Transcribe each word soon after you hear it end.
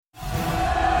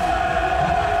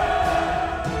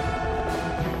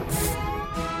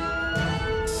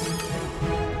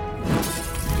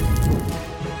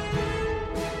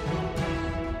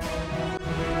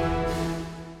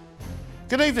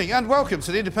Good evening and welcome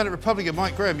to the Independent Republican.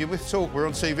 Mike Graham, you're with Talk. We're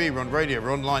on TV, we're on radio,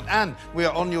 we're online, and we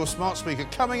are on your smart speaker.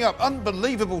 Coming up,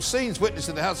 unbelievable scenes witnessed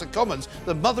in the House of Commons.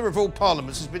 The mother of all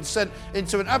parliaments has been sent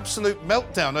into an absolute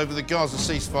meltdown over the Gaza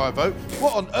ceasefire vote.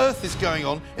 What on earth is going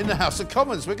on in the House of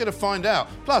Commons? We're going to find out.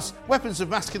 Plus, weapons of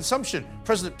mass consumption.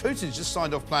 President Putin's just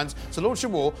signed off plans to launch a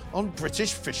war on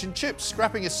British fish and chips,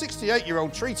 scrapping a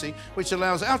 68-year-old treaty which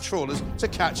allows our trawlers to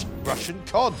catch Russian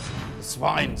cod. The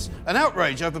swines. An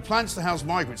outrage over plans to house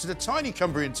migrants in a tiny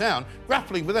Cumbrian town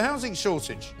grappling with a housing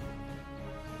shortage.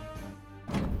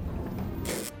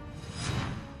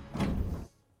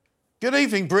 Good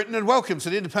evening, Britain, and welcome to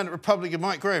the Independent Republican.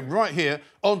 Mike Graham, right here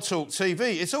on Talk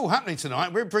TV. It's all happening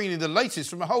tonight. We're bringing you the latest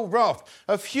from a whole raft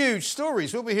of huge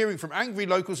stories. We'll be hearing from angry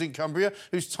locals in Cumbria,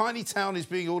 whose tiny town is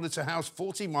being ordered to house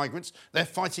 40 migrants. They're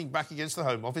fighting back against the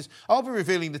Home Office. I'll be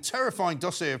revealing the terrifying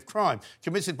dossier of crime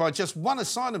committed by just one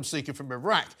asylum seeker from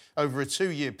Iraq over a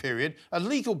 2-year period. A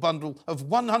legal bundle of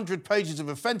 100 pages of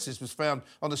offences was found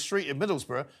on a street in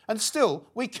Middlesbrough, and still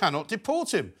we cannot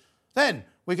deport him. Then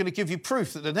we're going to give you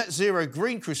proof that the net zero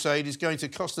green crusade is going to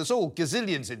cost us all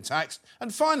gazillions in tax.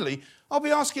 And finally, I'll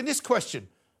be asking this question.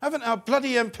 Haven't our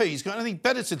bloody MPs got anything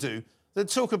better to do than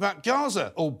talk about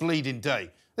Gaza all bleeding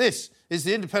day? This is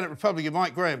the Independent Republican,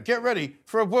 Mike Graham. Get ready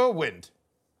for a whirlwind.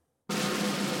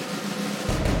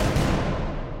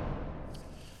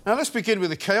 Now, let's begin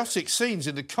with the chaotic scenes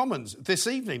in the Commons this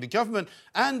evening. The government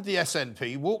and the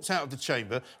SNP walked out of the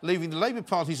chamber, leaving the Labour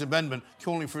Party's amendment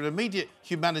calling for an immediate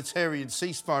humanitarian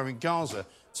ceasefire in Gaza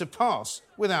to pass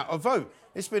without a vote.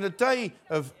 It's been a day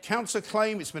of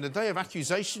counterclaim, it's been a day of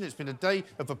accusation, it's been a day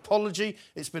of apology,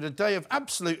 it's been a day of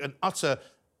absolute and utter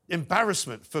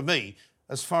embarrassment for me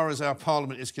as far as our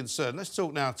Parliament is concerned. Let's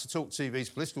talk now to Talk TV's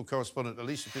political correspondent,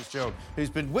 Alicia Fitzgerald, who's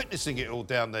been witnessing it all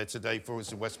down there today for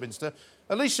us in Westminster.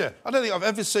 Alicia, I don't think I've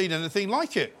ever seen anything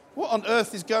like it. What on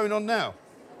earth is going on now?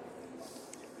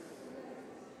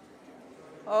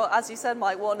 Well, as you said,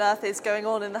 Mike, what on earth is going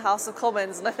on in the House of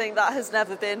Commons? And I think that has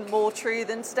never been more true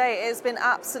than today. It's been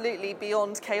absolutely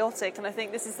beyond chaotic. And I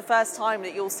think this is the first time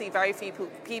that you'll see very few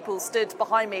people stood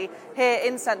behind me here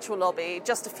in Central Lobby,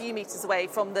 just a few metres away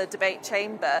from the debate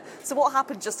chamber. So what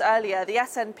happened just earlier, the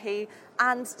SNP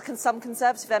and some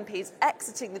Conservative MPs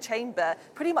exiting the chamber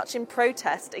pretty much in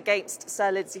protest against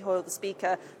Sir Lindsay Hoyle, the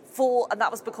Speaker, and that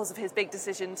was because of his big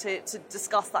decision to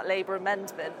discuss that Labour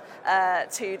amendment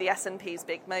to the SNP's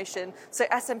big motion. So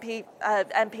SNP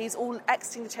MPs all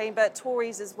exiting the chamber,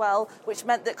 Tories as well, which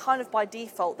meant that kind of by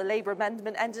default the Labour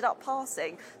amendment ended up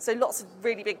passing. So lots of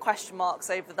really big question marks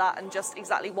over that and just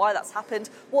exactly why that's happened.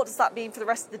 What does that mean for the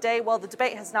rest of the day? Well, the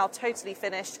debate has now totally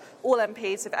finished. All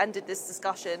MPs have ended this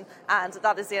discussion, and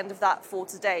that is the end of that for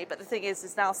today. But the thing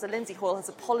is now Sir Lindsay Hoyle has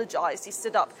apologised. He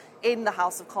stood up in the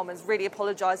House of Commons, really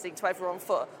apologising to everyone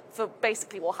for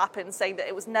basically what happened, saying that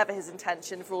it was never his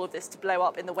intention for all of this to blow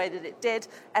up in the way that it did.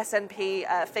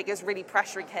 SNP figures really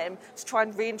pressuring him to try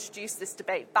and reintroduce this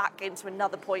debate back into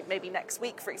another point, maybe next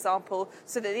week, for example,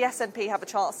 so that the SNP have a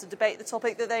chance to debate the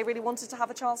topic that they really wanted to have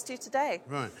a chance to today.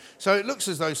 Right. So it looks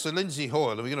as though Sir Lindsay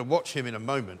Hoyle, and we're going to watch him in a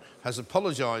moment, has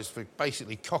apologised for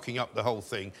basically cocking up the whole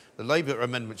thing. The Labour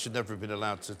amendment should never have been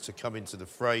allowed to come into the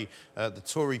fray. The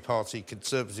Tory party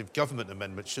Conservative government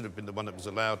amendment should have been the one that was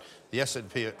allowed. The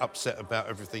SNP are upset about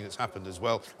everything that's happened as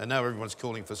well, and now everyone's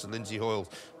calling for Sir Lindsay Hoyle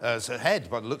as head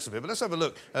by the looks of it. But let's have a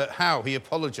look at how he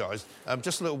apologised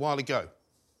just a little while ago.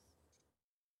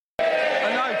 And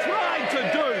I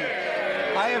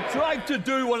have tried to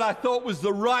do what I thought was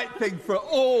the right thing for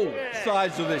all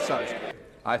sides of this House.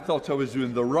 I thought I was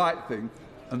doing the right thing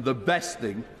and the best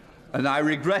thing, and I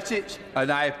regret it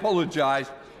and I apologise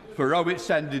for how it's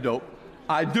ended up.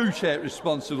 I do take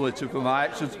responsibility for my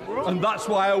actions, and that's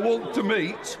why I want to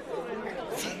meet.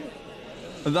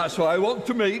 And that's why I want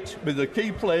to meet with the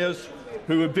key players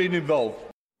who have been involved.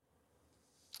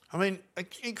 I mean,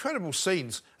 incredible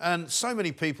scenes, and so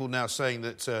many people now saying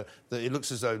that it looks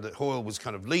as though that Hoyle was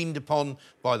kind of leaned upon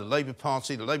by the Labour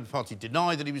Party. The Labour Party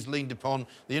denied that he was leaned upon,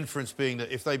 the inference being that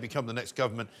if they become the next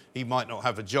government, he might not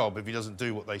have a job if he doesn't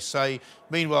do what they say.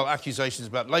 Meanwhile, accusations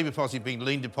about Labour Party being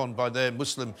leaned upon by their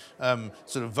Muslim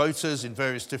sort of voters in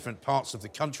various different parts of the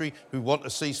country who want a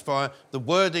ceasefire. The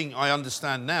wording, I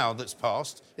understand now, that's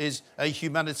passed is a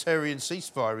humanitarian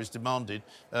ceasefire is demanded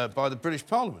by the British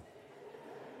Parliament.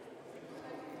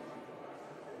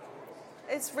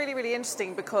 It's really, really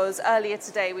interesting because earlier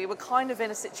today we were kind of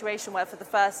in a situation where for the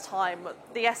first time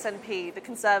the SNP, the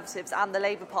Conservatives and the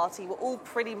Labour Party were all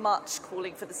pretty much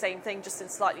calling for the same thing, just in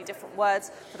slightly different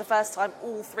words. For the first time,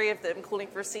 all three of them calling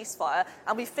for a ceasefire.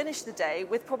 And we finished the day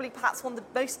with probably perhaps one of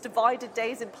the most divided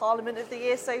days in Parliament of the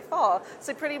year so far.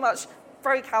 So pretty much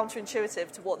very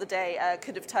counterintuitive to what the day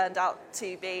could have turned out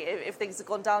to be if things had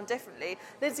gone down differently.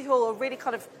 Lindsay Hoyle, a really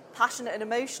kind of passionate and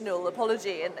emotional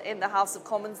apology in the House of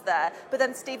Commons there. But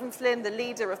then Stephen Flynn, the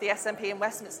leader of the SNP in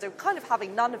Westminster, kind of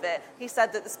having none of it. He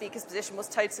said that the Speaker's position was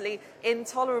totally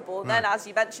intolerable. And then, as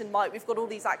you mentioned, Mike, we've got all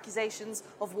these accusations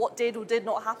of what did or did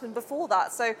not happen before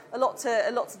that. So a lot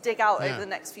to dig out over the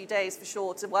next few days, for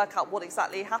sure, to work out what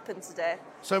exactly happened today.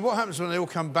 So what happens when they all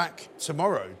come back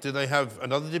tomorrow? Do they have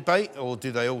another debate, or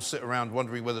do they all sit around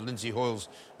wondering whether Lindsay Hoyle's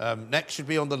neck should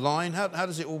be on the line? How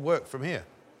does it all work from here?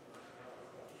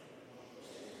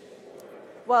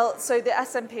 Well, so the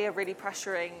SNP are really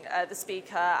pressuring the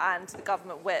Speaker and the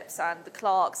government whips and the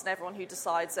clerks and everyone who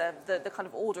decides the kind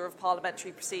of order of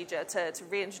parliamentary procedure to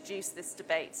reintroduce this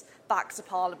debate back to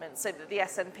Parliament, so that the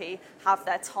SNP have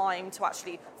their time to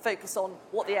actually focus on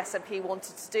what the SNP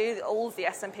wanted to do. All of the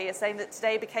SNP are saying that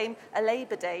today became a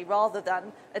Labour Day rather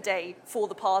than a day for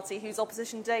the party whose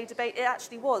Opposition Day debate it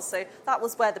actually was. So that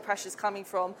was where the pressure's coming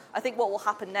from. I think what will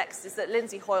happen next is that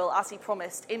Lindsay Hoyle, as he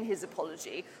promised in his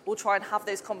apology, will try and have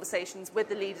those conversations with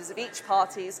the leaders of each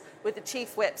parties, with the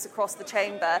chief whips across the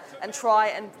chamber, and try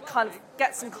and kind of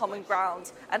get some common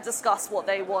ground and discuss what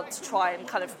they want to try and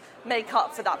kind of make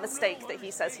up for that mistake that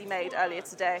he says he made earlier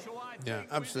today. Yeah,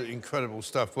 absolutely incredible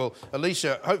stuff. Well,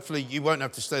 Alicia, hopefully you won't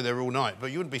have to stay there all night,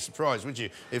 but you wouldn't be surprised, would you,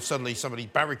 if suddenly somebody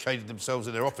barricaded themselves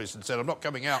in their office and said, I'm not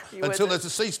coming out until there's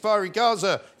a ceasefire in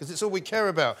Gaza, because it's all we care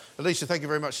about. Alicia, thank you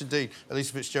very much indeed.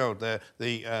 Alicia Fitzgerald there,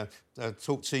 the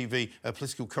Talk TV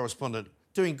political correspondent,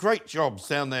 doing great jobs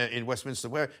down there in Westminster,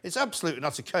 where it's absolute and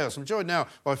utter chaos. I'm joined now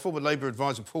by former Labour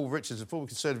advisor Paul Richards and former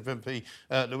Conservative MP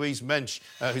Louise Mensch,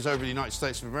 who's over in the United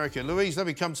States of America. Louise, let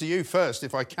me come to you first,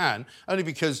 if I can, only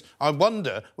because I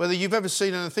wonder whether you've ever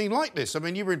seen anything like this. I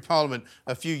mean, you were in Parliament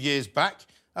a few years back.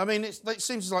 I mean, it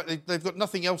seems like they've got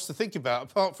nothing else to think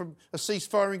about apart from a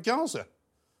ceasefire in Gaza.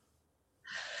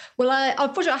 Well,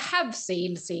 unfortunately, I have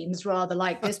seen scenes rather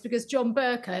like this because John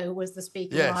Bercow was the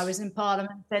Speaker when I was in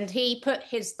Parliament, and he put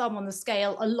his thumb on the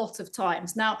scale a lot of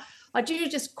times. Now, I do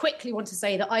just quickly want to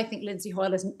say that I think Lindsay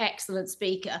Hoyle is an excellent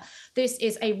Speaker. This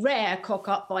is a rare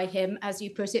cock-up by him, as you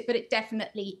put it, but it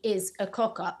definitely is a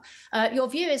cock-up. Your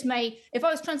viewers may, if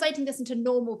I was translating this into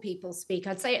normal people speak,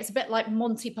 I'd say it's a bit like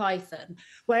Monty Python,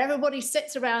 where everybody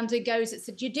sits around and goes, it's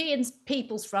the Judean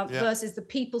People's Front versus the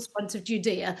People's Front of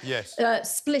Judea. Yes.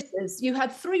 Splitters. You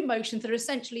had three motions that are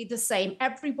essentially the same,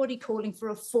 everybody calling for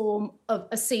a form of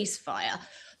a ceasefire.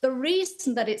 The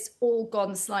reason that it's all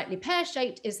gone slightly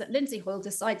pear-shaped is that Lindsay Hoyle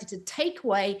decided to take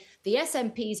away the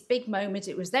SNP's big moment.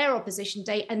 It was their opposition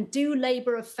day, and do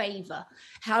Labour a favour.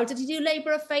 How did he do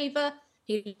Labour a favour?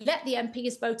 He let the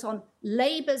MPs vote on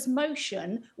Labour's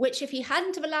motion, which if he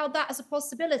hadn't have allowed that as a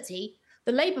possibility,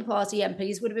 the Labour Party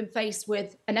MPs would have been faced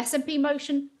with an SNP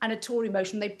motion and a Tory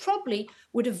motion. They probably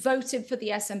would have voted for the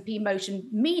SNP motion,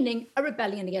 meaning a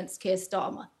rebellion against Keir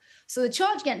Starmer. So the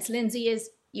charge against Lindsay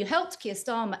is you helped Keir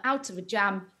Starmer out of a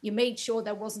jam. You made sure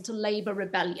there wasn't a Labour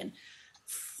rebellion.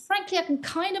 Frankly, I can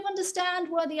kind of understand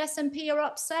why the SNP are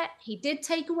upset. He did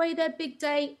take away their big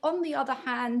day. On the other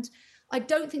hand, I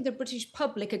don't think the British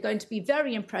public are going to be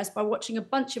very impressed by watching a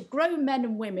bunch of grown men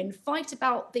and women fight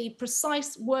about the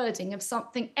precise wording of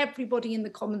something everybody in the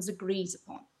Commons agrees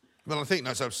upon. Well, I think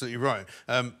that's absolutely right.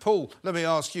 Paul, let me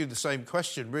ask you the same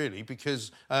question, really,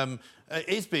 because it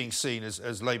is being seen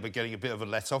as Labour getting a bit of a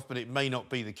let-off, but it may not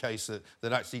be the case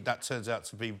that actually that turns out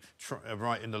to be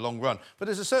right in the long run. But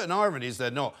there's a certain irony, is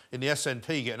there not, in the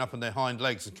SNP getting up on their hind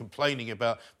legs and complaining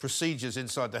about procedures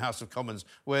inside the House of Commons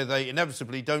where they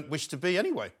inevitably don't wish to be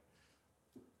anyway.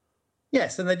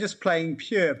 Yes, and they're just playing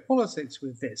pure politics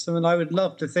with this. I mean, I would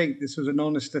love to think this was an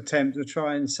honest attempt to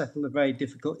try and settle a very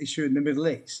difficult issue in the Middle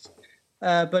East.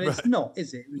 But it's not,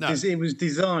 is it? Because it was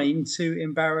designed to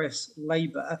embarrass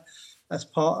Labour as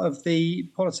part of the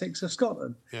politics of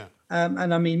Scotland. Yeah.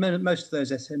 And I mean, most of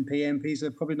those SNP MPs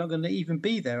are probably not going to even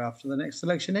be there after the next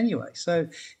election anyway. So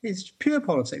it's pure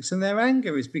politics. And their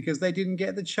anger is because they didn't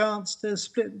get the chance to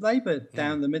split Labour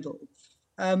down the middle.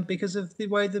 Because of the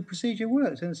way the procedure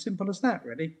worked, and as simple as that,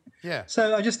 really. Yeah.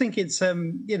 So I just think it's,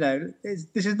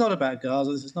 this is not about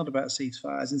Gaza, this is not about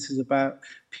ceasefires, this is about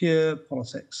pure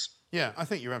politics. Yeah, I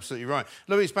think you're absolutely right.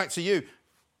 Louise, back to you.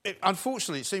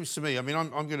 Unfortunately, it seems to me, I mean, I'm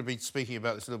going to be speaking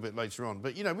about this a little bit later on,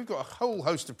 but, we've got a whole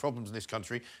host of problems in this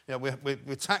country. We're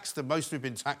taxed the most we've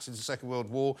been taxed since the Second World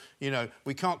War.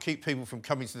 We can't keep people from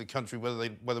coming to the country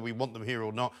whether we want them here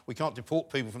or not. We can't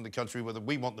deport people from the country whether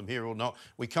we want them here or not.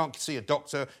 We can't see a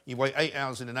doctor. You wait 8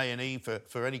 hours in an A&E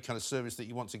for any kind of service that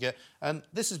you want to get. And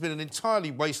this has been an entirely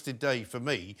wasted day for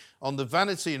me on the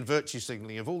vanity and virtue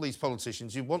signalling of all these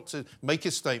politicians who want to make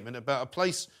a statement about a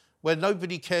place where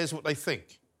nobody cares what they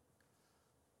think?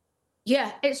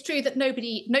 Yeah, it's true that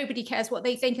nobody cares what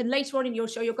they think. And later on in your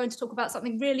show, you're going to talk about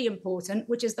something really important,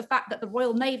 which is the fact that the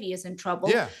Royal Navy is in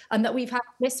trouble and that we've had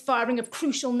misfiring of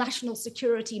crucial national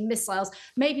security missiles.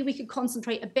 Maybe we could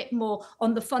concentrate a bit more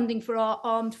on the funding for our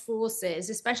armed forces,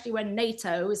 especially when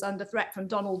NATO is under threat from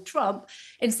Donald Trump,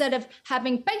 instead of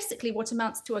having basically what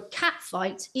amounts to a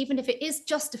catfight, even if it is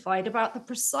justified, about the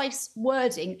precise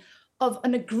wording of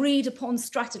an agreed upon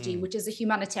strategy, which is a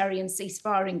humanitarian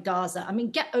ceasefire in Gaza. I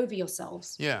mean, get over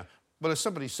yourselves. Yeah. Well, as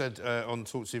somebody said on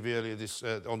Talk TV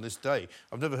earlier on this day,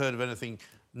 I've never heard of anything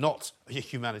not a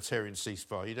humanitarian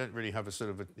ceasefire. You don't really have a sort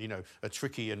of a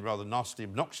tricky and rather nasty,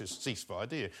 obnoxious ceasefire,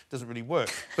 do you? It doesn't really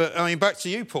work. But I mean, back to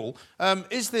you, Paul.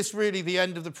 Is this really the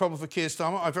end of the problem for Keir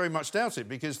Starmer? I very much doubt it,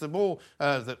 because the more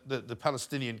the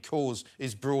Palestinian cause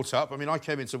is brought up. I mean, I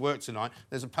came into work tonight.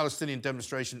 There's a Palestinian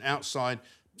demonstration outside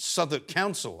Southwark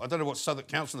Council. I don't know what Southwark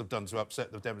Council have done to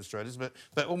upset the demonstrators, but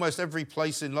almost every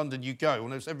place in London you go,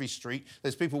 almost every street,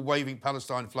 there's people waving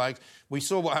Palestine flags. We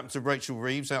saw what happened to Rachel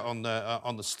Reeves out on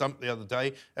the stump the other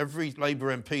day. Every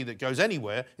Labour MP that goes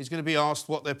anywhere is going to be asked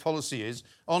what their policy is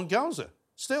on Gaza.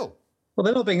 Still. Well,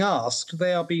 they're not being asked.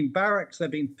 They are being barracked. They're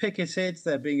being picketed.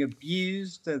 They're being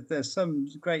abused. There's some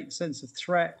great sense of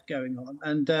threat going on.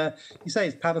 And you say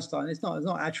it's Palestine. It's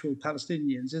not actual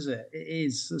Palestinians, is it? It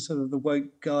is sort of the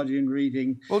woke Guardian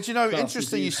reading. Well, do you know,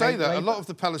 interesting you say that. Labour. A lot of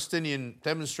the Palestinian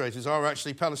demonstrators are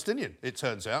actually Palestinian, it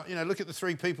turns out. You know, look at the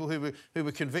 3 people who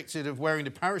were convicted of wearing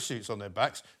the parachutes on their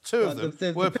backs. 2 of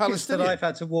them were Palestinian. That I've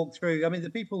had to walk through. I mean, the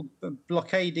people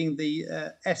blockading the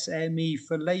SME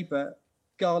for Labour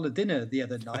gala dinner the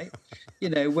other night,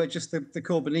 were just the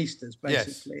Corbynistas,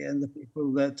 basically, and the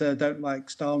people that don't like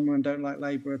Starmer and don't like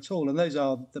Labour at all. And those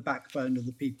are the backbone of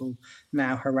the people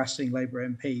now harassing Labour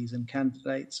MPs and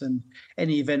candidates. And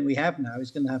any event we have now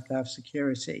is going to have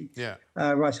security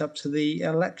right up to the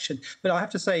election. But I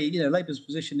have to say, Labour's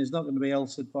position is not going to be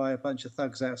altered by a bunch of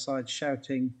thugs outside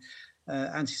shouting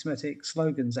anti-Semitic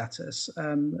slogans at us.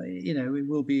 It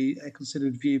will be a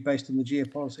considered view based on the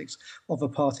geopolitics of a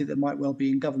party that might well be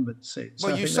in government soon.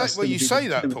 Well, you say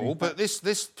that, Paul, but this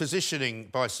positioning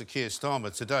by Sir Keir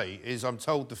Starmer today is, I'm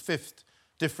told, the 5th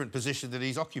different position that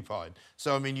he's occupied.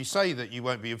 So, I mean, you say that you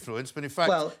won't be influenced, but in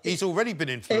fact, he's already been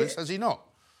influenced, has he not?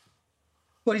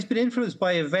 Well, he's been influenced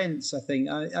by events, I think.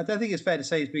 I don't think it's fair to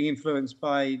say he's being influenced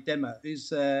by Demo.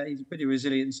 He's a pretty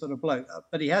resilient sort of bloke.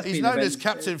 But he's been known as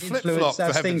Captain Flip-Flop,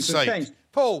 for heaven's sake.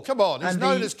 Paul, come on. He's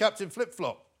known as Captain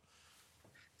Flip-Flop.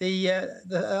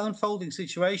 The unfolding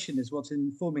situation is what's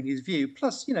informing his view.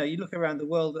 Plus, you look around the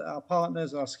world at our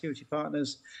partners, our security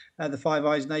partners, the Five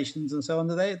Eyes nations and so on.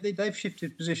 They've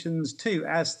shifted positions too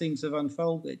as things have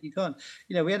unfolded. You can't,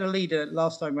 we had a leader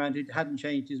last time round who hadn't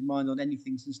changed his mind on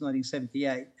anything since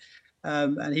 1978.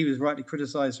 And he was rightly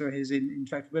criticised for his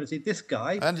intractability. This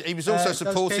guy, and he was also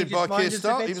supported by Keir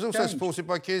Starmer. He was also supported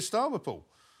by Keir Starmer, Paul.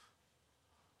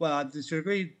 Well, to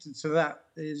agree to that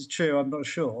is true, I'm not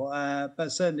sure.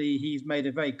 But certainly he's made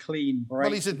a very clean break.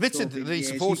 Well, he's admitted that he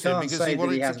supported him because he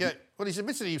wanted to get... Well, he's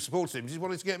admitted he supported him because he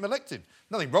wanted to get him elected.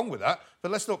 Nothing wrong with that. But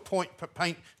let's not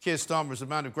paint Keir Starmer as a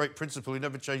man of great principle who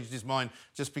never changed his mind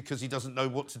just because he doesn't know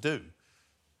what to do.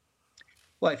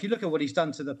 Well, if you look at what he's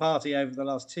done to the party over the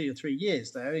last 2 or 3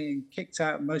 years, though, he kicked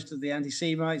out most of the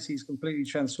anti-Semites. He's completely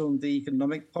transformed the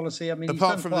economic policy. I mean,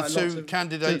 apart from the 2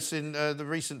 candidates in the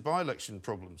recent by-election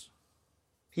problems.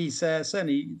 He's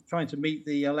certainly trying to meet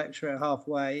the electorate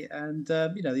halfway. And,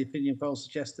 the opinion polls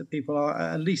suggest that people are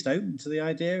at least open to the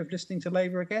idea of listening to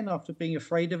Labour again after being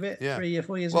afraid of it 3 or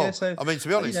 4 years ago. So, I mean, to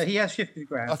be honest, he has shifted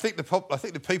ground. I think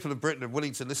the people of Britain are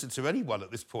willing to listen to anyone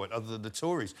at this point other than the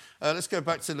Tories. Let's go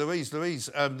back to Louise. Louise,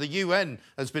 the UN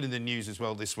has been in the news as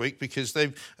well this week because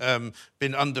they've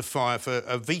been under fire for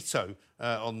a veto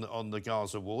on the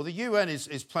Gaza war. The UN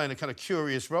is playing a kind of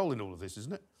curious role in all of this,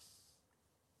 isn't it?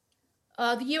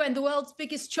 The UN, the world's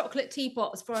biggest chocolate teapot,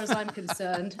 as far as I'm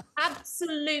concerned.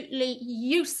 Absolutely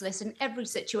useless in every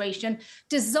situation,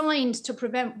 designed to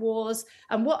prevent wars.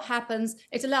 And what happens?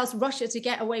 It allows Russia to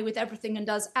get away with everything and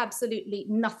does absolutely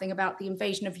nothing about the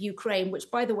invasion of Ukraine,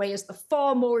 which, by the way, is the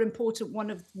far more important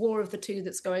war of the 2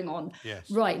 that's going on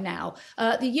right now.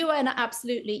 The UN are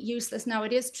absolutely useless. Now,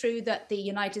 it is true that the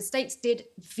United States did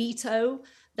veto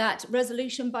that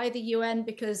resolution by the UN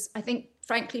because I think,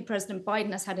 frankly, President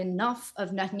Biden has had enough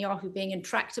of Netanyahu being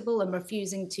intractable and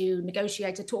refusing to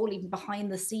negotiate at all, even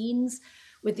behind the scenes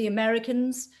with the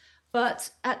Americans. But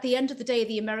at the end of the day,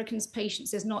 the Americans'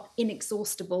 patience is not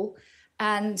inexhaustible.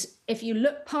 And if you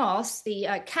look past the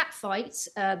catfight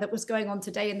that was going on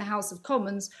today in the House of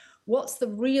Commons, What's the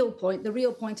real point? The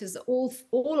real point is that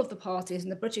all of the parties in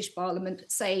the British Parliament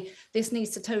say this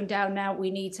needs to tone down now. We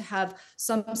need to have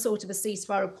some sort of a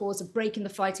ceasefire, a pause, a break in the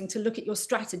fighting to look at your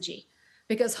strategy,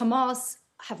 because Hamas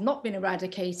have not been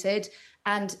eradicated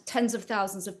and tens of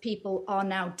thousands of people are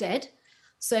now dead.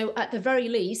 So at the very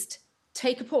least,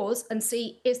 take a pause and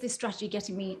see, is this strategy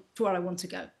getting me to where I want to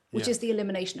go, which is the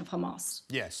elimination of Hamas.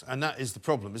 Yes, and that is the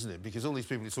problem, isn't it? Because all these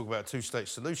people who talk about a two-state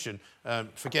solution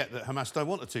forget that Hamas don't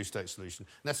want a two-state solution.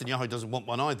 Netanyahu doesn't want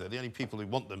one either. The only people who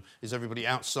want them is everybody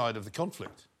outside of the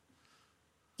conflict.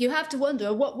 You have to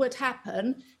wonder what would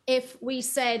happen if we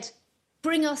said,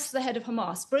 bring us the head of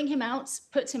Hamas, bring him out,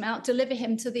 put him out, deliver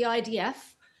him to the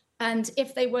IDF. And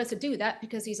if they were to do that,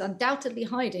 because he's undoubtedly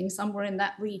hiding somewhere in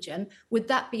that region, would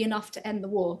that be enough to end the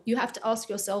war? You have to ask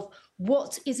yourself,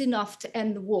 what is enough to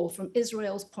end the war from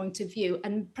Israel's point of view,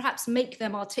 and perhaps make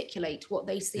them articulate what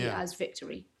they see as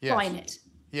victory. Define it.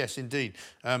 Yes, indeed.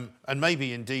 And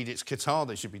maybe, indeed, it's Qatar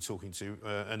they should be talking to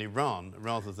and Iran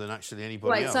rather than actually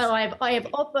anybody else. So I have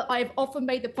often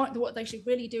made the point that what they should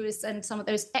really do is send some of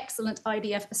those excellent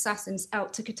IDF assassins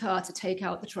out to Qatar to take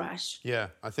out the trash. Yeah,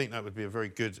 I think that would be a very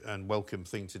good and welcome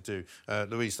thing to do.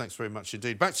 Louise, thanks very much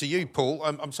indeed. Back to you, Paul.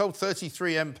 I'm told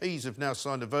 33 MPs have now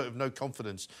signed a vote of no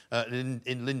confidence in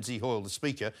Lindsay Hoyle, the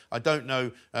Speaker. I don't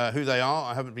know who they are.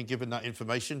 I haven't been given that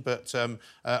information, but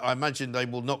I imagine they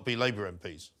will not be Labour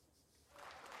MPs.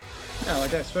 No, I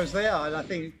don't suppose they are. And I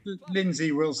think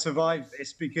Lindsay will survive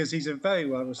this because he's a very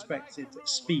well-respected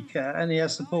speaker and he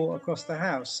has support across the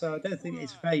House. So I don't think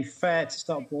it's very fair to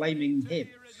start blaming him.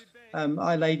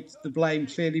 I laid the blame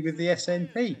clearly with the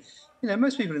SNP. You know,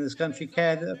 most people in this country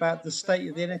care about the state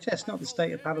of the NHS, not the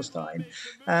state of Palestine.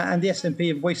 And the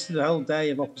SNP have wasted a whole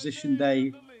day of Opposition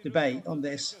Day debate on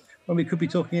this when we could be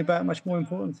talking about much more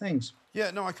important things. Yeah,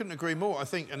 no, I couldn't agree more. I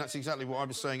think, and that's exactly what I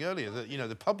was saying earlier, that, you know,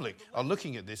 the public are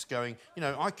looking at this going, you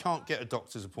know, I can't get a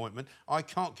doctor's appointment. I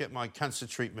can't get my cancer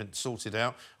treatment sorted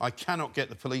out. I cannot get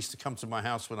the police to come to my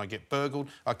house when I get burgled.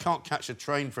 I can't catch a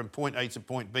train from point A to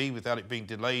point B without it being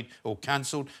delayed or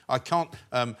cancelled. I can't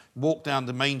walk down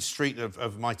the main street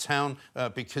of my town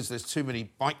because there's too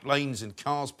many bike lanes and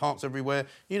cars parked everywhere.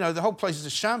 You know, the whole place is a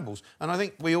shambles. And I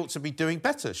think we ought to be doing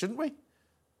better, shouldn't we?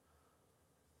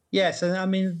 Yes, and I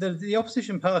mean, the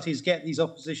opposition parties get these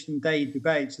Opposition Day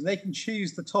debates and they can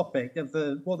choose the topic of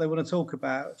what they want to talk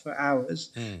about for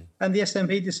hours. And the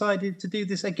SNP decided to do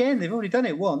this again. They've already done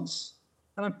it once.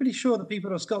 And I'm pretty sure the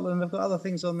people of Scotland have got other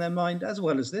things on their mind as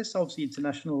well as this. Obviously,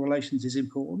 international relations is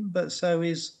important, but so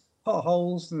is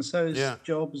potholes and so is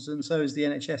jobs and so is the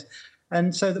NHS.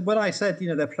 And so when I said, you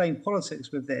know, they're playing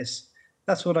politics with this,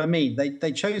 that's what I mean.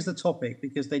 They chose the topic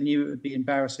because they knew it would be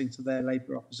embarrassing to their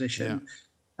Labour opposition. Yeah.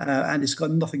 And it's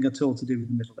got nothing at all to do with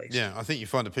the Middle East. Yeah, I think you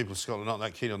find that people of Scotland aren't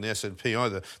that keen on the SNP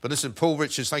either. But listen, Paul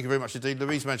Richards, thank you very much indeed.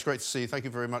 Louise Manch, great to see you. Thank you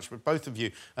very much, both of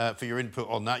you, for your input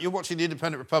on that. You're watching the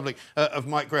Independent Republic of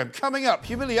Mike Graham. Coming up,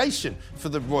 humiliation for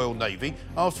the Royal Navy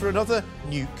after another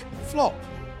nuke flop.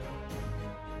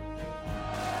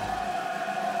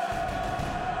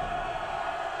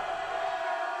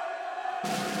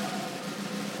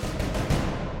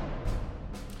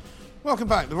 Welcome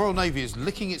back. The Royal Navy is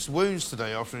licking its wounds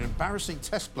today after an embarrassing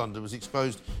test blunder was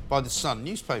exposed by the Sun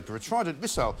newspaper. A Trident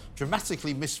missile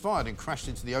dramatically misfired and crashed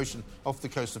into the ocean off the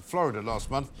coast of Florida last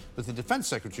month, with the Defence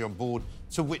Secretary on board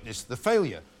to witness the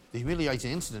failure. The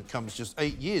humiliating incident comes just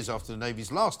 8 years after the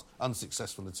Navy's last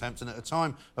unsuccessful attempt and at a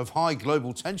time of high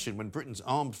global tension when Britain's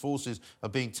armed forces are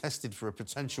being tested for a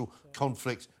potential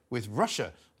conflict with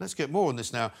Russia. Let's get more on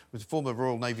this now with former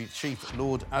Royal Navy Chief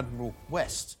Lord Admiral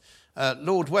West.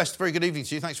 Lord West, very good evening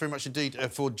to you. Thanks very much indeed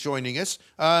for joining us.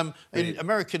 In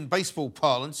American baseball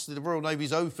parlance, the Royal Navy's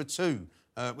 0 for 2,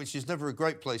 which is never a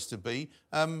great place to be.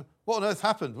 What on earth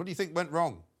happened? What do you think went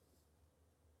wrong?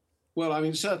 Well, I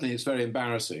mean, certainly it's very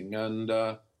embarrassing, and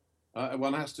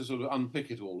one has to sort of unpick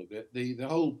it all a bit. The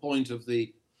whole point of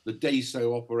the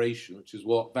DASO operation, which is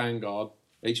what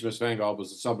HMS Vanguard was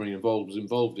the submarine was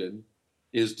involved in,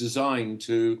 is designed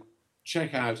to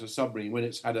check out a submarine when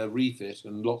it's had a refit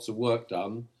and lots of work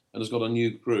done and has got a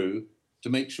new crew, to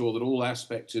make sure that all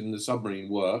aspects in the submarine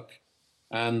work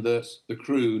and that the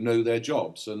crew know their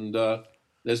jobs. And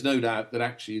there's no doubt that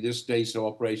actually this DASO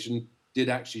operation did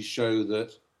actually show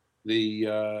that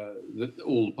that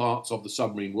all parts of the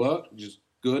submarine work, which is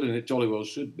good, and it jolly well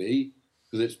should be,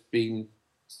 because it's been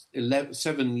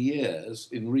 7 years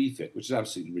in refit, which is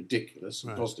absolutely ridiculous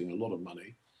and costing a lot of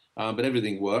money. But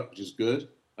everything worked, which is good.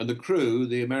 And the crew,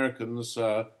 the Americans,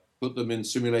 put them in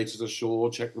simulators ashore,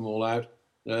 checked them all out.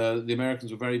 The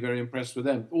Americans were very, very impressed with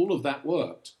them. All of that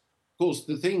worked. Of course,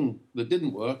 the thing that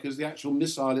didn't work is the actual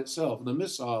missile itself. And the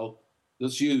missile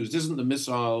that's used isn't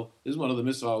one of the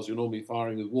missiles you're normally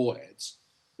firing with warheads.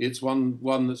 It's one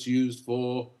that's used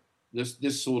for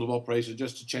this sort of operation,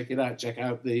 just to check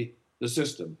out the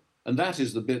system. And that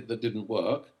is the bit that didn't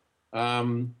work.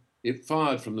 It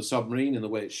fired from the submarine in the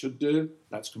way it should do.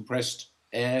 That's compressed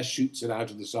air, shoots it out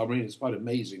of the submarine. It's quite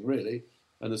amazing, really.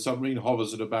 And the submarine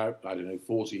hovers at about,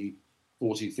 40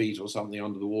 feet or something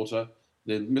under the water.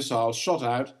 The missile shot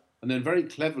out, and then very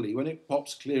cleverly, when it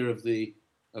pops clear of the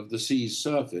sea's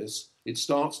surface, it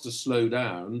starts to slow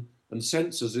down, and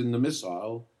sensors in the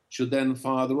missile should then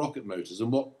fire the rocket motors.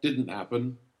 And what didn't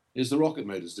happen is the rocket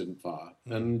motors didn't fire.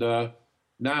 And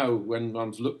now, when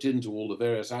one's looked into all the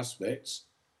various aspects,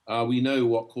 we know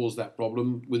what caused that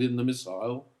problem within the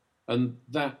missile, and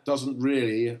that doesn't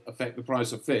really affect the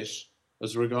price of fish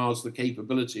as regards the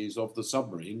capabilities of the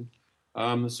submarine.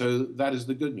 So that is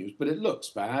the good news. But it looks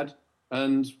bad,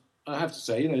 and I have to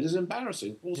say, it is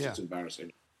embarrassing. Of course it's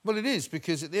embarrassing. Well, it is,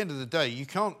 because at the end of the day, you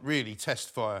can't really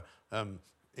test fire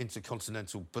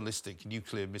intercontinental ballistic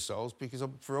nuclear missiles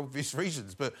for obvious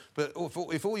reasons. But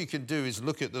if all you can do is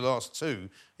look at the last two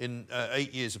in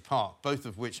 8 years apart, both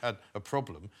of which had a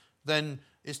problem, then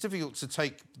it's difficult to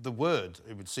take the word,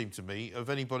 it would seem to me, of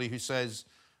anybody who says,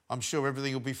 I'm sure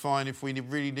everything will be fine if we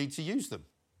really need to use them.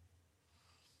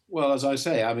 Well, as I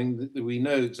say, we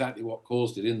know exactly what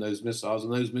caused it in those missiles,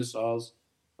 and those missiles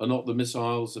are not the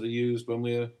missiles that are used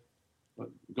when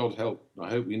God help, I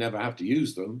hope we never have to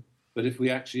use them, but if we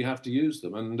actually have to use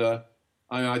them. And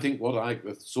I think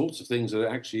the sorts of things that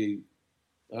actually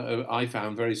I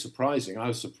found very surprising. I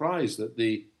was surprised that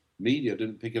the media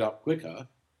didn't pick it up quicker.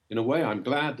 In a way, I'm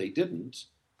glad they didn't,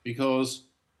 because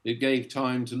it gave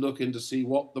time to look in to see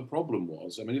what the problem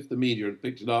was. If the media had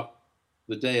picked it up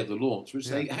the day of the launch, which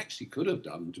they actually could have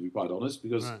done, to be quite honest,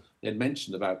 because they'd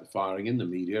mentioned about the firing in the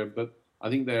media, but I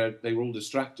think they were all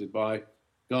distracted by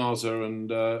Gaza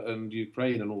and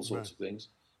Ukraine and all sorts of things.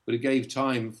 But it gave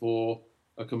time for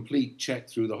a complete check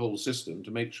through the whole system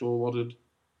to make sure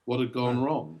what had gone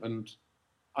wrong. And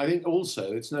I think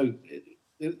also there's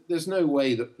no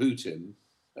way that Putin,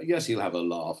 yes, he'll have a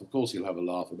laugh. Of course he'll have a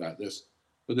laugh about this,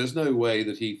 but there's no way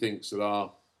that he thinks that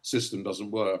our system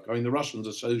doesn't work. The Russians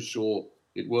are so sure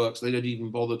it works, they don't even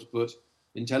bother to put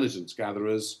intelligence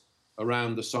gatherers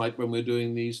around the site when we're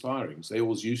doing these firings. They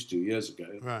always used to years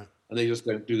ago, and they just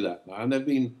don't do that now. And there've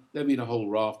been a whole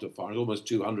raft of firings, almost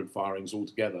 200 firings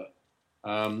altogether.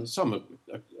 A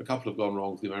couple have gone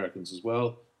wrong for the Americans as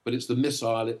well, but it's the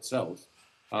missile itself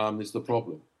is the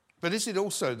problem. But is it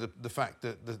also the fact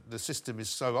that the system is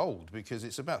so old? Because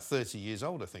it's about 30 years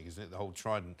old, I think, isn't it? The whole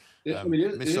Trident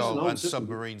missile and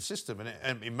submarine system.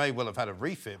 And it may well have had a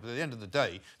refit, but at the end of the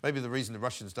day, maybe the reason the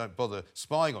Russians don't bother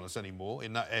spying on us anymore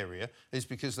in that area is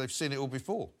because they've seen it all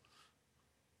before.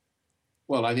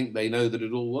 Well, I think they know that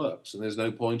it all works, and there's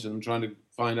no point in trying to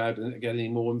find out and get any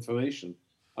more information.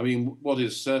 What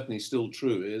is certainly still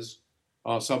true is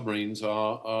our submarines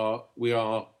we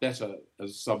are better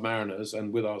as submariners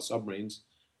and with our submarines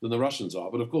than the Russians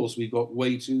are. But of course, we've got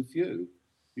way too few,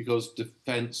 because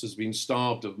defence has been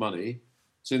starved of money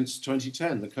since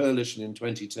 2010. The coalition in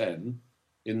 2010,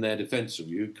 in their defence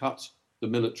review, cut the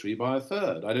military by a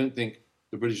third. I don't think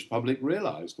the British public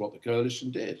realised what the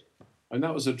coalition did. And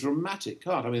that was a dramatic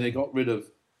cut. They got rid of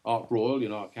Ark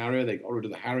Royal, our carrier. They got rid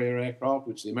of the Harrier aircraft,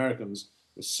 which the Americans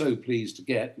were so pleased to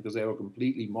get because they were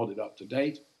completely modded up to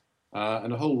date.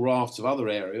 And a whole raft of other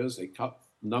areas. They cut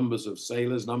numbers of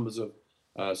sailors, numbers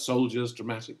of soldiers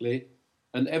dramatically.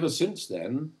 And ever since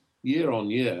then, year on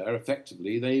year,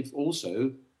 effectively, they've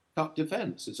also cut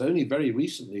defence. It's only very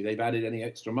recently they've added any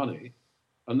extra money.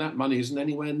 And that money isn't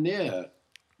anywhere near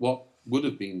what would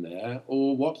have been there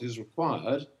or what is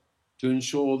required to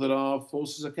ensure that our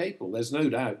forces are capable. There's no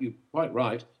doubt, you're quite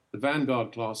right, the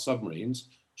Vanguard-class submarines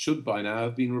should by now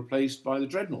have been replaced by the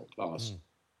Dreadnought class.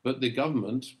 But the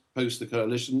government, post the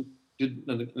coalition,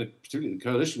 particularly the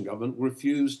coalition government,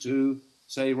 refused to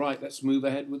say, right, let's move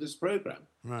ahead with this programme.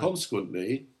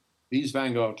 Consequently, these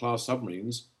Vanguard-class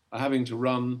submarines are having to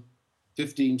run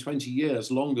 15, 20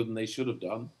 years longer than they should have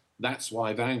done. That's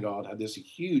why Vanguard had this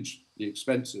hugely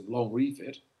expensive long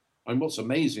refit. And what's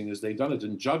amazing is they've done it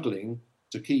in juggling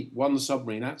to keep one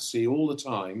submarine at sea all the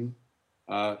time,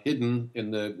 hidden in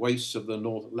the wastes of the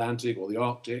North Atlantic or the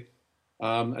Arctic.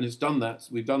 And it's done that.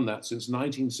 We've done that since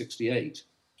 1968,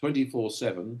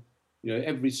 24/7,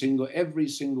 every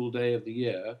single day of the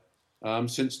year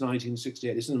since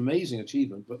 1968. It's an amazing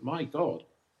achievement, but my God,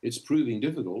 it's proving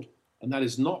difficult. And that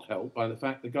is not helped by the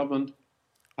fact the government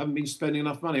haven't been spending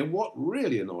enough money. And what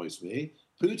really annoys me,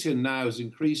 Putin now has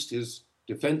increased his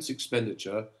defence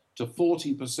expenditure to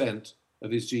 40%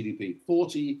 of his GDP.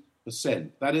 40%.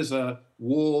 That is a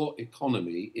war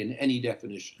economy in any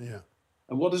definition. Yeah.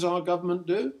 And what does our government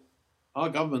do? Our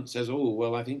government says, oh,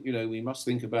 well, I think, we must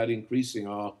think about increasing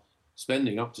our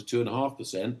spending up to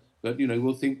 2.5%, but,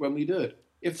 we'll think when we do it.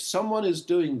 If someone is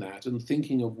doing that and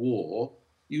thinking of war,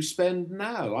 you spend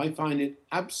now. I find it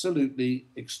absolutely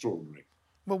extraordinary.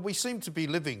 Well, we seem to be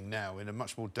living now in a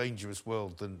much more dangerous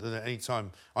world than at any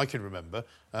time I can remember.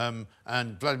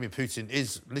 And Vladimir Putin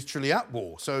is literally at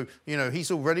war. So,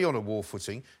 he's already on a war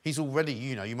footing. He's already,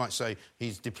 you might say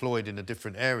he's deployed in a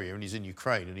different area and he's in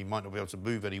Ukraine and he might not be able to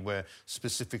move anywhere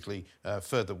specifically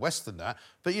further west than that.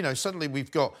 But, suddenly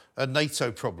we've got a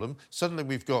NATO problem. Suddenly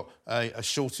we've got a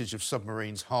shortage of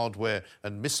submarines, hardware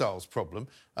and missiles problem.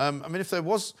 If there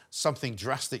was something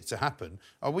drastic to happen,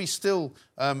 are we still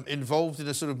involved in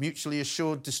a sort of mutually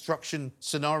assured destruction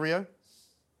scenario?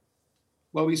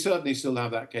 Well, we certainly still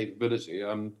have that capability.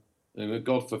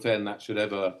 God forfend that should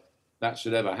ever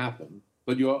happen.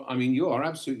 But you are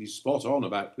absolutely spot on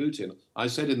about Putin. I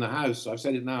said in the House, I've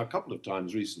said it now a couple of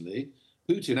times recently,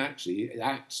 Putin actually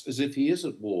acts as if he is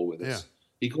at war with us. Yeah.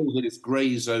 He calls it his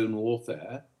grey zone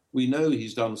warfare. We know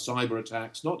he's done cyber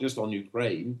attacks, not just on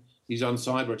Ukraine. He's done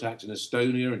cyber attacks in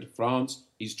Estonia and France.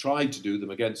 He's tried to do them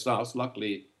against us.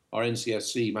 Luckily, our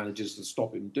NCSC manages to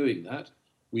stop him doing that.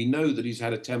 We know that he's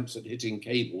had attempts at hitting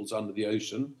cables under the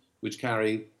ocean, which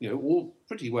carry, all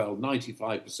pretty well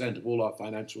 95% of all our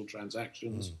financial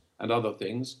transactions and other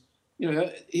things.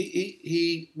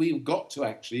 We've got to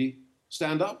actually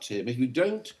stand up to him. If you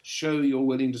don't show you're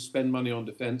willing to spend money on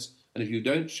defence, and if you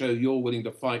don't show you're willing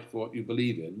to fight for what you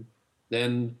believe in,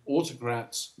 then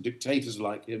autocrats, dictators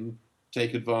like him,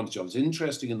 take advantage of it. It's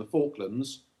interesting in the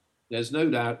Falklands, there's no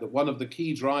doubt that one of the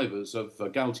key drivers of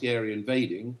Galtieri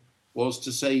invading was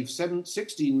to save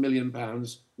 £16 million.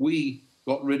 We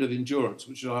got rid of Endurance,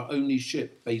 which is our only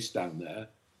ship based down there.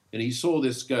 And he saw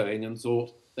this going and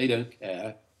thought, they don't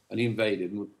care, and he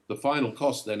invaded. And the final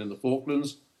cost then in the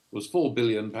Falklands was £4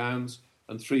 billion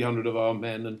and 300 of our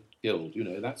men and killed.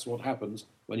 That's what happens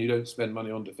when you don't spend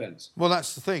money on defence. Well,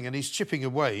 that's the thing, and he's chipping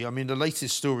away. The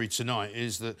latest story tonight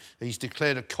is that he's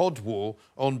declared a cod war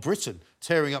on Britain,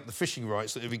 tearing up the fishing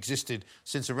rights that have existed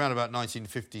since around about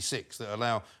 1956 that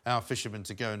allow our fishermen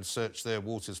to go and search their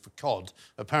waters for cod.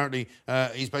 Apparently,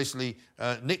 he's basically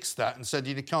nixed that and said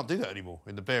you can't do that anymore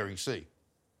in the Bering Sea.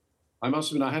 I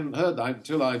must admit, I hadn't heard that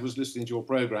until I was listening to your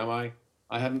programme.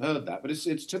 I hadn't heard that, but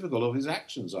it's typical of his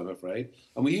actions, I'm afraid.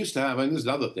 And we used to have, and this is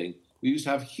another thing, we used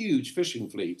to have huge fishing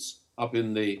fleets up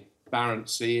in the Barents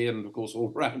Sea and, of course,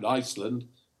 all around Iceland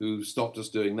who stopped us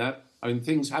doing that.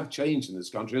 Things have changed in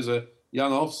this country. As a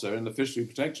young officer in the Fishery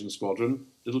Protection Squadron,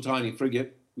 little tiny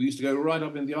frigate, we used to go right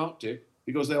up in the Arctic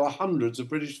because there were hundreds of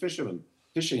British fishermen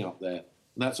fishing up there.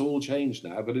 And that's all changed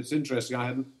now. But it's interesting, I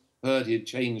hadn't heard he had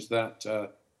changed that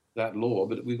law,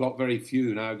 but we've got very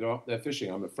few now go up there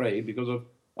fishing, I'm afraid, because of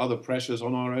other pressures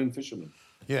on our own fishermen.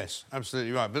 Yes,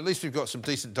 absolutely right. But at least we've got some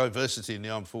decent diversity in the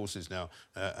armed forces now,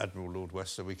 Admiral Lord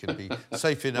West, so we can be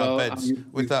safe in our beds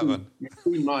with that one.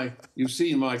 You've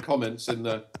seen my comments in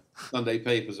the Sunday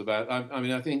papers about...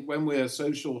 I think when we're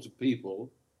so short of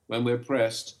people, when we're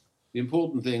pressed, the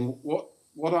important thing,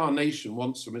 what our nation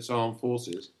wants from its armed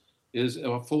forces is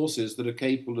our forces that are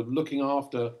capable of looking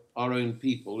after our own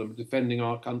people and defending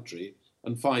our country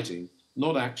and fighting,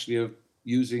 not actually of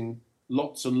using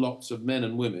lots and lots of men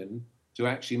and women to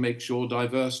actually make sure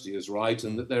diversity is right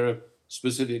and that there are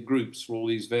specific groups for all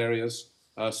these various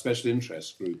special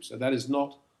interest groups. And that is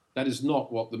not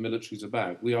what the military is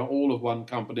about. We are all of one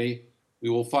company. We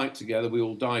all fight together. We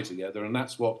all die together. And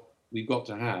that's what we've got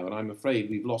to have. And I'm afraid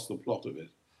we've lost the plot of it.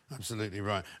 Absolutely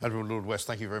right. Admiral Lord West,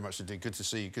 thank you very much indeed. Good to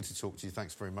see you. Good to talk to you.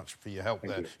 Thanks very much for your help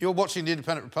there. You're watching The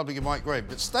Independent Republic of Mike Graham,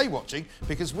 but stay watching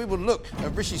because we will look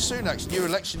at Rishi Sunak's new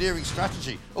electioneering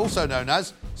strategy, also known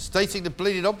as stating the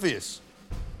bleeding obvious.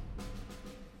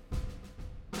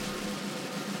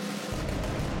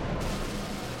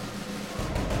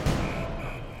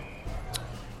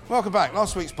 Welcome back.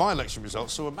 Last week's by-election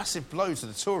results saw a massive blow to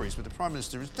the Tories, with the Prime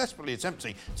Minister is desperately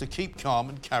attempting to keep calm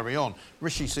and carry on.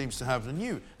 Rishi seems to have a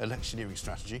new electioneering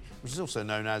strategy, which is also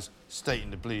known as stating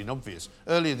the bleeding obvious.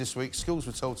 Earlier this week, schools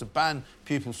were told to ban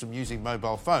pupils from using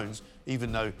mobile phones,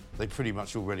 even though they pretty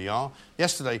much already are.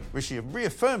 Yesterday, Rishi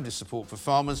reaffirmed his support for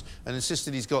farmers and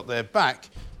insisted he's got their back.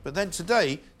 But then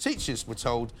today, teachers were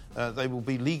told they will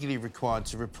be legally required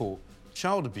to report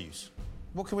child abuse.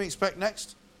 What can we expect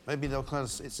next? Maybe they'll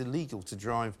class it's illegal to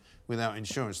drive without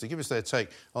insurance. To give us their take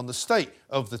on the state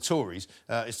of the Tories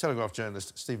is Telegraph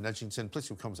journalist Stephen Edgington,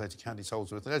 political commentator Candice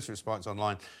Holdsworth, and editor of Spikes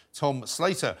Online, Tom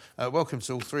Slater. Welcome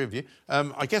to all three of you.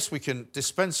 I guess we can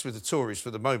dispense with the Tories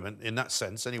for the moment, in that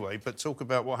sense anyway, but talk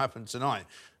about what happened tonight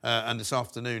and this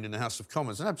afternoon in the House of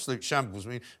Commons. An absolute shambles. I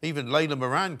mean, even Layla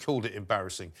Moran called it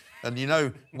embarrassing. And you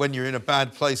know when you're in a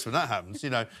bad place when that happens, you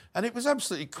know. And it was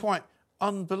absolutely quite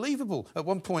unbelievable. At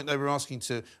one point, they were asking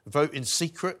to vote in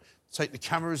secret, take the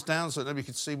cameras down so that nobody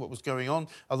could see what was going on.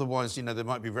 Otherwise, you know, there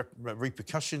might be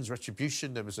repercussions,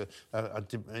 retribution. There was a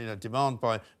demand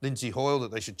by Lindsay Hoyle that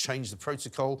they should change the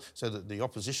protocol so that the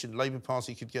opposition Labour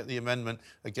Party could get the amendment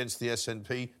against the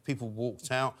SNP. People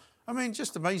walked out. I mean,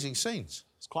 just amazing scenes.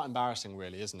 It's quite embarrassing,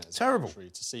 really, isn't it? It's terrible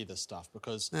to see this stuff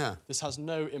because this has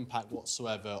no impact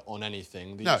whatsoever on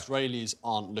anything. The Israelis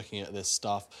aren't looking at this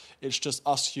stuff. It's just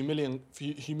us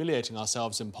humiliating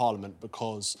ourselves in Parliament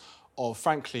because of,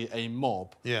 frankly, a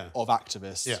mob of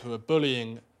activists who are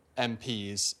bullying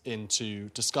MPs into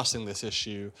discussing this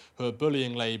issue, who are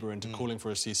bullying Labour into calling for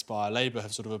a ceasefire. Labour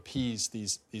have sort of appeased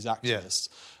these activists,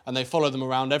 and they follow them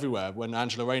around everywhere. When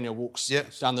Angela Rayner walks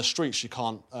down the street, she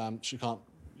can't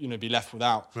be left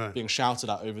without being shouted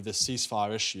at over this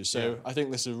ceasefire issue. So I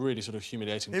think this is a really sort of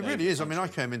humiliating It really is. I mean, I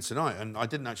came in tonight and I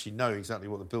didn't actually know exactly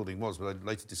what the building was, but I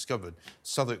later discovered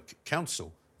Southwark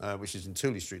Council, which is in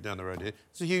Tooley Street down the road here.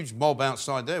 It's a huge mob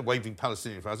outside there waving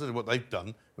Palestinian flags. I don't know what they've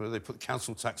done, whether they put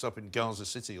council tax up in Gaza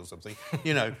City or something,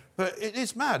 you know. But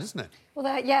it's mad, isn't it? Well,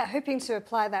 they're hoping to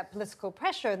apply that political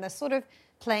pressure, and they're sort of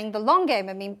playing the long game.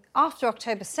 I mean, after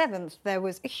October 7th, there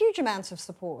was a huge amount of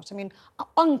support. I mean,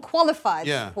 unqualified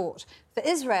support for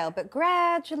Israel, but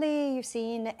gradually you've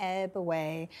seen it ebb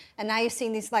away. And now you're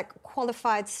seeing these,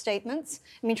 qualified statements.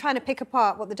 I mean, trying to pick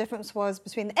apart what the difference was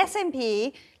between the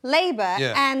SNP, Labour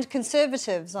and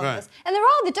Conservatives on this. And there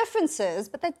are the differences,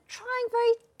 but they're trying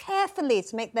very carefully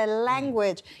to make their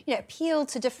language, appeal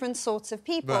to different sorts of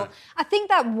people. Right. I think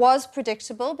that was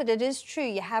predictable, but it is true.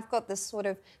 You have got this sort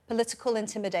of political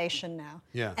intimidation now.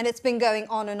 Yeah. And it's been going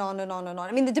on and on and on and on.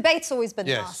 I mean, the debate's always been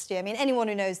nasty. I mean, anyone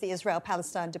who knows the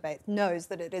Israel-Palestine debate knows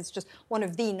that it is just one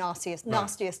of the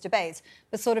nastiest debates.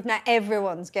 But sort of now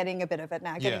everyone's getting a bit of it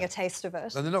now, getting a taste of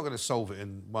it. And they're not going to solve it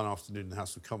in one afternoon in the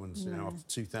House of Commons after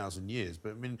 2,000 years.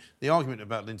 But, I mean, the argument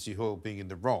about Lindsay Hoyle being in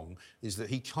the wrong is that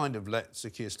he kind of let Sir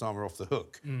Keir Starmer off the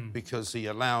hook because he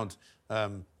allowed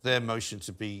their motion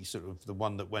to be sort of the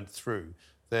one that went through,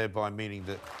 thereby meaning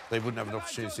that they wouldn't have an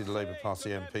opportunity, the Labour Party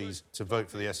MPs, to vote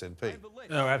for the SNP.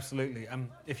 No, absolutely.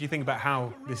 If you think about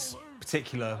how this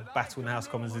particular battle in the House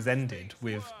of Commons has ended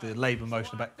with the Labour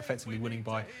motion about effectively winning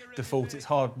by default, it's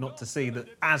hard not to see that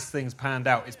as things panned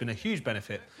out, it's been a huge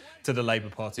benefit to the Labour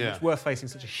Party, which were facing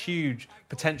such a huge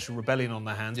potential rebellion on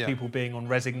their hands, people being on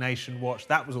resignation watch.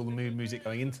 That was all the mood music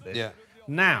going into this.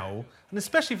 Now, and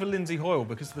especially for Lindsay Hoyle,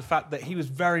 because of the fact that he was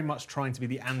very much trying to be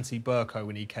the anti-Burko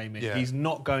when he came in. He's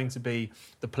not going to be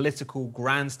the political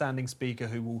grandstanding speaker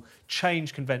who will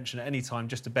change convention at any time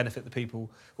just to benefit the people,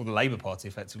 or the Labour Party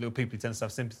effectively, or people he tends to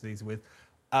have sympathies with.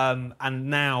 And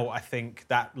now I think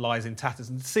that lies in tatters.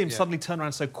 And to see him suddenly turn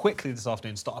around so quickly this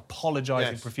afternoon and start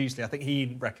apologising profusely, I think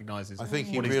he recognises. I think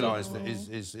he realised that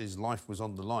his life was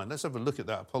on the line. Let's have a look at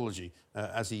that apology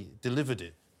as he delivered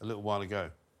it a little while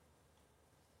ago.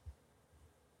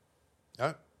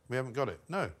 No, we haven't got it.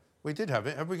 No, we did have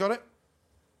it. Have we got it?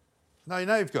 No,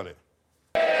 you've got it.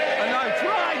 And I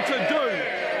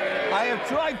have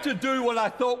tried to do what I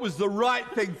thought was the right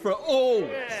thing for all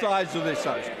sides of this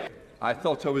House. I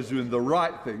thought I was doing the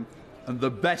right thing and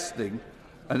the best thing,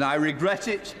 and I regret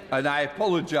it and I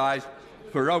apologise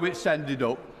for how it's ended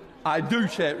up. I do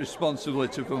take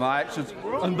responsibility for my actions,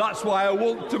 and that's why I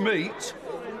want to meet.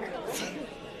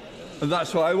 And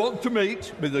that's why I want to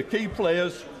meet with the key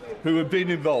players who have been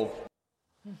involved.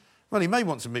 Well, he may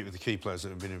want to meet with the key players that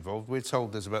have been involved. We're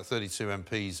told there's about 32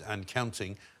 MPs and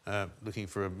counting looking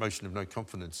for a motion of no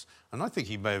confidence. And I think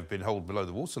he may have been held below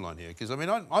the waterline here, because, I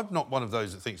mean, I'm not one of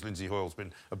those that thinks Lindsay Hoyle's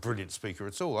been a brilliant speaker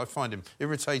at all. I find him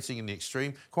irritating in the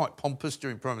extreme, quite pompous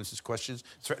during Prime Minister's questions,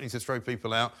 threatening to throw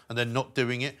people out and then not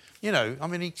doing it. You know, I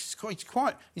mean, he's got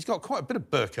quite a bit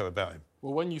of Burko about him.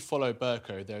 Well, when you follow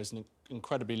Burko, there's an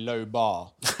incredibly low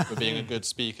bar for being a good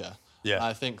speaker. Yeah.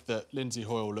 I think that Lindsay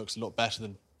Hoyle looks a lot better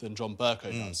than than John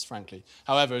Bercow does, frankly.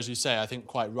 However, as you say, I think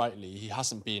quite rightly, he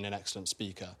hasn't been an excellent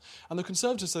speaker. And the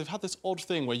Conservatives, they've had this odd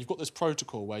thing where you've got this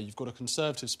protocol where you've got a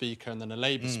Conservative speaker and then a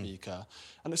Labour speaker.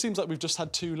 And it seems like we've just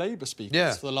had 2 Labour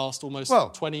speakers for the last almost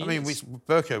 20 years. I mean,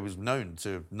 Bercow was known to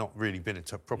have not really been a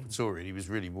proper Tory. He was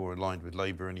really more aligned with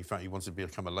Labour, and in fact, he wanted to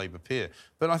become a Labour peer.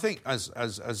 But I think,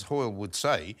 as Hoyle would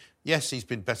say, yes, he's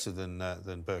been better than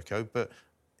Bercow, but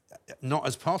not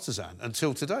as partisan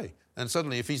until today. And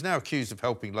suddenly, if he's now accused of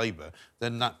helping Labour,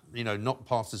 then that, not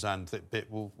partisan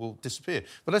bit will disappear.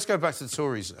 But let's go back to the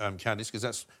Tories, Candice, because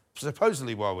that's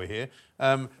supposedly why we're here.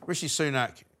 Rishi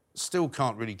Sunak still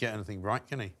can't really get anything right,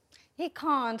 can he? He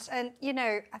can't. And,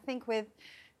 I think with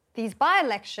these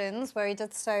by-elections where he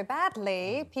did so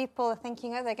badly, people are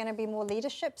thinking, they're going to be more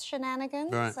leadership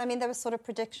shenanigans. Right. I mean, there were sort of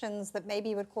predictions that maybe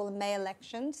he would call a May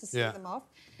election to see them off.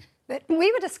 But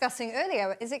we were discussing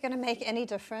earlier, is it going to make any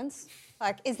difference?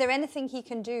 Like, is there anything he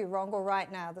can do wrong or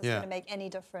right now that's going to make any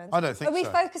difference? I don't think so. Are we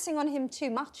focusing on him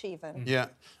too much even? Yeah.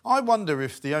 I wonder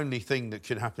if the only thing that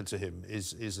could happen to him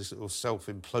is a sort of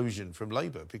self-implosion from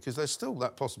Labour, because there's still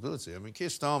that possibility. I mean, Keir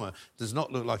Starmer does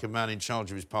not look like a man in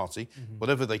charge of his party,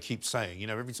 whatever they keep saying.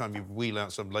 Every time you wheel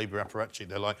out some Labour apparatchik,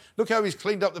 they're like, look how he's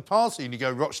cleaned up the party. And you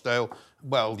go, Rochdale,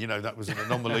 well, that was an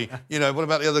anomaly. What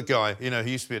about the other guy,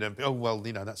 who used to be an MP? Oh, well,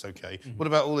 that's OK. What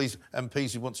about all these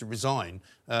MPs who want to resign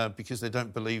because they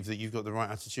don't believe that you've got the right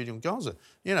attitude on Gaza?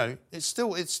 It's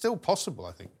still possible,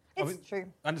 I think. It's true.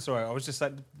 And sorry, I was just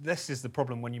saying, this is the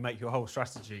problem when you make your whole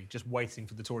strategy just waiting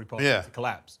for the Tory party to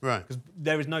collapse. Right. Because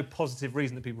there is no positive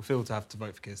reason that people feel to have to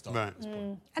vote for Keir Starmer right. at this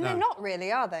point. And they're not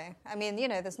really, are they? I mean,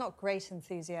 there's not great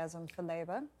enthusiasm for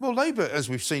Labour. Well, Labour, as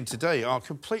we've seen today, are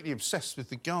completely obsessed with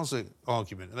the Gaza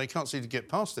argument, and they can't seem to get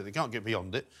past it. They can't get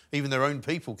beyond it. Even their own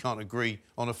people can't agree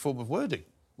on a form of wording.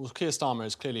 Well, Keir Starmer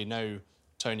is clearly no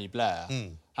Tony Blair.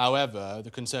 However,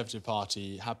 the Conservative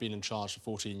Party have been in charge for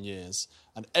 14 years,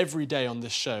 and every day on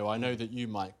this show, I know that you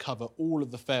might cover all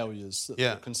of the failures that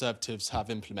the Conservatives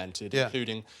have implemented,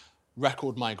 including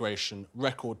record migration,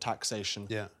 record taxation,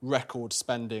 record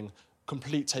spending,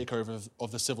 complete takeover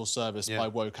of the civil service by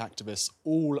woke activists,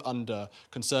 all under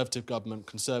Conservative government,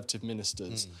 Conservative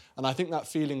ministers. And I think that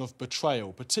feeling of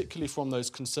betrayal, particularly from those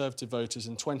Conservative voters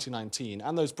in 2019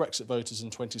 and those Brexit voters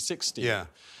in 2016,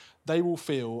 they will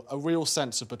feel a real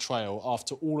sense of betrayal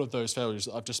after all of those failures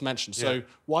that I've just mentioned. So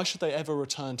why should they ever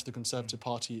return to the Conservative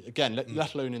Party again,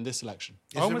 let alone in this election?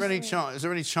 Is there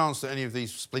any chance that any of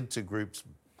these splinter groups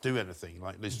do anything,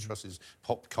 like Liz Truss's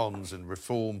pop-cons and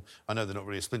Reform? I know they're not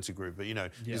really a splinter group, but,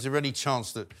 is there any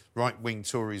chance that right-wing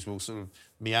Tories will sort of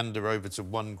meander over to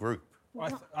one group?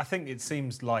 Well, I think it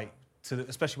seems like,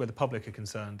 especially where the public are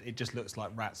concerned, it just looks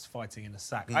like rats fighting in a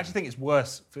sack. I actually think it's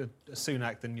worse for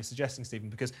Sunak than you're suggesting, Stephen,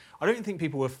 because I don't think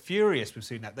people were furious with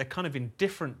Sunak. They're kind of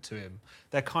indifferent to him.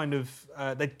 They're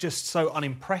they're just so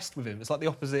unimpressed with him. It's like the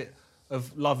opposite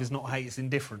of love is not hate, it's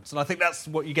indifference. And I think that's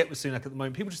what you get with Sunak at the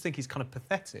moment. People just think he's kind of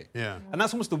pathetic. Yeah. And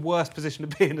that's almost the worst position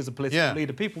to be in as a political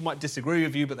leader. People might disagree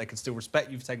with you, but they can still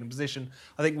respect you for taking a position.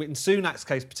 I think in Sunak's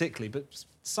case particularly, but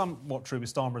somewhat true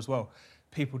with Starmer as well,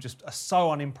 people just are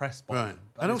so unimpressed by him.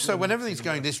 And also, when everything's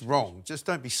going this wrong, just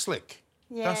don't be slick.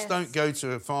 Yes. Just don't go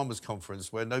to a farmers'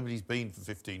 conference where nobody's been for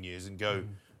 15 years and go,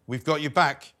 we've got your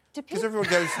back. Because everyone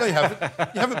goes, no, you haven't.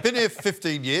 You haven't been here for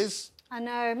 15 years. I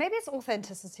know. Maybe it's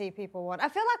authenticity people want. I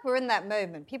feel like we're in that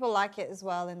moment. People like it as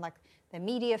well, and like their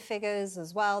media figures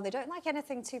as well. They don't like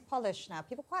anything too polished now.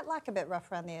 People quite like a bit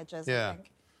rough around the edges, I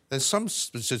think. There's some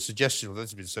suggestion, or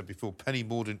that's been said before, Penny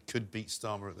Mordaunt could beat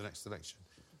Starmer at the next election.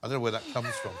 I don't know where that comes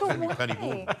from. Penny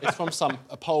Mordaunt. It's from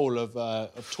a poll of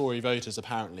Tory voters,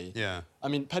 apparently. Yeah. I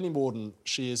mean, Penny Mordaunt,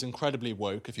 she is incredibly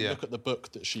woke. If you look at the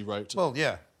book that she wrote... Well,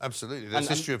 yeah, absolutely. There's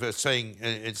history of her saying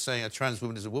a trans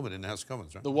woman is a woman in the House of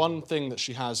Commons, right? The one thing that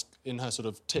she has in her sort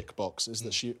of tick box is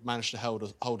that she managed to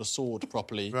hold a sword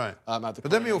properly. Right. But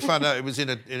then we all found out it was in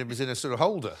a sort of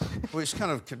holder, which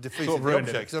kind of defeated the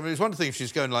object. I mean, it was one thing if she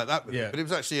was going like that with it, but it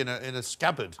was actually in a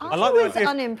scabbard. I like the idea.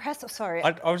 Unimpressive. Sorry.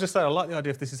 I was just saying, I like the idea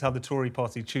if this is how the Tory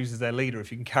party chooses their leader,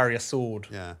 if you can carry a sword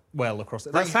well across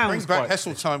it. That sounds bring back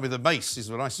Heseltine with a mace, is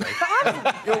what I say.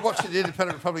 You're watching the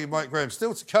Independent Republic of Mike Graham.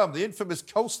 Still to come, the infamous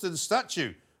Colston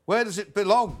statue. Where does it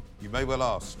belong? You may well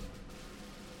ask.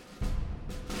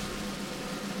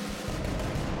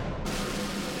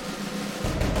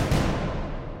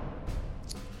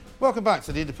 Welcome back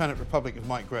to the Independent Republic of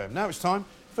Mike Graham. Now it's time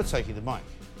for Taking the Mic.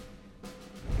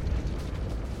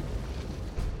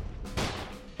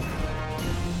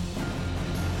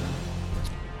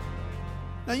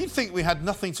 Now, you'd think we had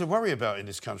nothing to worry about in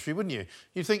this country, wouldn't you?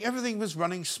 You'd think everything was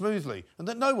running smoothly and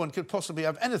that no one could possibly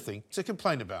have anything to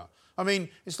complain about. I mean,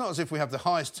 it's not as if we have the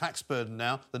highest tax burden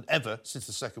now than ever since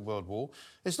the Second World War.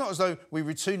 It's not as though we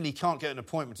routinely can't get an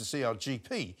appointment to see our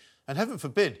GP. And heaven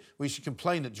forbid we should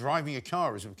complain that driving a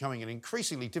car is becoming an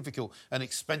increasingly difficult and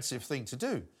expensive thing to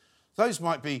do. Those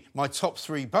might be my top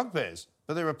 3 bugbears,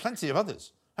 but there are plenty of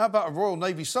others. How about a Royal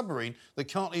Navy submarine that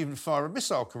can't even fire a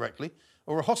missile correctly,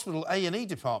 or a hospital A&E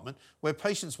department where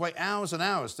patients wait hours and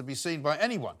hours to be seen by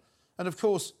anyone? And of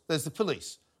course, there's the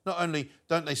police. Not only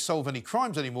don't they solve any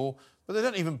crimes anymore, but they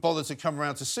don't even bother to come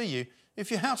around to see you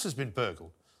if your house has been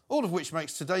burgled. All of which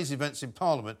makes today's events in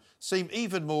Parliament seem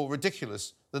even more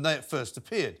ridiculous than they at first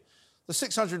appeared. The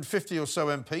 650 or so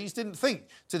MPs didn't think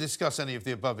to discuss any of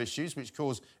the above issues which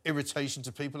cause irritation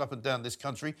to people up and down this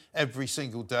country every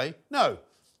single day. No.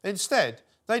 Instead,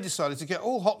 they decided to get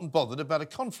all hot and bothered about a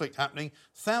conflict happening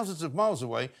thousands of miles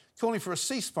away, calling for a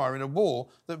ceasefire in a war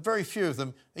that very few of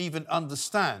them even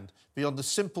understand beyond the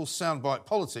simple soundbite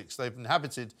politics they've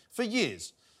inhabited for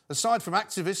years. Aside from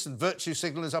activists and virtue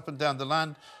signallers up and down the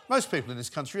land, most people in this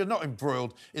country are not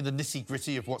embroiled in the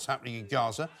nitty-gritty of what's happening in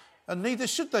Gaza, and neither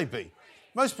should they be.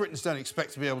 Most Britons don't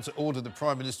expect to be able to order the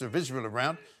Prime Minister of Israel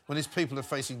around when his people are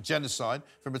facing genocide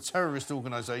from a terrorist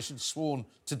organisation sworn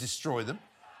to destroy them.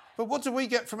 But what do we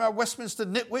get from our Westminster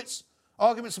nitwits?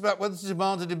 Arguments about whether to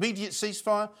demand an immediate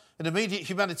ceasefire, an immediate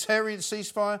humanitarian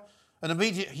ceasefire, an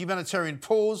immediate humanitarian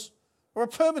pause, or a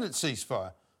permanent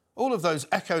ceasefire. All of those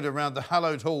echoed around the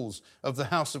hallowed halls of the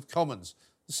House of Commons.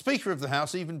 The Speaker of the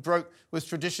House even broke with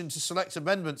tradition to select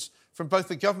amendments from both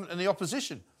the government and the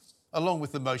opposition, along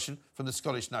with the motion from the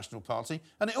Scottish National Party,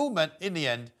 and it all meant, in the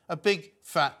end, a big,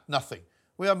 fat nothing.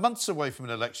 We are months away from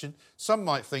an election. Some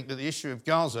might think that the issue of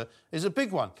Gaza is a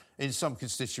big one in some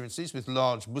constituencies with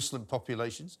large Muslim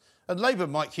populations, and Labour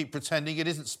might keep pretending it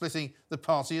isn't splitting the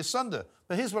party asunder.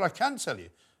 But here's what I can tell you.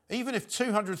 Even if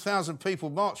 200,000 people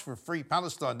march for a free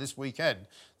Palestine this weekend,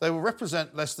 they will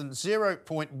represent less than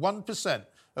 0.1%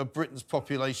 of Britain's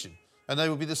population, and they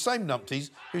will be the same numpties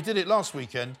who did it last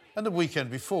weekend and the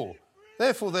weekend before.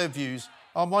 Therefore, their views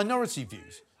are minority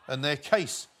views, and their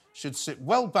case should sit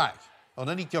well back on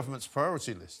any government's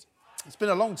priority list. It's been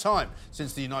a long time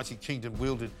since the United Kingdom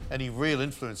wielded any real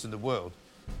influence in the world.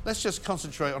 Let's just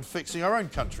concentrate on fixing our own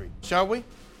country, shall we?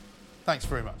 Thanks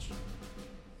very much.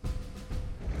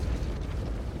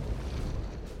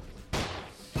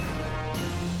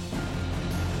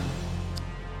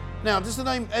 Now, does the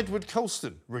name Edward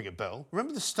Colston ring a bell?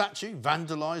 Remember the statue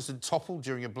vandalised and toppled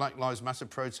during a Black Lives Matter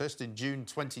protest in June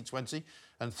 2020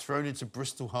 and thrown into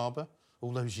Bristol Harbour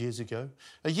all those years ago?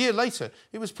 A year later,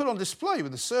 it was put on display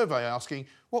with a survey asking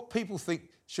what people think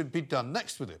should be done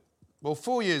next with it. Well,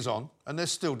 4 years on, and they're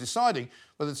still deciding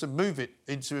whether to move it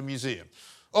into a museum.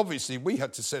 Obviously, we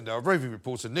had to send our roving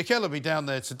reporter Nick Ellaby down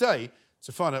there today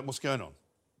to find out what's going on.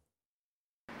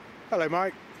 Hello,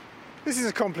 Mike. This is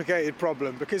a complicated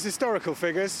problem because historical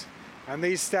figures and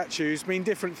these statues mean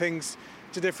different things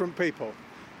to different people.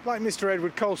 Like Mr.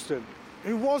 Edward Colston,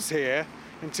 who was here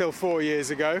until 4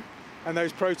 years ago, and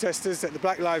those protesters at the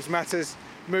Black Lives Matter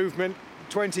movement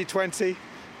 2020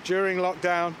 during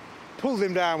lockdown pulled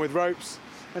him down with ropes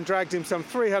and dragged him some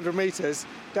 300 metres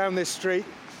down this street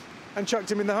and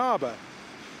chucked him in the harbour.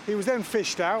 He was then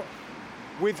fished out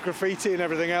with graffiti and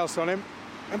everything else on him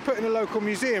and put in a local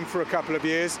museum for a couple of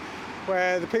years,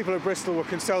 where the people of Bristol were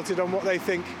consulted on what they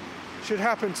think should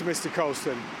happen to Mr.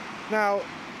 Colston. Now,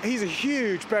 he's a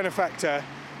huge benefactor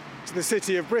to the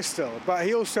city of Bristol, but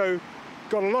he also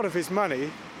got a lot of his money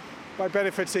by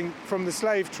benefiting from the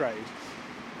slave trade.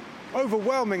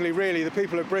 Overwhelmingly, really, the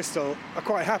people of Bristol are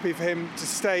quite happy for him to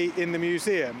stay in the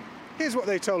museum. Here's what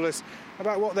they told us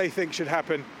about what they think should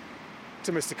happen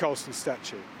to Mr. Colston's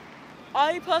statue.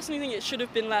 I personally think it should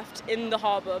have been left in the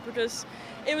harbour because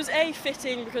it was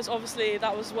fitting, because obviously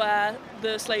that was where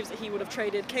the slaves that he would have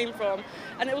traded came from,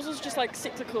 and it was also just like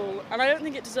cyclical, and I don't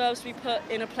think it deserves to be put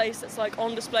in a place that's like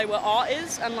on display where art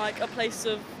is and like a place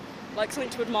of like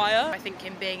something to admire. I think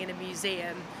him being in a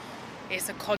museum, it's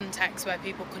a context where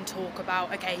people can talk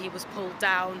about, okay, he was pulled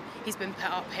down, he's been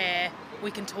put up here,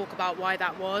 we can talk about why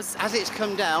that was. As it's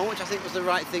come down, which I think was the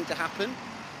right thing to happen,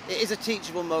 it is a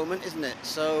teachable moment, isn't it?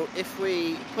 So if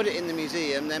we put it in the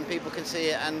museum, then people can see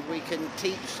it and we can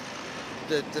teach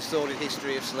the sordid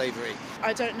history of slavery.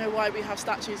 I don't know why we have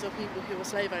statues of people who were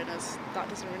slave owners. That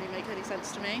doesn't really make any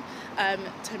sense to me.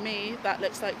 To me, that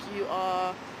looks like you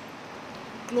are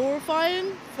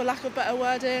glorifying, for lack of better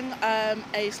wording,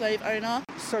 a slave owner.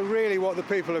 So really what the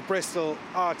people of Bristol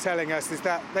are telling us is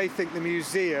that they think the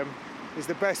museum is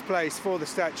the best place for the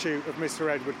statue of Mr.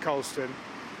 Edward Colston.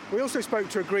 We also spoke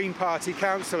to a Green Party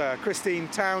councillor, Christine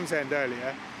Townsend,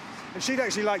 earlier, and she'd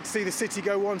actually like to see the city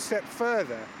go one step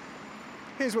further.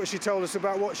 Here's what she told us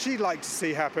about what she'd like to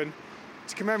see happen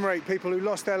to commemorate people who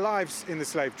lost their lives in the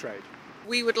slave trade.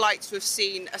 We would like to have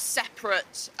seen a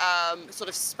separate sort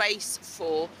of space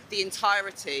for the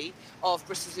entirety of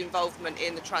Bristol's involvement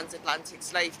in the transatlantic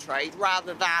slave trade,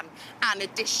 rather than an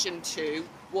addition to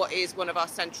what is one of our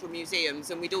central museums.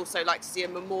 And we'd also like to see a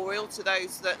memorial to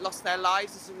those that lost their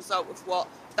lives as a result of what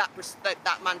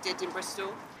that man did in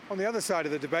Bristol. On the other side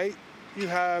of the debate, you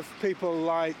have people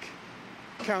like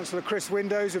Councillor Chris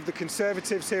Windows of the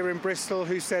Conservatives here in Bristol,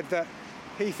 who said that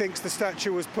he thinks the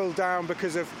statue was pulled down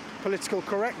because of political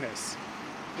correctness.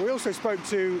 We also spoke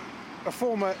to a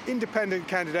former independent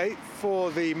candidate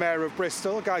for the Mayor of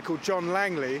Bristol, a guy called John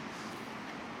Langley,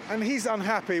 and he's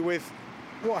unhappy with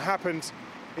what happened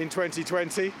in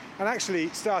 2020 and actually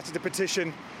started a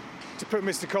petition to put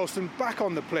Mr Colston back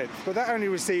on the plinth, but that only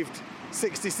received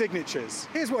 60 signatures.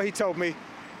 Here's what he told me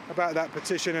about that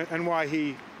petition and why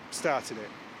he started it.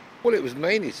 Well, it was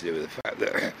mainly to do with the fact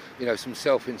that, some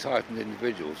self-entitled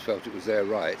individuals felt it was their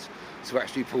right to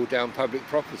actually pull down public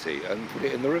property and put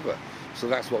it in the river. So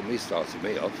that's what started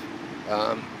me off.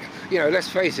 Let's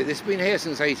face it, it's been here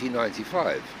since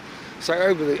 1895. So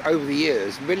over the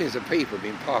years, millions of people have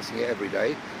been passing it every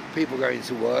day, people going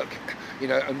to work,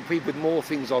 and people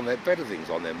with better things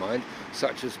on their mind,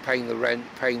 such as paying the rent,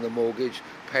 paying the mortgage,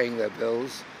 paying their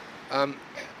bills.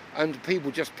 And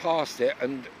people just passed it,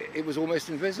 and it was almost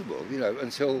invisible,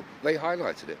 until they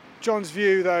highlighted it. John's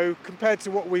view, though, compared to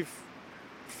what we've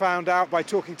found out by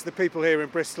talking to the people here in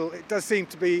Bristol, it does seem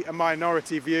to be a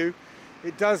minority view.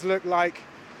 It does look like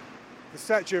the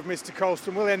statue of Mr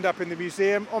Colston will end up in the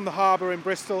museum on the harbour in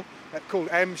Bristol called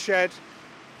M Shed.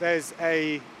 There's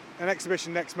an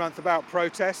exhibition next month about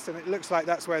protest, and it looks like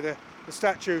that's where the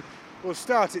statue will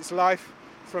start its life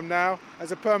from now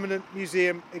as a permanent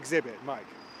museum exhibit. Mike.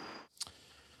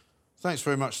 Thanks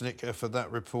very much, Nick, for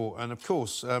that report. And of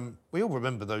course, we all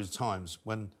remember those times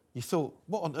when you thought,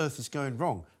 what on earth is going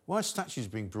wrong? Why are statues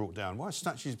being brought down? Why are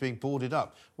statues being boarded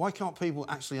up? Why can't people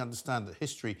actually understand that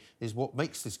history is what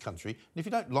makes this country? And if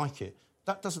you don't like it,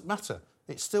 that doesn't matter.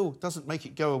 It still doesn't make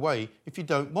it go away if you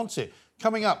don't want it.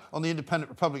 Coming up on the Independent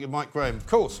Republic of Mike Graham, of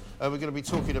course, we're going to be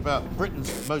talking about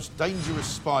Britain's most dangerous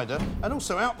spider and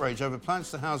also outrage over plans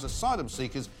to house asylum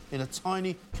seekers in a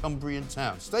tiny Cumbrian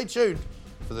town. Stay tuned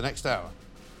for the next hour.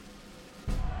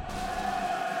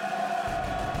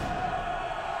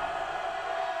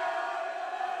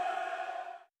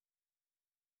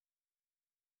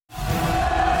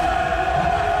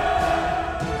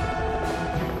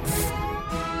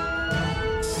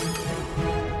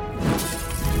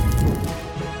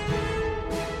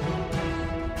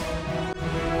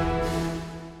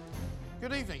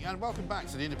 Welcome back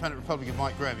to the Independent Republic of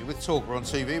Mike Graham. You're with Talk. We're on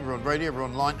TV, we're on radio, we're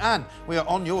online, and we are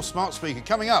on your smart speaker.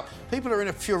 Coming up, people are in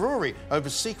a furore over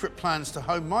secret plans to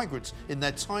home migrants in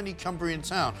their tiny Cumbrian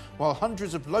town, while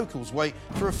hundreds of locals wait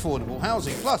for affordable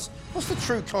housing. Plus, what's the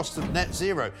true cost of net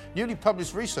zero? Newly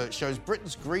published research shows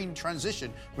Britain's green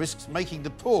transition risks making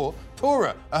the poor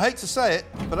poorer. I hate to say it,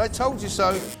 but I told you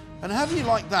so. And how do you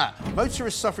like that?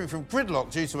 Motorists suffering from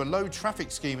gridlock due to a low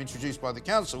traffic scheme introduced by the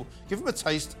council give them a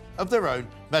taste of their own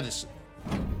medicine.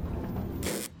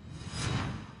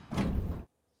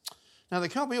 Now, there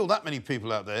can't be all that many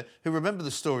people out there who remember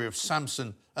the story of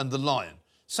Samson and the lion.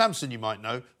 Samson, you might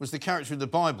know, was the character in the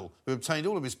Bible who obtained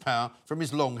all of his power from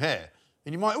his long hair.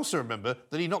 And you might also remember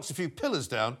that he knocked a few pillars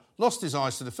down, lost his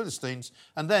eyes to the Philistines,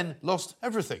 and then lost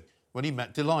everything when he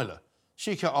met Delilah.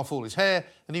 She cut off all his hair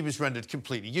and he was rendered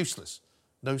completely useless.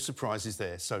 No surprises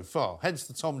there so far. Hence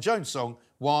the Tom Jones song,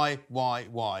 Why,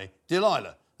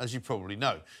 Delilah, as you probably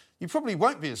know. You probably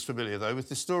won't be as familiar, though, with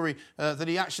the story that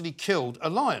he actually killed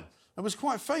a lion and was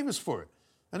quite famous for it.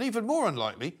 And even more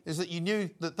unlikely is that you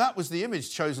knew that that was the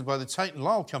image chosen by the Tate &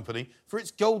 Lyle Company for its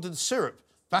golden syrup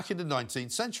back in the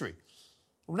 19th century.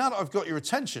 Well, now that I've got your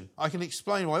attention, I can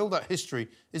explain why all that history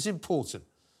is important.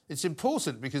 It's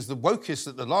important because the wokeists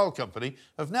at the Lyle Company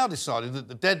have now decided that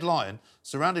the dead lion,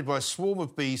 surrounded by a swarm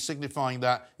of bees signifying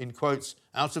that, in quotes,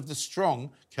 out of the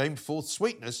strong came forth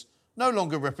sweetness, no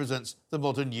longer represents the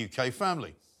modern UK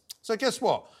family. So guess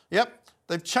what? Yep,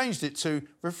 they've changed it to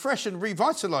refresh and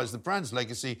revitalise the brand's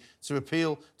legacy to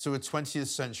appeal to a 20th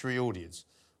century audience.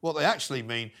 What they actually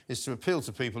mean is to appeal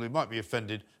to people who might be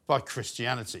offended by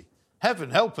Christianity.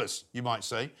 Heaven help us, you might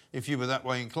say, if you were that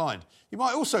way inclined. You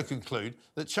might also conclude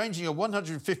that changing a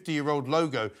 150-year-old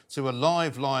logo to a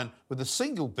live lion with a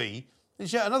single bee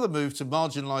is yet another move to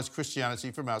marginalise Christianity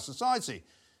from our society.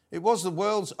 It was the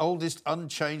world's oldest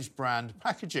unchanged brand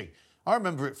packaging. I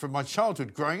remember it from my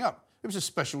childhood growing up, It was a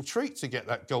special treat to get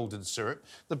that golden syrup.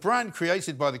 The brand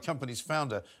created by the company's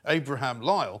founder, Abraham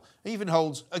Lyle, even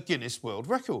holds a Guinness World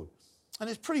Record. And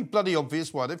it's pretty bloody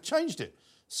obvious why they've changed it.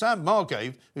 Sam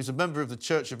Margave, who's a member of the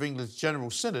Church of England's General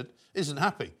Synod, isn't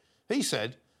happy. He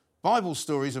said, Bible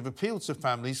stories have appealed to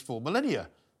families for millennia.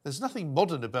 There's nothing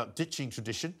modern about ditching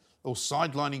tradition or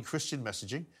sidelining Christian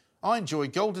messaging. I enjoy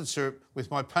golden syrup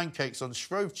with my pancakes on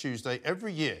Shrove Tuesday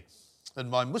every year. And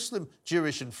my Muslim,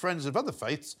 Jewish and friends of other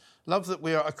faiths love that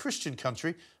we are a Christian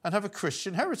country and have a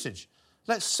Christian heritage.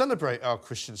 Let's celebrate our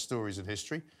Christian stories and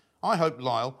history. I hope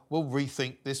Lyle will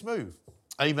rethink this move.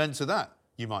 Amen to that,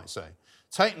 you might say.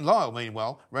 Tate and Lyle,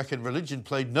 meanwhile, reckon religion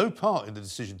played no part in the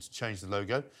decision to change the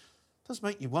logo. Does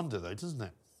make you wonder, though, doesn't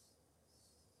it?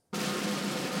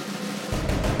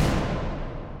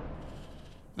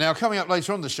 Now, coming up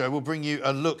later on the show, we'll bring you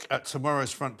a look at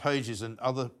tomorrow's front pages and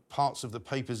other parts of the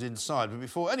papers inside. But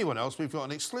before anyone else, we've got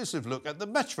an exclusive look at the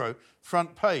Metro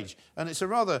front page. And it's a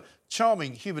rather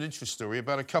charming human interest story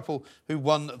about a couple who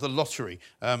won the lottery.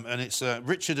 And it's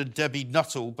Richard and Debbie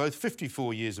Nuttall, both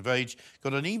 54 years of age,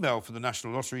 got an email from the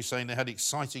National Lottery saying they had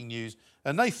exciting news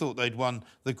and they thought they'd won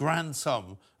the grand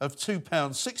sum of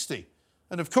 £2.60.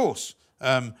 And of course,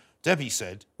 Debbie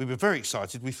said, we were very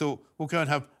excited. We thought, we'll go and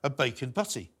have a bacon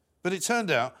butty. But it turned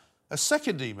out a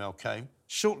second email came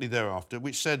shortly thereafter,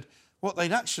 which said what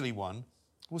they'd actually won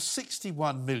was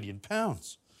 £61 million.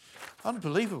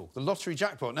 Unbelievable. The lottery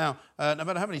jackpot. Now, no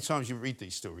matter how many times you read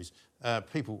these stories,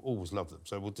 people always love them.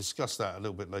 So we'll discuss that a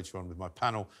little bit later on with my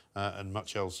panel and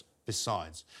much else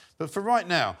besides. But for right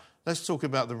now, let's talk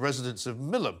about the residents of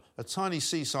Millom, a tiny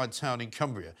seaside town in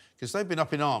Cumbria, because they've been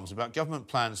up in arms about government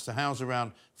plans to house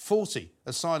around 40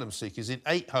 asylum seekers in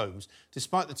 8 homes,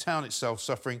 despite the town itself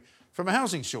suffering from a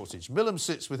housing shortage. Millom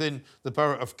sits within the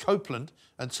borough of Copeland,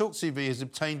 and Talk TV has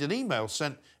obtained an email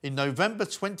sent in November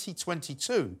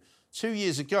 2022, 2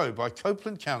 years ago, by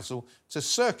Copeland Council to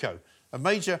Serco, a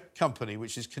major company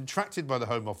which is contracted by the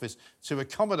Home Office to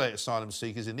accommodate asylum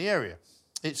seekers in the area.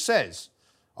 It says,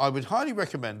 I would highly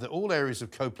recommend that all areas of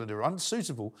Copeland are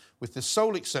unsuitable, with the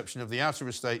sole exception of the outer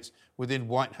estates within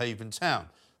Whitehaven town.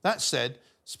 That said,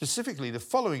 specifically the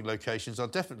following locations are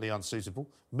definitely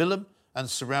unsuitable: Millom and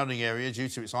surrounding area due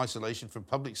to its isolation from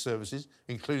public services,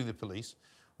 including the police.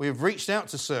 We have reached out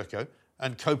to Serco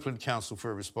and Copeland Council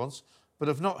for a response, but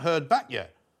have not heard back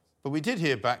yet. But we did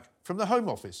hear back from the Home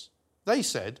Office. They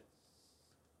said,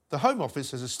 the Home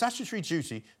Office has a statutory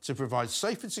duty to provide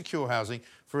safe and secure housing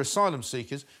for asylum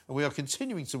seekers, and we are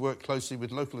continuing to work closely with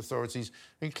local authorities,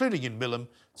 including in Millom,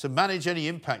 to manage any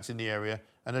impact in the area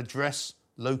and address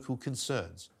local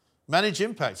concerns. Manage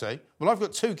impact, eh? Well, I've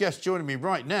got 2 guests joining me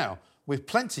right now with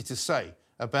plenty to say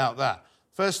about that.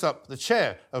 First up, the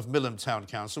chair of Millom Town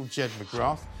Council, Jed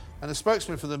McGrath, and a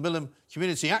spokesman for the Millom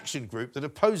Community Action Group that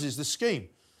opposes the scheme,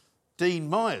 Dean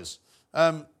Myers.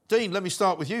 Dean, let me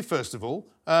start with you first of all.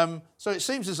 So it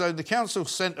seems as though the council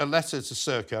sent a letter to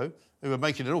Serco, who are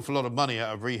making an awful lot of money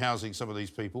out of rehousing some of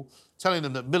these people, telling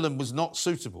them that Millom was not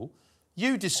suitable.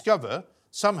 You discover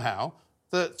somehow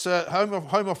that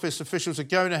Home Office officials are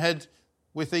going ahead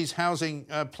with these housing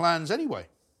plans anyway.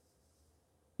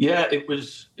 Yeah, it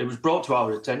was brought to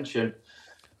our attention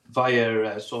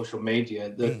via social media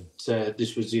that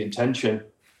this was the intention.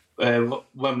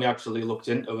 When we actually looked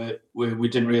into it, we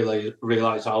didn't really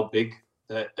realise how big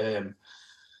that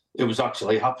it was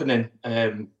actually happening.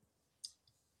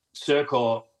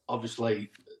 Serco, obviously,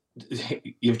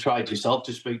 you've tried yourself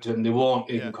to speak to them. They won't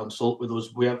even consult with us.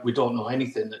 We don't know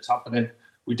anything that's happening.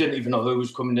 We didn't even know who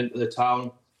was coming into the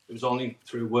town. It was only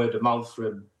through word of mouth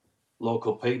from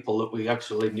local people that we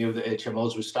actually knew that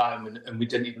HMOs were starting, and we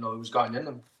didn't even know who was going in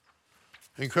them.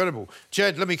 Incredible.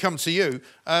 Jed, let me come to you.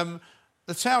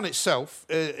 The town itself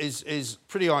is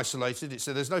pretty isolated.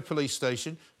 There's no police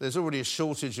station. There's already a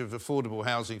shortage of affordable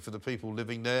housing for the people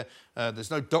living there.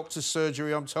 There's no doctor's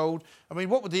surgery, I'm told. I mean,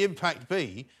 what would the impact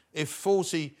be if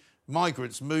 40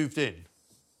 migrants moved in?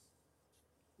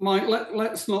 Mike,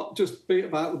 let's not just beat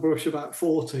about the bush about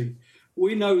 40.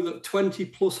 We know that 20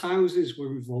 plus houses were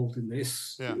involved in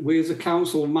this. Yeah. We as a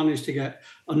council managed to get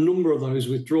a number of those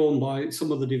withdrawn by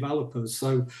some of the developers.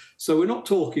 So we're not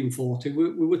talking 40.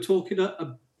 We were talking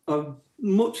a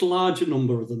much larger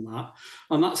number than that.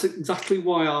 And that's exactly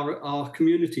why our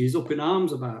community is up in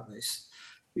arms about this.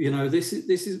 You know, this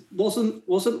wasn't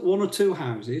 1 or 2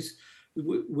 houses.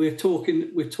 We're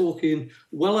talking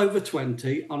well over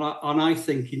 20, and I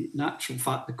think in actual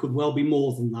fact there could well be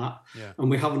more than that, and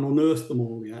we haven't unearthed them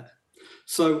all yet.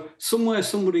 So somewhere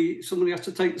somebody has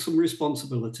to take some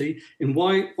responsibility in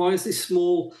why is this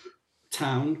small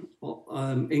town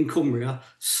in Cumbria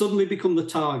suddenly become the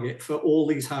target for all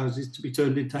these houses to be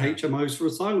turned into HMOs for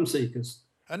asylum seekers.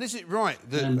 And is it right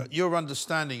that your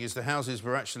understanding is the houses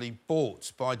were actually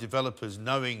bought by developers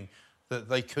knowing that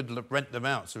they could rent them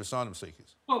out to asylum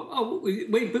seekers? Well,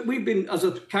 we've been, as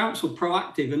a council,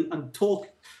 proactive and talk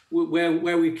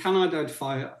where we can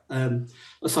identify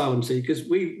asylum seekers.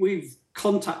 We've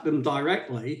contacted them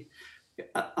directly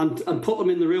and put them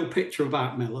in the real picture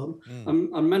about Millom.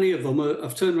 And many of them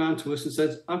have turned around to us and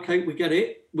said, OK, we get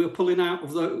it. We're pulling out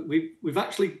of the... We've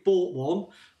actually bought one,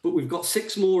 but we've got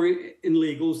 6 more in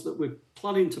legals that we're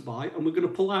planning to buy, and we're going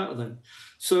to pull out of them.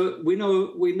 So we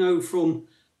know from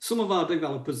some of our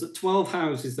developers that 12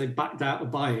 houses they backed out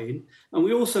of buying, and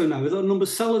we also know that a number of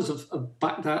sellers have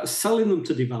backed out of selling them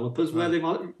to developers where they've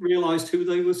realised who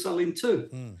they were selling to.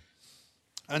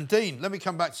 And Dean, let me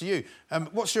come back to you.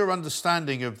 What's your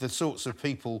understanding of the sorts of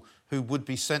people who would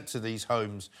be sent to these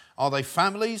homes? Are they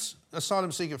families,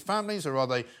 asylum seeker families, or are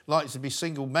they likely to be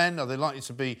single men? Are they likely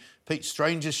to be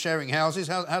strangers sharing houses?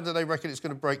 How do they reckon it's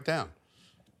going to break down?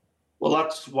 Well,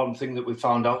 that's one thing that we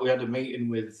found out. We had a meeting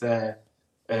with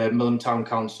Millom Town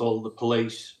Council, the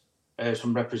police,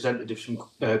 some representatives from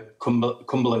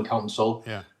Cumberland Council.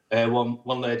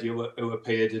 One lady who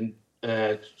appeared,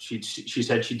 and she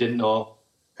said she didn't know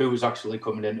who was actually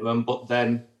coming into them, but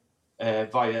then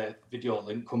via video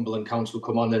link, Cumberland Council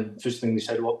come on, and first thing they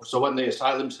said, well, so when the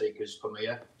asylum seekers come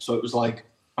here, so it was like,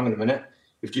 hang on a minute,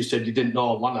 you've just said you didn't know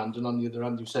on one hand, and on the other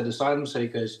hand you've said asylum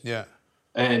seekers. Yeah.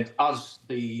 And as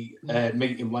the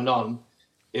meeting went on,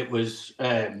 it was,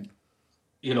 it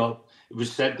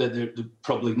was said that they're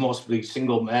probably mostly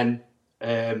single men,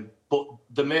 but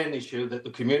the main issue that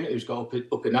the community has got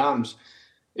up in arms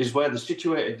is where they're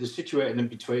situated. They're situated in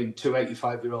between 2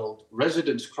 85-year-old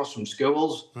residents across from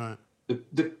schools. Right.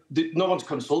 No one's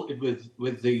consulted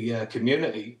with the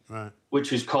community,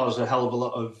 which has caused a hell of a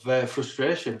lot of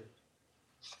frustration.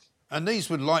 And these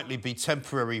would likely be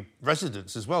temporary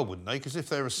residents as well, wouldn't they? Because if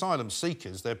they're asylum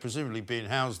seekers, they're presumably being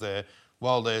housed there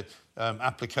while their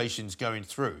application's going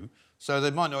through. So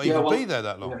they might not even be there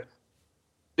that long. Yeah.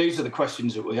 These are the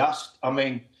questions that we asked. I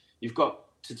mean, you've got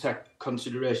to take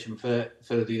consideration for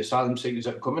the asylum seekers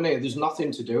that are coming here. There's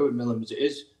nothing to do with Millom as it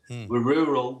is. We're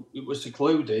rural, we're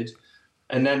secluded.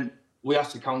 And then we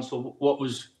asked the council what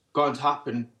was going to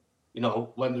happen,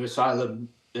 when the asylum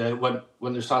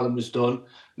when the asylum was done.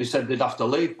 They said they'd have to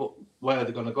leave, but where are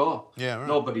they going to go? Yeah, right.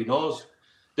 Nobody knows.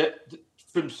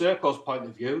 From Serco's point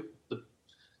of view,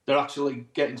 they're actually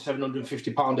getting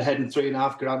 £750 a head and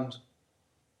 £3,500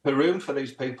 per room for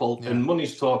these people, and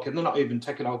money's talking. They're not even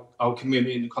taking our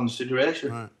community into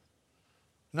consideration. Right.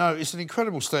 No, it's an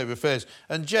incredible state of affairs.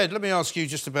 And Jed, let me ask you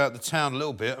just about the town a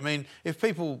little bit. I mean, if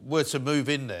people were to move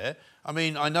in there, I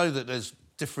mean, I know that there's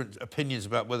different opinions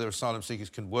about whether asylum seekers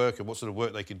can work and what sort of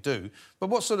work they can do, but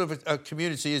what sort of a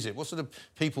community is it? What sort of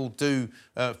people do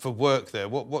for work there?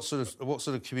 What sort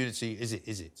of community is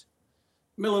it?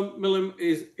 Millom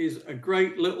is a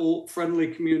great little friendly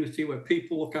community where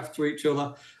people look after each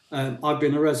other. I've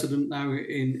been a resident now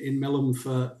in Millom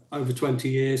for over 20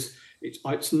 years.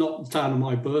 It's not the town of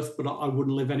my birth, but I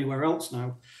wouldn't live anywhere else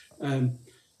now. And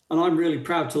I'm really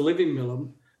proud to live in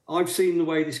Millom. I've seen the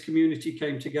way this community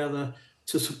came together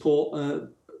to support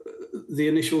the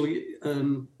initial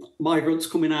migrants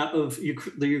coming out of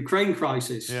the Ukraine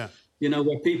crisis. Yeah.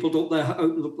 Where people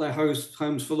opened up their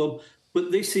homes for them.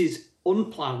 But this is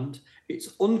unplanned,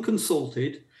 it's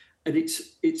unconsulted, and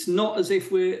it's not as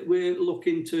if we're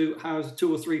looking to house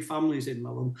 2 or 3 families in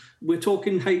Millom. We're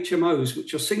talking HMOs,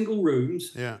 which are single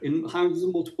rooms in houses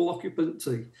of multiple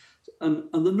occupancy, and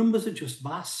the numbers are just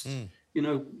vast.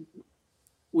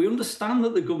 We understand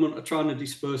that the government are trying to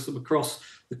disperse them across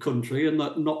the country, and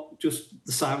that not just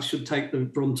the South should take the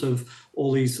brunt of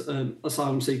all these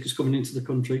asylum seekers coming into the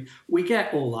country. We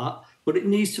get all that, but it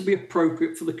needs to be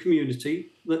appropriate for the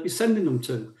community that you're sending them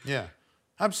to. Yeah,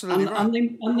 absolutely right. And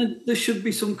then there should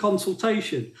be some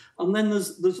consultation. And then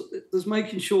there's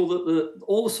making sure that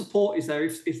all the support is there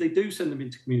if they do send them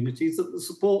into communities, that the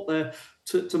support there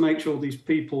to make sure these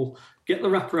people get the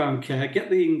wraparound care, get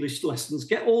the English lessons,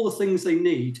 get all the things they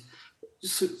need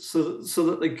so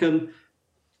that they can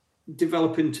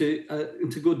develop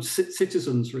into good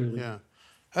citizens, really. Yeah.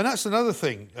 And that's another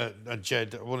thing,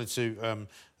 Jed, I wanted to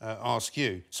ask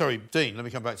you. Sorry, Dean, let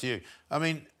me come back to you. I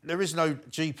mean, there is no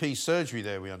GP surgery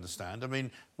there, we understand. I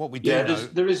mean, what we do know...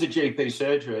 there is a GP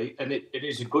surgery, and it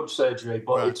is a good surgery,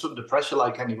 but it's under pressure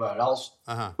like anywhere else.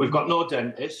 We've got no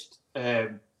dentist.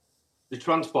 The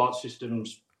transport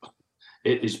systems,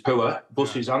 it is poor,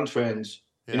 buses and trains.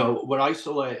 We're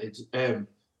isolated.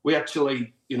 we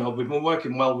actually, you know, we've been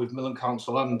working well with Millen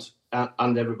Council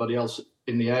and everybody else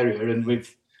in the area, and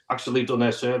we've actually done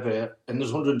a survey, and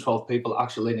there's 112 people that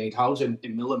actually need housing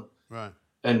in Millen. Right.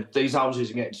 And these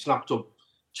houses are getting snapped up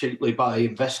cheaply by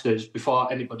investors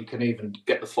before anybody can even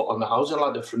get the foot on the housing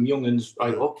ladder, from young'uns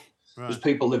right up. Right. There's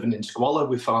people living in squalor.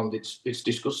 We found it's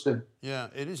disgusting. Yeah,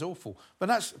 it is awful. But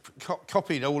that's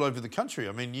copied all over the country.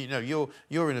 I mean, you know,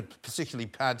 you're in a particularly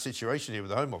bad situation here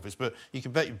with the Home Office, but you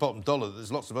can bet your bottom dollar that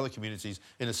there's lots of other communities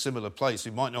in a similar place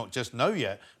who might not just know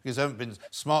yet because they haven't been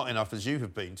smart enough as you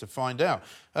have been to find out.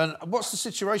 And what's the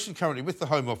situation currently with the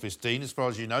Home Office, Dean, as far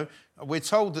as you know? We're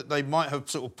told that they might have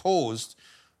sort of paused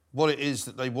what it is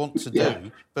that they want to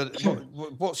do, but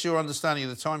what's your understanding of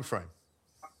the time frame?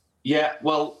 Yeah,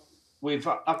 well, we've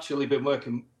actually been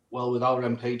working well with our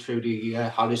MP, Trudy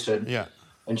Harrison. Yeah.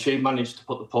 And she managed to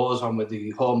put the pause on with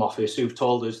the Home Office, who've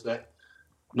told us that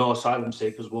no asylum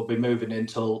seekers will be moving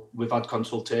until we've had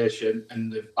consultation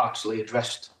and they've actually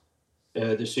addressed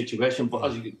the situation.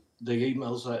 But as the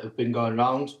emails that have been going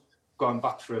around, going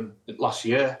back from last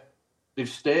year, they've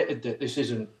stated that this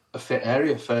isn't a fit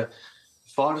area for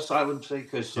asylum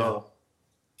seekers. So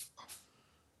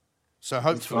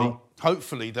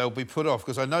hopefully they'll be put off,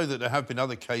 because I know that there have been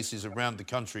other cases around the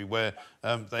country where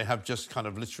they have just kind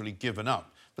of literally given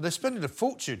up. But they're spending a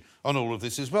fortune on all of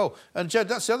this as well. And, Jed,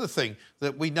 that's the other thing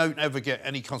that we don't ever get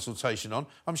any consultation on.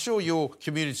 I'm sure your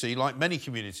community, like many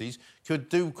communities, could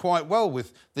do quite well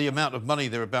with the amount of money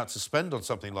they're about to spend on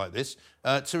something like this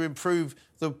to improve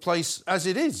the place as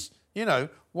it is. You know,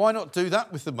 why not do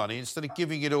that with the money instead of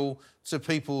giving it all to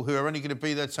people who are only going to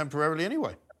be there temporarily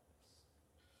anyway?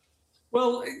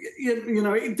 Well, you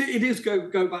know, it is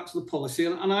go back to the policy,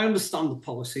 and I understand the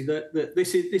policy that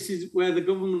this is where the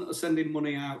government are sending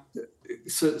money out,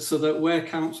 so that where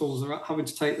councils are having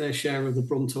to take their share of the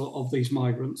brunt of these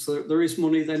migrants, so there is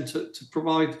money then to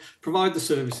provide the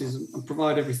services and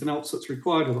provide everything else that's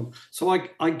required of them. So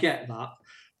I get that.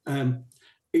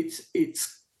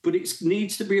 But it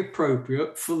needs to be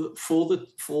appropriate for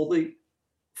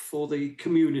the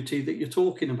community that you're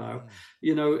talking about,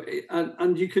 you know,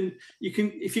 and you can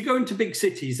if you go into big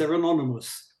cities, they're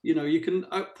anonymous. You know, you can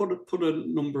put a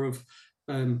number of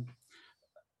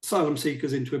asylum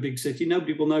seekers into a big city,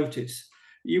 nobody will notice.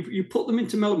 You put them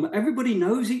into Millen, everybody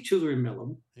knows each other in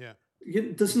Millen. Yeah,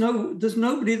 there's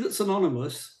nobody that's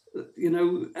anonymous. You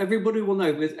know, everybody will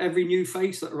know with every new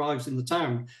face that arrives in the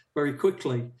town very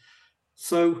quickly.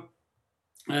 So.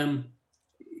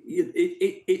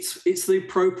 It's the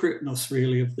appropriateness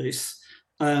really of this.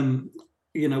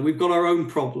 You know, we've got our own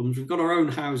problems, we've got our own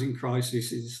housing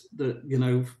crises that, you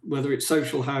know, whether it's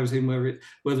social housing,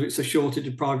 whether it's a shortage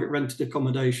of private rented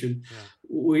accommodation,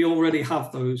 we already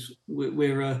have those.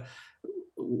 We're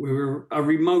a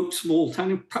remote small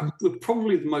town. We're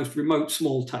probably the most remote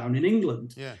small town in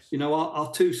England. Yes. You know, our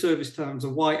two service towns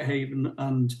of Whitehaven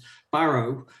and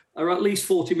Barrow are at least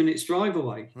 40 minutes drive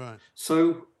away. Right.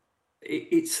 So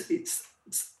it's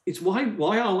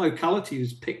why our locality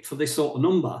is picked for this sort of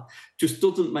number just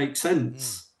doesn't make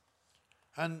sense.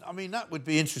 And I mean, that would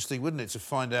be interesting, wouldn't it, to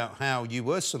find out how you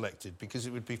were selected, because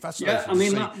it would be fascinating. Yeah, I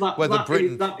mean, to see whether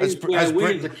Britain as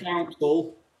a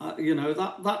council. You know,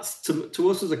 that's to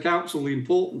us as a council the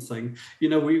important thing. You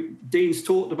know, Dean's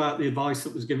talked about the advice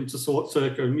that was given to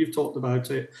Serco, and you've talked about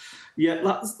it. Yet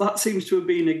that seems to have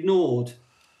been ignored.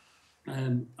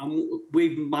 And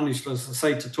we've managed, as I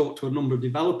say, to talk to a number of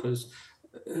developers,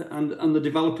 and the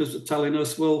developers are telling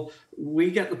us, well, we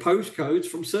get the postcodes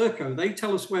from Serco. They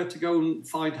tell us where to go and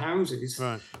find houses,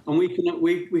 right. And we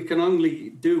can only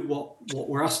do what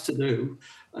we're asked to do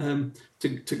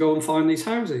to go and find these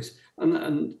houses.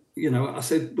 And you know, I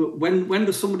said, but when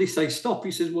does somebody say stop?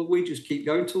 He says, well, we just keep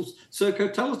going till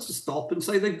Serco tell us to stop and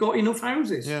say they've got enough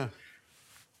houses. Yeah.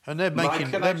 And they're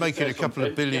making a couple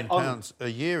of billion pounds a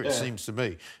year, it seems to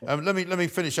me. Let me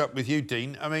finish up with you,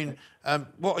 Dean. I mean,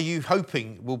 what are you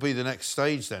hoping will be the next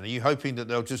stage then? Are you hoping that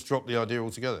they'll just drop the idea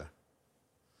altogether?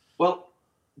 Well,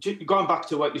 going back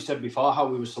to what you said before, how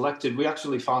we were selected, we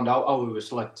actually found out how we were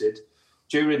selected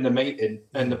during the meeting,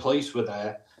 and the police were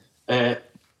there.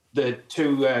 The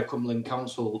two Cumberland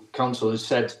councillors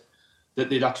said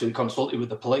that they'd actually consulted with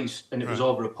the police, and it was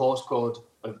over a postcode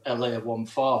of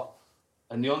LA14.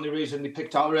 And the only reason they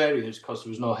picked our area is because there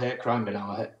was no hate crime in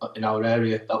our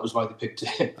area. That was why they picked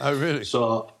it. Oh, really?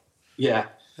 So, yeah.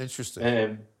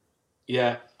 Interesting.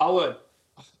 Yeah, our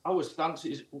stance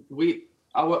is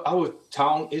our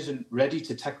town isn't ready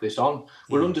to take this on.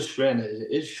 We're under strain as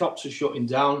it is. Shops are shutting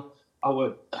down.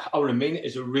 Our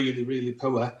amenities are really, really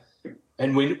poor.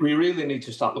 And we really need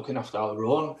to start looking after our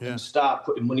own and start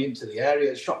putting money into the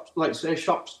area. Shops, like say,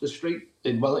 the street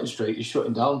in Wellington Street is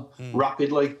shutting down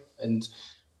rapidly. And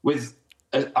with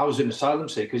housing asylum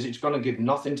seekers, it's going to give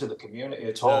nothing to the community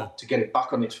at all to get it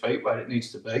back on its feet where it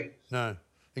needs to be. No.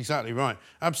 Exactly right.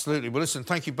 Absolutely. Well, listen,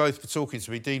 thank you both for talking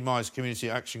to me. Dean Myers, Community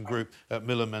Action Group at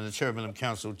Millham, and the Chair of Millham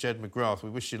Council, Jed McGrath. We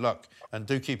wish you luck, and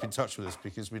do keep in touch with us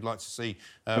because we'd like to see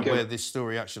where this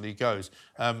story actually goes.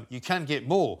 You can get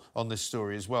more on this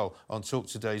story as well on Talk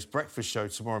Today's breakfast show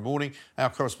tomorrow morning. Our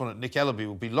correspondent Nick Ellaby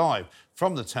will be live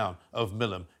from the town of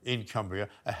Millham in Cumbria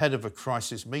ahead of a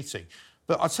crisis meeting.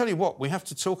 But I'll tell you what, we have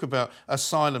to talk about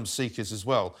asylum seekers as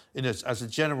well as a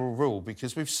general rule,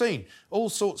 because we've seen all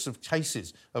sorts of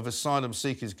cases of asylum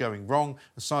seekers going wrong,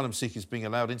 asylum seekers being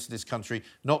allowed into this country,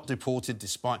 not deported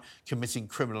despite committing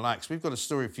criminal acts. We've got a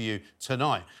story for you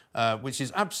tonight, which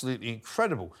is absolutely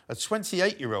incredible. A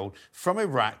 28-year-old from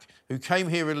Iraq who came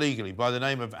here illegally by the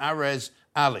name of Arez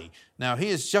Ali. Now,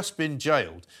 he has just been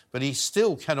jailed, but he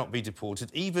still cannot be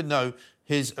deported, even though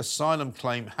his asylum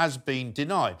claim has been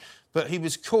denied. But he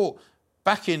was caught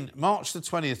back in March the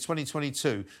 20th,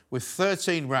 2022, with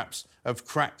 13 wraps of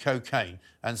crack cocaine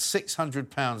and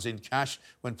 £600 in cash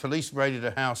when police raided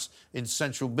a house in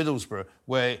central Middlesbrough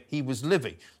where he was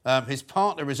living. His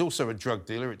partner is also a drug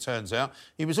dealer, it turns out.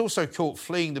 He was also caught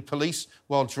fleeing the police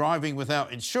while driving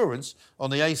without insurance on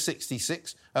the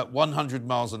A66 at 100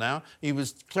 miles an hour. He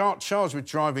was charged with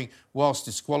driving whilst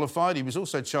disqualified. He was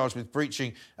also charged with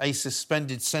breaching a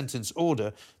suspended sentence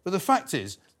order. But the fact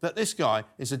is that this guy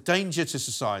is a danger to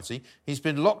society. He's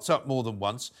been locked up more than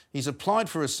once. He's applied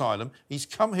for asylum. He's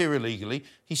come here illegally.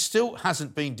 He still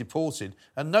hasn't been deported.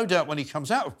 And no doubt when he comes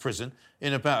out of prison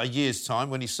in about a year's time,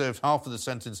 when he served half of the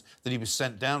sentence that he was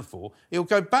sent down for, he'll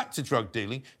go back to drug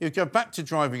dealing. He'll go back to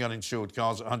driving uninsured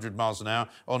cars at 100 miles an hour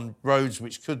on roads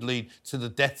which could lead to the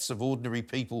deaths of ordinary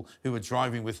people who are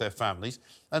driving with their families.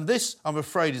 And this, I'm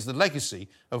afraid, is the legacy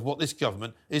of what this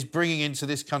government is bringing into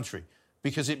this country.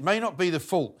 Because it may not be the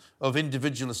fault of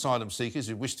individual asylum seekers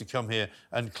who wish to come here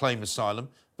and claim asylum,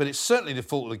 but it's certainly the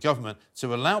fault of the government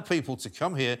to allow people to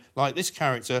come here, like this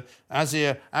character,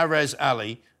 Azir Arez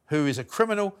Ali, who is a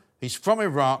criminal, he's from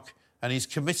Iraq, and he's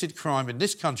committed crime in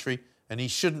this country, and he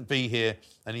shouldn't be here,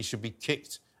 and he should be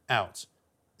kicked out.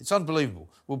 It's unbelievable.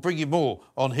 We'll bring you more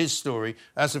on his story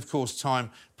as, of course,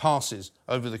 time passes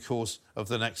over the course of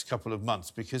the next couple of months,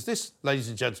 because this, ladies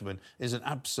and gentlemen, is an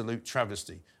absolute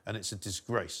travesty and it's a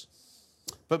disgrace.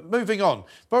 But moving on,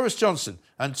 Boris Johnson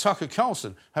and Tucker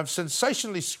Carlson have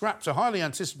sensationally scrapped a highly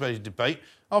anticipated debate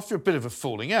after a bit of a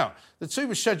falling out. The two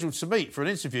were scheduled to meet for an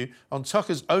interview on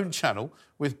Tucker's own channel,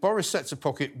 with Boris set to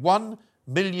pocket £1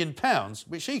 million,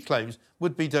 which he claims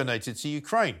would be donated to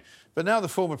Ukraine. But now the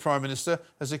former Prime Minister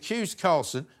has accused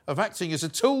Carlson of acting as a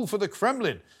tool for the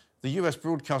Kremlin. The US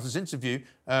broadcaster's interview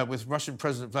with Russian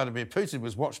President Vladimir Putin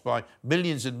was watched by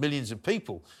millions and millions of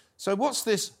people. So what's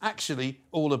this actually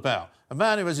all about? A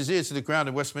man who has his ear to the ground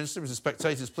in Westminster is The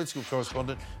Spectator's political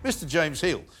correspondent, Mr. James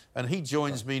Heal, and he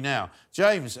joins me now.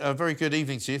 James, a very good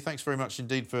evening to you. Thanks very much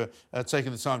indeed for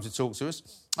taking the time to talk to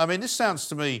us. I mean, this sounds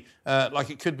to me like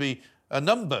it could be a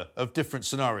number of different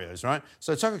scenarios, right?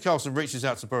 So Tucker Carlson reaches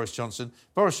out to Boris Johnson.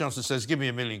 Boris Johnson says, give me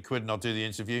 £1 million and I'll do the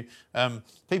interview.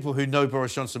 People who know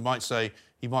Boris Johnson might say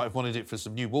he might have wanted it for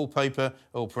some new wallpaper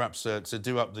or perhaps to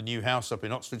do up the new house up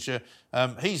in Oxfordshire.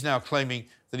 He's now claiming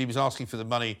that he was asking for the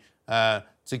money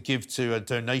to give to a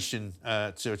donation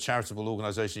to a charitable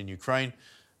organisation in Ukraine.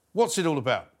 What's it all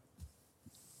about?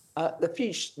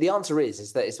 The answer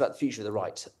is that it's about the future of the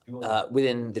right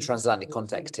within the transatlantic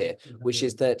context here, which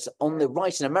is that on the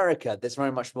right in America, there's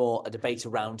very much more a debate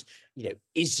around,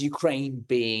 is Ukraine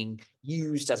being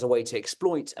used as a way to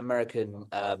exploit American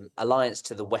alliance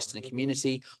to the Western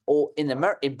community, or in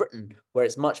Britain, where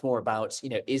it's much more about,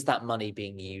 is that money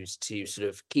being used to sort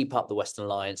of keep up the Western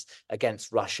alliance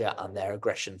against Russia and their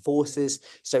aggression forces?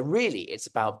 So really, it's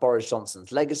about Boris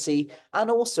Johnson's legacy and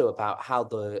also about how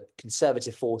the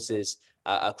conservative forces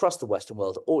across the Western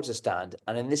world ought to stand.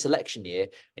 And in this election year,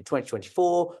 in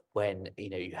 2024, when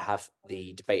you have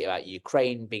the debate about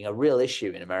Ukraine being a real issue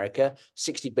in America,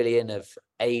 60 billion of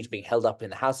aid being held up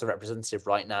in the House of Representatives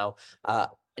right now,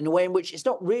 in a way in which it's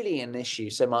not really an issue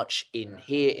so much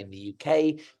here in the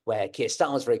UK, where Keir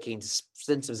Starmer is very keen to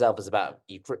present himself as about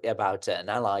an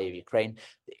ally of Ukraine.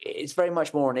 It's very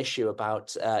much more an issue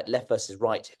about left versus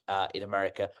right in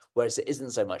America, whereas it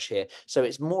isn't so much here. So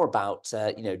it's more about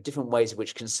different ways in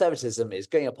which conservatism is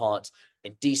going apart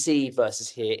in DC versus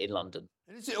here in London.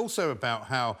 And is it also about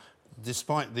how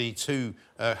despite the two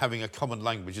having a common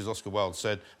language, as Oscar Wilde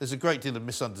said, there's a great deal of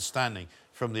misunderstanding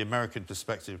from the American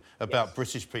perspective about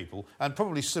British people, and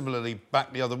probably similarly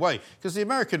back the other way, because the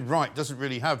American right doesn't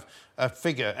really have a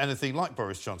figure anything like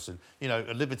Boris Johnson. You know,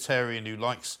 a libertarian who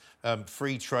likes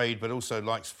free trade but also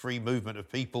likes free movement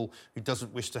of people, who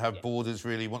doesn't wish to have borders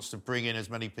really, wants to bring in as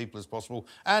many people as possible,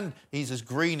 and he's as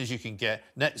green as you can get.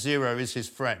 Net zero is his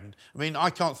friend. I mean, I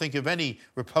can't think of any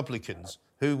Republicans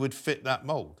who would fit that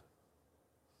mould.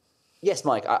 Yes,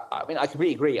 Mike, I mean, I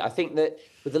completely agree. I think that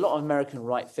with a lot of American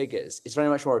right figures, it's very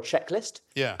much more a checklist.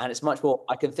 Yeah. And it's much more,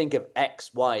 I can think of X,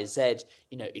 Y, Z.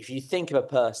 You know, if you think of a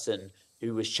person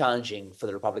who was challenging for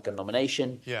the Republican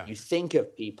nomination, you think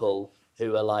of people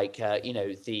who are like,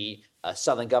 the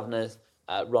Southern governor,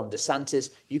 Ron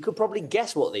DeSantis, you could probably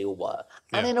guess what they all were.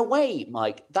 Yeah. And in a way,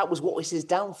 Mike, that was what was his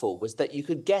downfall, was that you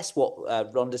could guess what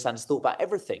Ron DeSantis thought about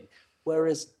everything.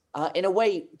 Whereas in a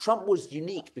way, Trump was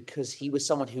unique because he was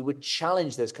someone who would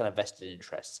challenge those kind of vested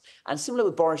interests. And similar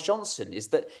with Boris Johnson is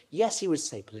that, yes, he would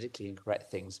say politically incorrect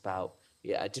things about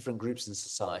different groups in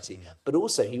society, but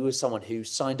also he was someone who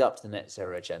signed up to the net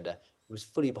zero agenda, who was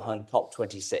fully behind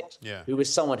COP26, who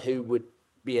was someone who would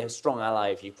be a strong ally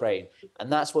of Ukraine.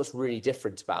 And that's what's really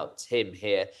different about him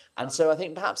here. And so I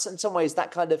think perhaps in some ways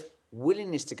that kind of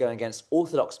willingness to go against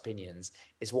orthodox opinions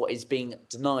is what is being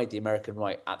denied the American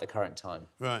right at the current time.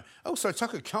 Right. Also,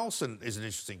 Tucker Carlson is an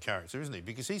interesting character, isn't he?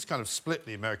 Because he's kind of split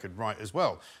the American right as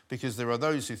well. Because there are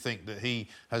those who think that he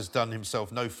has done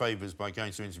himself no favours by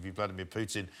going to interview Vladimir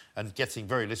Putin and getting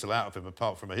very little out of him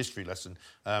apart from a history lesson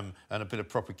and a bit of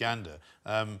propaganda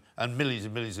and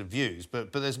millions of views.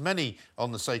 But there's many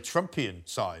on the, say, Trumpian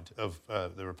side of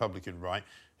the Republican right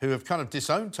who have kind of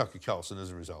disowned Tucker Carlson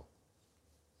as a result.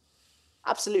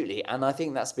 Absolutely. And I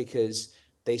think that's because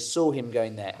they saw him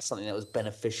going there as something that was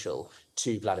beneficial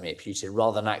to Vladimir Putin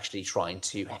rather than actually trying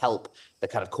to help the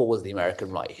kind of cause of the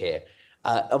American right here.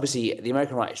 Obviously, the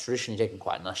American right has traditionally taken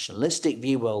quite a nationalistic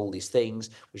view of all these things,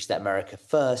 which is that America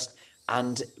first.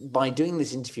 And by doing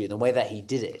this interview in the way that he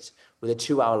did it, with a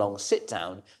 2-hour-long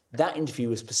sit-down, that interview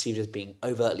was perceived as being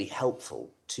overtly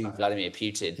helpful to Vladimir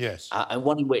Putin. Yes. And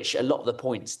one in which a lot of the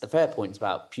points, the fair points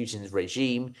about Putin's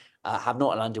regime, have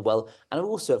not landed well. And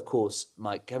also, of course,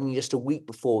 Mike, coming just a week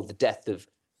before the death of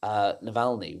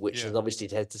Navalny, which has obviously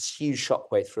had this huge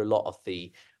shockwave through a lot of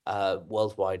the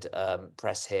worldwide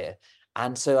press here.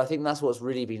 And so I think that's what's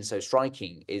really been so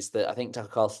striking, is that I think Tucker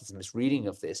Carlson's misreading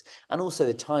of this and also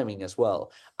the timing as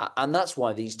well. And that's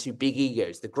why these two big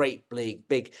egos, the great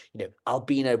big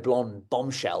albino blonde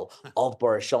bombshell of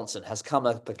Boris Johnson has come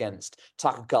up against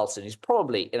Tucker Carlson, who's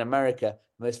probably in America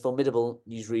the most formidable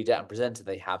newsreader and presenter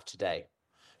they have today.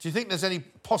 Do you think there's any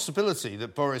possibility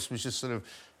that Boris was just sort of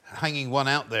hanging one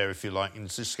out there, if you like, and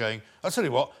just going, I'll tell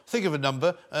you what, think of a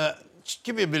number,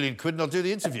 give me £1 million and I'll do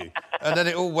the interview. And then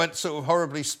it all went sort of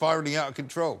horribly spiralling out of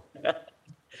control.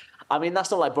 I mean,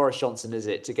 that's not like Boris Johnson, is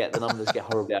it, to get the numbers get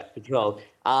horribly out of control?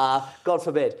 God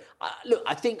forbid. Look,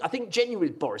 I think genuinely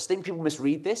with Boris, I think people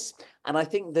misread this. And I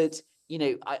think that,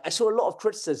 I saw a lot of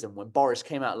criticism when Boris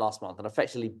came out last month and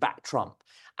effectively backed Trump.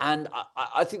 And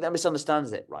I think that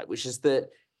misunderstands it, right? Which is that,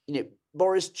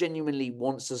 Boris genuinely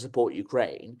wants to support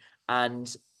Ukraine.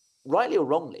 And rightly or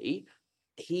wrongly,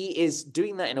 he is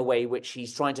doing that in a way which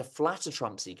he's trying to flatter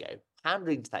Trump's ego,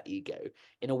 pandering to that ego,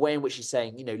 in a way in which he's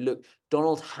saying, look,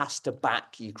 Donald has to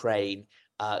back Ukraine.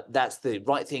 That's the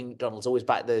right thing. Donald's always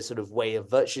backed the sort of way of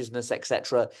virtuousness,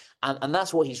 etc. And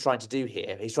that's what he's trying to do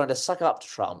here. He's trying to suck up to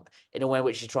Trump in a way in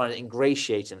which he's trying to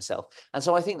ingratiate himself. And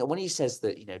so I think that when he says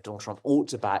that, Donald Trump ought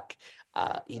to back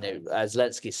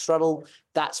Zelensky's struggle,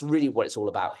 that's really what it's all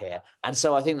about here. And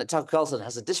so I think that Tucker Carlson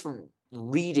has a different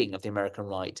reading of the American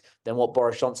right than what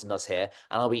Boris Johnson does here.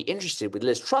 And I'll be interested with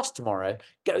Liz Truss tomorrow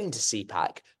going to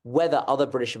CPAC, whether other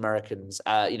British Americans,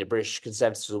 British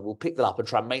Conservatives will pick that up and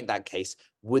try and make that case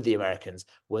with the Americans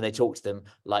when they talk to them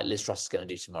like Liz Truss is going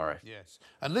to do tomorrow. Yes.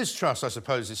 And Liz Truss, I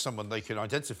suppose, is someone they can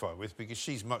identify with because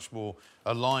she's much more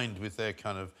aligned with their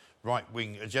kind of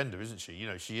right-wing agenda, isn't she?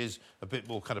 She is a bit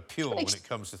more kind of pure when it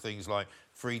comes to things like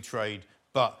free trade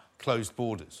but closed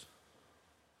borders.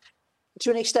 To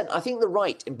an extent, I think the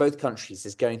right in both countries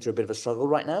is going through a bit of a struggle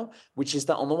right now, which is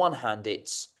that on the one hand,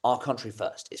 it's our country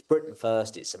first, it's Britain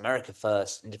first, it's America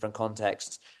first in different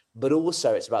contexts, but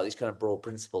also it's about these kind of broad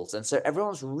principles. And so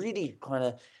everyone's really kind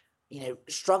of,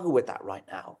 struggle with that right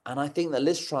now. And I think that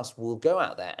Liz Truss will go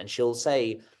out there and she'll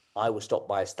say, I was stopped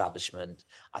by establishment.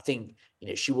 I think,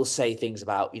 she will say things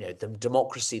about, the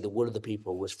democracy, the will of the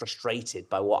people was frustrated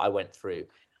by what I went through.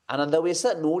 And there'll be a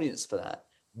certain audience for that.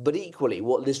 But equally,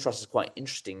 what Liz Truss is quite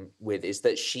interesting with is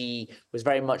that she was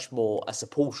very much more a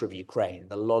supporter of Ukraine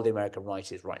than a lot of the American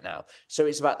right is right now. So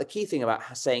it's about the key thing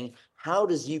about saying, how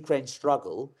does Ukraine's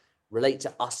struggle relate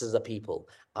to us as a people?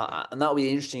 And that'll be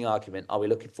an interesting argument I'll be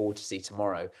looking forward to see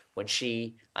tomorrow when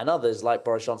she and others like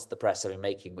Boris Johnson, the press, have been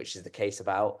making, which is the case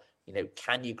about,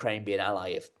 can Ukraine be an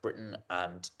ally of Britain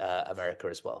and America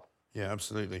as well? Yeah,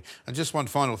 absolutely. And just one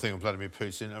final thing on Vladimir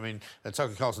Putin. I mean,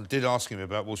 Tucker Carlson did ask him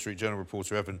about Wall Street Journal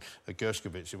reporter Evan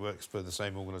Gershkovich, who works for the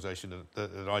same organisation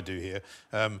that I do here.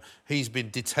 He's been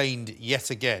detained yet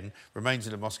again, remains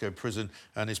in a Moscow prison,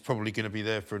 and is probably going to be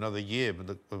there for another year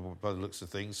by the looks of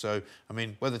things. So, I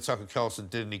mean, whether Tucker Carlson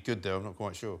did any good there, I'm not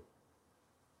quite sure.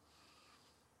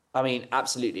 I mean,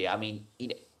 absolutely. I mean,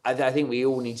 I think we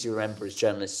all need to remember as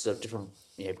journalists of different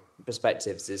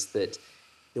perspectives is that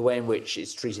the way in which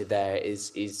it's treated there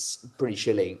is pretty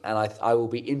chilling. And I will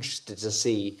be interested to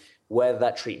see whether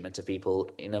that treatment of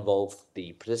people involve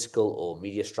the political or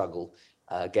media struggle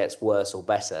gets worse or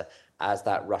better as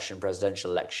that Russian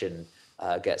presidential election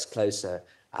gets closer.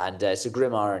 And it's a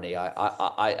grim irony.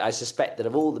 I suspect that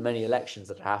of all the many elections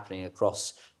that are happening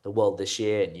across the world this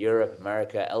year, in Europe,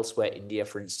 America, elsewhere, India,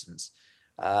 for instance,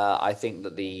 I think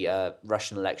that the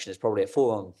Russian election is probably a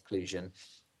foregone conclusion.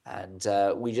 And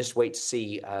we just wait to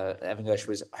see. Evan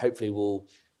Gershkovich hopefully will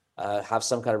have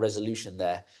some kind of resolution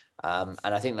there. And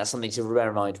I think that's something to bear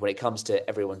in mind when it comes to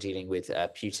everyone dealing with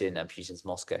Putin and Putin's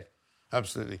Moscow.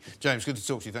 Absolutely. James, good to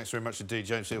talk to you. Thanks very much indeed.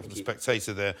 James Hill from The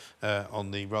Spectator there on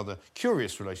the rather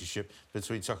curious relationship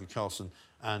between Tucker Carlson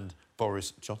and Boris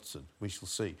Johnson. We shall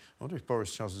see. I wonder if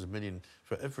Boris charges $1 million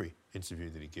for every interview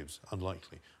that he gives.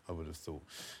 Unlikely, I would have thought.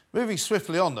 Moving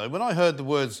swiftly on, though, when I heard the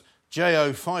words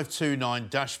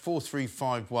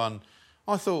JO529-4351,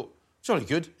 I thought, jolly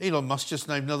good, Elon Musk just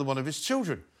named another one of his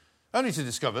children. Only to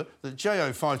discover that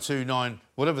JO529,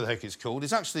 whatever the heck it's called,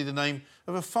 is actually the name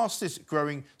of a fastest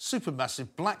growing supermassive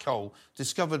black hole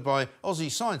discovered by Aussie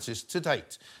scientists to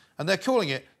date. And they're calling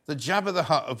it the Jabba the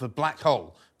Hutt of the black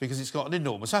hole because it's got an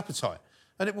enormous appetite.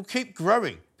 And it will keep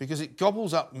growing because it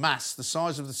gobbles up mass the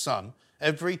size of the sun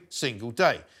every single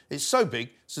day. It's so big,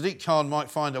 Sadiq Khan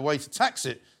might find a way to tax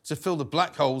it to fill the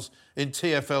black holes in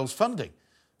TfL's funding.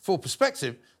 For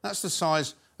perspective, that's the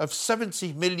size of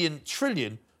 70 million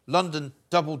trillion London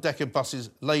double-decker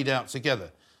buses laid out together,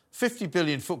 50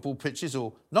 billion football pitches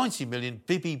or 90 million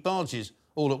Bibby barges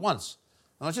all at once.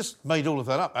 And I just made all of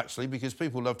that up, actually, because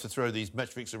people love to throw these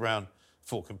metrics around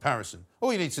for comparison.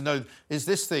 All you need to know is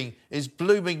this thing is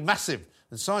blooming massive,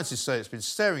 and scientists say it's been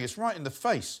staring us right in the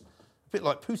face, a bit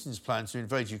like Putin's plan to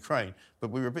invade Ukraine, but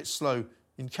we were a bit slow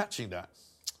in catching that.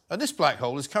 And this black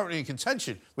hole is currently in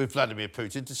contention with Vladimir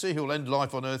Putin to see who'll end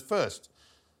life on Earth first.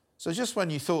 So just when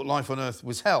you thought life on Earth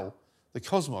was hell, the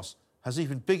cosmos has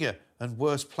even bigger and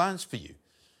worse plans for you.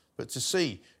 But to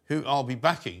see who I'll be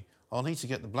backing, I'll need to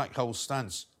get the black hole's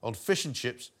stance on fish and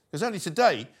chips, because only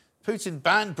today, Putin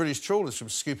banned British trawlers from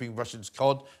scooping Russian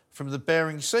cod from the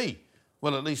Bering Sea.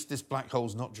 Well, at least this black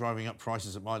hole's not driving up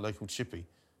prices at my local chippy.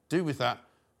 Do with that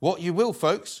what you will,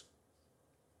 folks.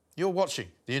 You're watching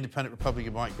The Independent Republic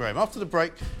of Mike Graham. After the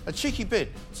break, a cheeky bid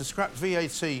to scrap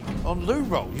VAT on loo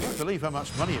roll. You won't believe how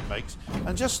much money it makes.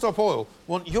 And Just Stop Oil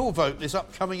want your vote this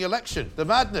upcoming election. The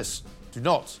madness. Do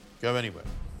not go anywhere.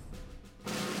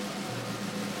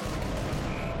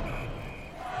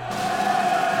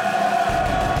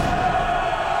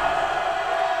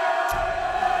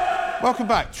 Welcome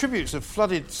back. Tributes have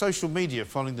flooded social media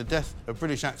following the death of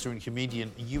British actor and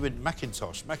comedian Ewan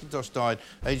McIntosh. McIntosh died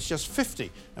aged just 50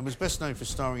 and was best known for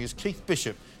starring as Keith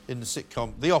Bishop in the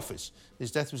sitcom The Office. His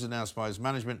death was announced by his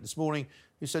management this morning,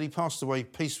 who said he passed away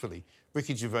peacefully.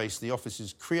 Ricky Gervais, The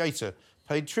Office's creator,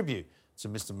 paid tribute to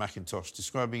Mr. McIntosh,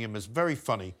 describing him as very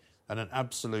funny and an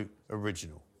absolute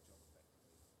original.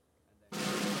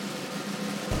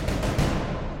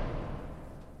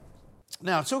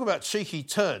 Now, talk about cheeky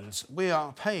turns. We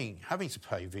are having to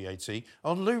pay VAT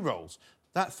on loo rolls.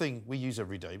 That thing we use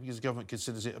every day because the government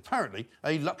considers it apparently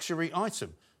a luxury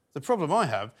item. The problem I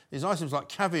have is items like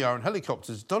caviar and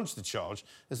helicopters dodge the charge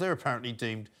as they're apparently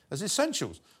deemed as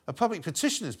essentials. A public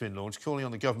petition has been launched calling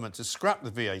on the government to scrap the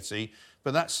VAT,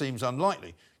 but that seems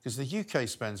unlikely because the UK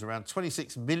spends around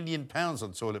 £26 million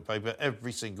on toilet paper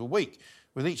every single week,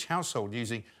 with each household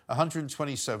using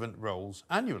 127 rolls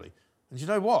annually. And you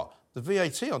know what? The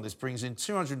VAT on this brings in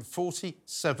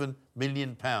 £247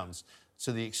 million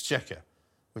to the Exchequer,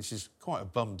 which is quite a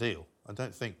bum deal. I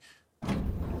don't think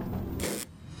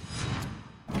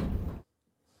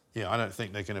they're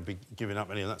going to be giving up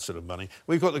any of that sort of money.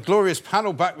 We've got the glorious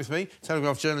panel back with me.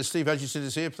 Telegraph journalist Steve Edgerton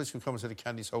is here, political commentator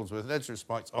Candice Holdsworth, and editor of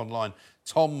Spiked Online,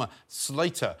 Tom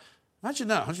Slater. Imagine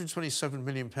that, £127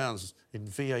 million in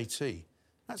VAT.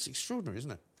 That's extraordinary,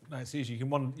 isn't it? No, it's usually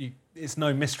it's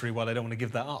no mystery why they don't want to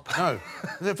give that up. No,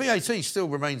 the VAT still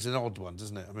remains an odd one,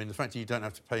 doesn't it? I mean, the fact that you don't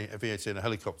have to pay a VAT in a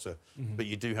helicopter, but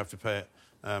you do have to pay it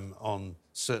on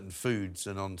certain foods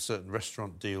and on certain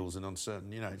restaurant deals and on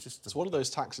certain, It's one of those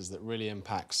taxes that really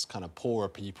impacts kind of poorer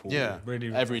people,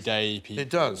 really everyday people. It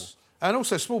does. And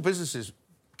also small businesses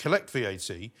collect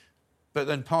VAT, but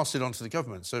then pass it on to the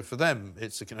government. So for them,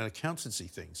 it's an accountancy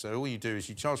thing. So all you do is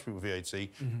you charge people VAT,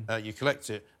 you collect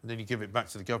it, and then you give it back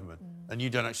to the government, and you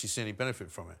don't actually see any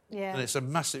benefit from it. Yeah. And it's a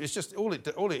massive. It's just all it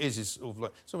is sort of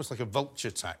like, it's almost like a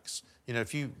vulture tax.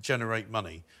 If you generate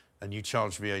money and you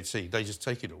charge VAT, they just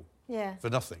take it all. Yeah. For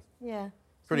nothing. Yeah.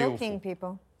 Pretty Milking awful.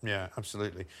 people. Yeah,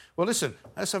 absolutely. Well, listen,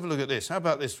 let's have a look at this. How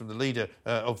about this from the leader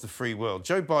of the free world?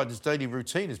 Joe Biden's daily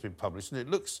routine has been published, and it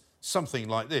looks something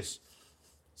like this.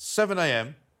 7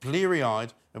 a.m,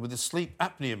 bleary-eyed and with a sleep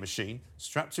apnea machine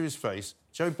strapped to his face,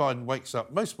 Joe Biden wakes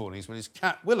up most mornings when his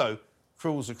cat, Willow,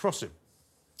 crawls across him.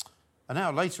 An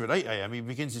hour later, at 8 a.m, he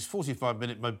begins his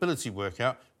 45-minute mobility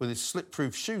workout with his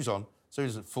slip-proof shoes on so he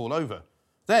doesn't fall over.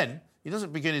 Then, he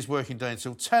doesn't begin his working day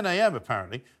until 10 a.m,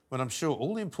 apparently, when I'm sure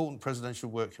all the important presidential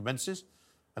work commences.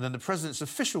 And then the president's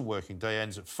official working day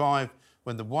ends at 5,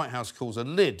 when the White House calls a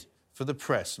lid for the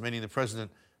press, meaning the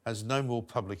president has no more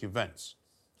public events.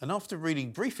 And after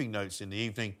reading briefing notes in the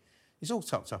evening, he's all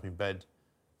tucked up in bed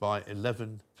by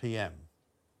 11 p.m.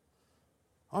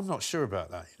 I'm not sure about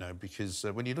that, because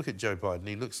when you look at Joe Biden,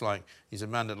 he looks like he's a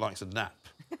man that likes a nap.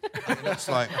 He looks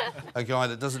like a guy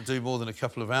that doesn't do more than a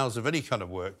couple of hours of any kind of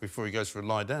work before he goes for a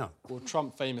lie down. Well,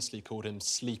 Trump famously called him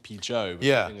Sleepy Joe, which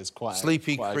yeah, I think is quite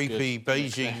sleepy, quite creepy,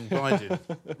 Beijing Biden.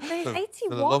 He's for 81.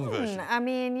 the long version. I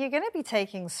mean, you're going to be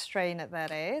taking strain at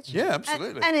that age. Yeah,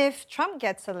 absolutely. And if Trump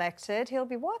gets elected, he'll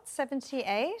be what,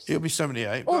 78? He'll be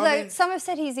 78. Although some have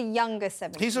said he's a younger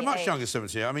 78. He's a much younger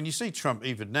 78. I mean, you see Trump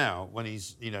even now when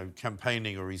he's,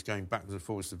 campaigning or he's going backwards and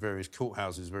forwards to various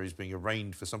courthouses where he's being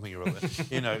arraigned for something or other.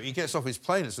 He gets off his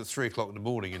plane at 3 o'clock in the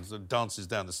morning and sort of dances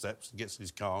down the steps and gets in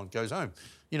his car and goes home.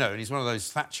 And he's one of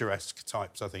those Thatcher-esque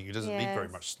types, I think, who doesn't need very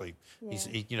much sleep.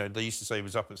 Yeah. They used to say he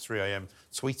was up at 3 a.m.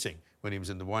 tweeting when he was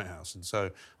in the White House. And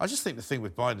so I just think the thing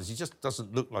with Biden is he just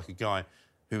doesn't look like a guy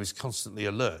who is constantly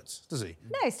alert, does he?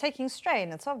 No, he's taking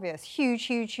strain. It's obvious. Huge,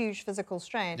 huge, huge physical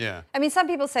strain. Yeah. I mean, some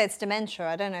people say it's dementia.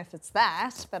 I don't know if it's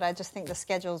that, but I just think the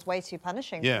schedule's way too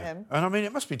punishing for him. And I mean,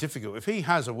 it must be difficult. If he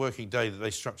has a working day that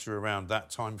they structure around that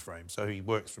time frame, so he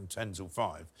works from 10 till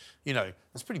 5,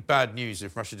 that's pretty bad news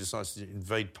if Russia decides to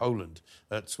invade Poland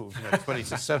at sort of 20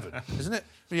 to 7, isn't it?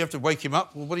 When you have to wake him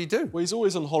up, well, what do you do? Well, he's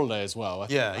always on holiday as well.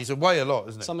 He's away a lot,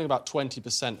 isn't it? Something about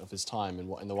 20% of his time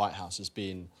in the White House has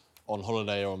been on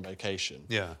holiday or on vacation.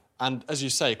 Yeah. And as you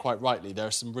say, quite rightly, there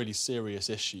are some really serious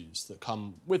issues that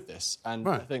come with this. And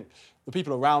I think the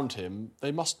people around him,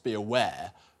 they must be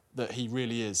aware that he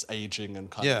really is ageing and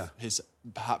kind of his.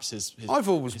 I've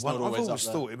always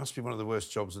thought it must be one of the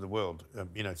worst jobs in the world,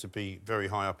 to be very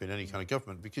high up in any kind of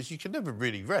government, because you can never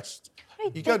really rest.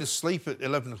 You go to sleep at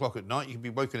 11 o'clock at night, you can be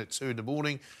woken at 2 in the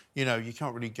morning, you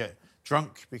can't really get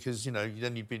drunk because,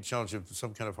 then you'd be in charge of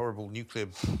some kind of horrible nuclear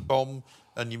bomb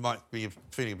and you might be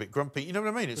feeling a bit grumpy. You know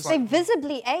what I mean? It's they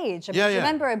visibly age. I mean,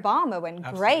 remember Obama went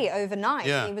grey overnight?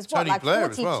 Yeah. He was, Tony like Blair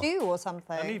 42 or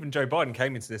something? And even Joe Biden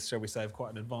came into this, shall we say, of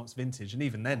quite an advanced vintage, and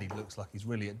even then he looks like he's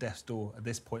really at death's door at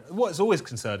this point. What's always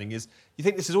concerning is you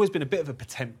think this has always been a bit of a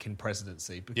Potemkin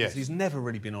presidency because he's never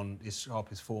really been on his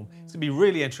sharpest form. It's going to be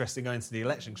really interesting going into the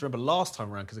election, because remember last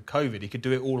time around, because of COVID, he could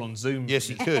do it all on Zoom. Yes,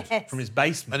 he could. From his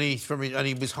basement. And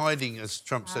he was hiding, as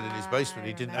Trump said, in his basement.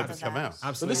 He didn't ever come out.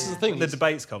 Absolutely. But this is the thing. When the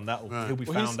debates come, he'll be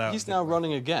found out. He's now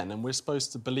running again, and we're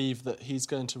supposed to believe that he's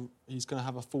going to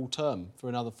have a full term for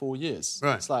another 4 years.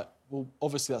 Right. It's like, well,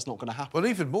 obviously that's not going to happen. Well,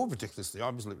 even more ridiculously, I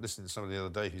was listening to somebody the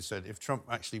other day who said if Trump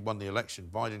actually won the election,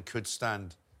 Biden could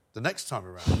stand the next time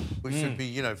around, which would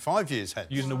be, 5 years hence.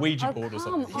 Using a Ouija board or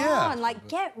something. Come on,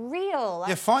 get real.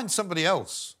 Find somebody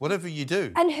else, whatever you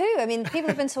do. And who? I mean, people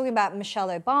have been talking about Michelle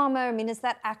Obama. I mean, is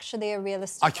that actually a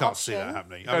realistic I can't option? see that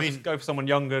happening. Go for someone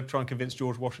younger, try and convince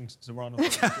George Washington to run.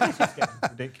 It's just getting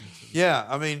ridiculous. Yeah,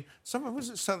 I mean, somebody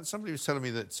was telling me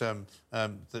that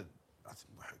that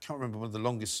I can't remember when the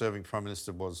longest-serving Prime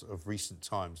Minister was of recent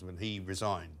times when he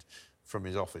resigned from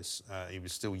his office. He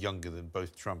was still younger than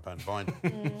both Trump and Biden.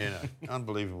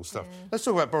 Unbelievable stuff. Yeah. Let's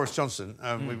talk about Boris Johnson.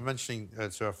 We were mentioning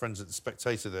to our friends at The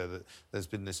Spectator there that there's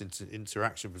been this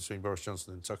interaction between Boris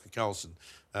Johnson and Tucker Carlson.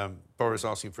 Boris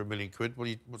asking for £1 million.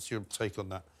 What's your take on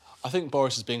that? I think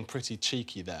Boris is being pretty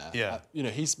cheeky there. Yeah.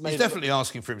 He's definitely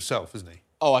asking for himself, isn't he?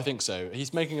 Oh, I think so.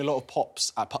 He's making a lot of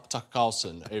pops at Tucker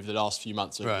Carlson over the last few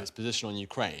months over his position on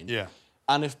Ukraine. Yeah.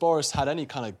 And if Boris had any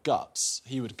kind of guts,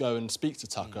 he would go and speak to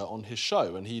Tucker on his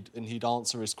show, and he'd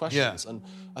answer his questions. And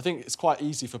I think it's quite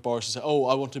easy for Boris to say, "Oh,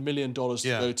 I want $1 million to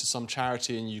go to some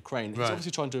charity in Ukraine." He's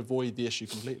obviously trying to avoid the issue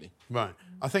completely. Right.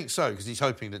 I think so, because he's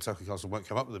hoping that Tucker Carlson won't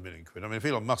come up with £1 million. I mean, if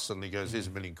Elon Musk suddenly goes, "Here's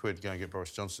 £1 million, go and get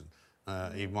Boris Johnson,"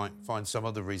 he might find some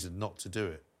other reason not to do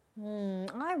it.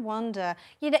 I wonder.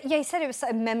 He said it was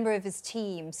a member of his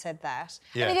team said that.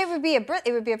 Yeah. I mean, it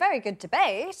would be a very good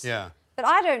debate. Yeah. But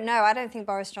I don't know. I don't think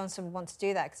Boris Johnson would want to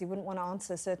do that because he wouldn't want to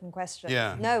answer certain questions.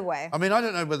 Yeah. No way. I mean, I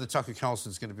don't know whether Tucker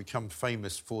Carlson's going to become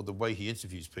famous for the way he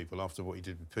interviews people after what he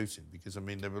did with Putin, because, I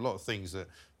mean, there were a lot of things that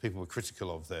people were critical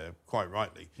of there, quite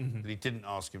rightly, but he didn't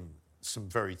ask him some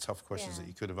very tough questions that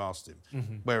he could have asked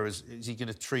him. Whereas, is he going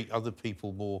to treat other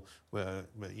people more,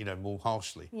 more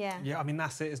harshly? Yeah. Yeah, I mean,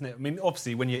 that's it, isn't it? I mean,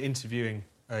 obviously, when you're interviewing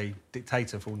a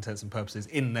dictator, for all intents and purposes,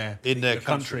 in their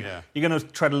country, you're going to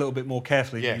tread a little bit more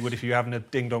carefully than you would if you're having a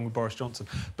ding-dong with Boris Johnson.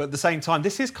 But at the same time,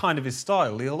 this is kind of his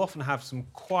style. He'll often have some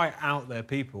quite out-there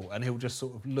people, and he'll just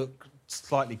sort of look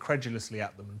slightly credulously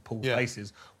at them and pull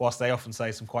faces, whilst they often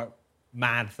say some quite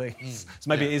mad things. So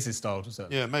maybe it is his style, to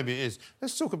certainly. Yeah, maybe it is.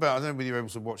 Let's talk about, I don't know whether you were able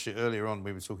to watch it earlier on,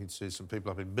 we were talking to some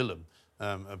people up in Millham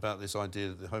about this idea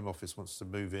that the Home Office wants to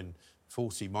move in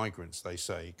 40 migrants, they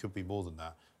say, it could be more than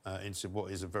that, into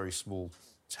what is a very small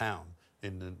town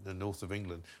in the north of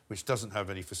England, which doesn't have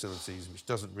any facilities, which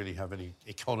doesn't really have any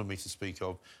economy to speak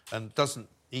of, and doesn't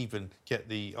even get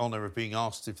the honour of being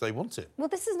asked if they want it. Well,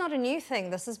 this is not a new thing.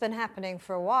 This has been happening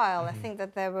for a while. I think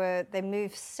that they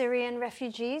moved Syrian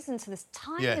refugees into this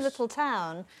tiny little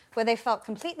town where they felt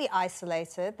completely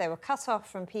isolated. They were cut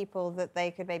off from people that they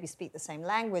could maybe speak the same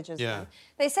language as them.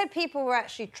 They said people were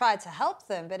actually tried to help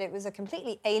them, but it was a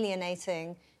completely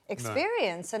alienating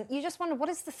experience, and you just wonder, what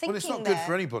is the thinking there? Well, it's not good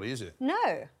for anybody, is it?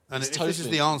 No. And if this is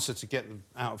the answer to get them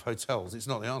out of hotels, it's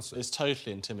not the answer. It's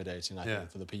totally intimidating, I think,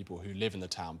 for the people who live in the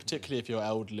town, particularly if you're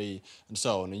elderly and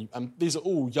so on. And these are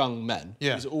all young men.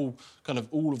 Yeah. These are all kind of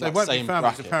all of that they won't same be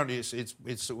families. bracket. Apparently,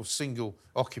 it's sort of single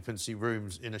occupancy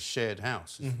rooms in a shared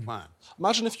house is the plan.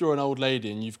 Imagine if you're an old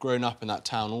lady and you've grown up in that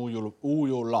town all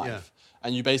your life.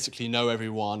 And you basically know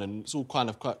everyone, and it's all kind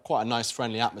of quite a nice,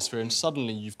 friendly atmosphere. And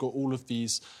suddenly you've got all of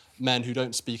these men who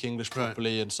don't speak English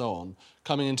properly and so on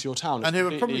coming into your town. And who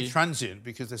are probably transient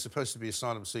because they're supposed to be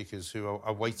asylum seekers who are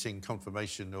awaiting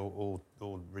confirmation or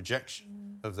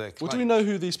rejection of their claim. Well, do we know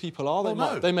who these people are?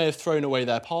 Well, They may have thrown away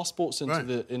their passports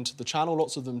into the channel.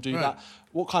 Lots of them do that.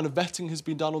 What kind of vetting has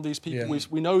been done on these people?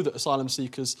 We know that asylum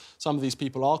seekers, some of these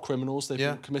people are criminals. They've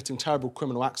been committing terrible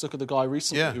criminal acts. Look at the guy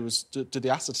recently who did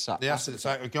the acid attack. The acid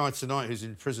attack, a guy tonight who's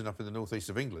in prison up in the northeast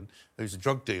of England, who's a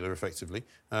drug dealer, effectively,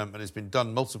 and has been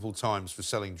done multiple times for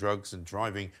selling drugs and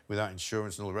driving without insurance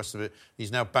and all the rest of it.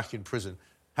 He's now back in prison,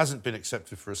 hasn't been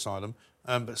accepted for asylum,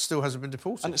 but still hasn't been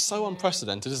deported. And it's so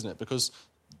unprecedented, isn't it? Because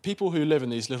people who live in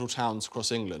these little towns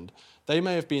across England, they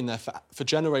may have been there for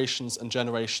generations and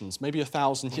generations, maybe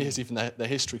 1,000 years even their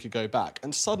history could go back.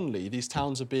 And suddenly these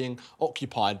towns are being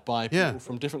occupied by people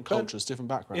from different cultures, different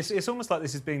backgrounds. It's almost like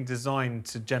this is being designed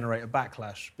to generate a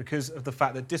backlash because of the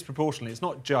fact that disproportionately it's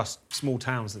not just small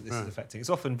towns that this is affecting.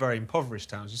 It's often very impoverished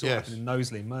towns. You saw it happen in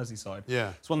Knowsley and Merseyside.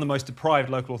 It's one of the most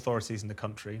deprived local authorities in the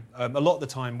country. A lot of the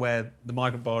time where the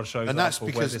migrant barge shows and that's up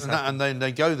because, and then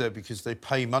they go there because they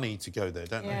pay money to go there,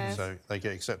 don't they? So they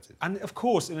get accepted. And of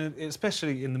course,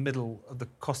 especially in the middle of the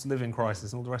cost of living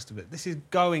crisis and all the rest of it, this is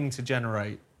going to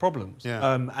generate problems.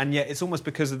 And yet it's almost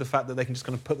because of the fact that they can just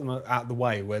kind of put them out of the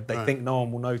way where they think no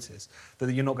one will notice,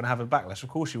 that you're not going to have a backlash. Of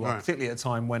course you are, particularly at a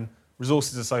time when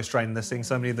resources are so strained, they're seeing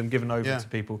so many of them given over to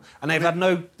people, and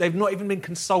they've not even been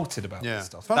consulted about this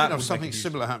stuff. Funnily enough, something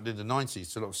similar happened in the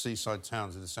 90s to a lot of seaside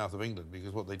towns in the south of England,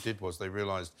 because what they did was they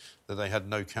realised that they had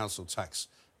no council tax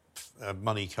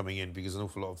money coming in because an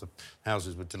awful lot of the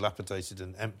houses were dilapidated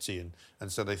and empty,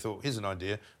 and so they thought, here's an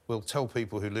idea, we'll tell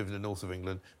people who live in the north of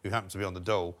England who happen to be on the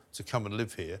dole to come and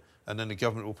live here, and then the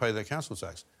government will pay their council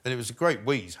tax. And it was a great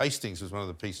wheeze. Hastings was one of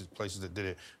the places that did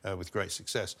it with great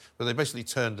success, but they basically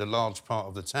turned a large part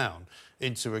of the town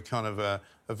into a kind of a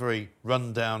very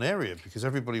run-down area because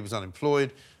everybody was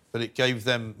unemployed, but it gave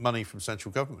them money from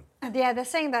central government. Yeah, they're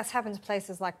saying that's happened to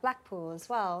places like Blackpool as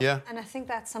well. Yeah. And I think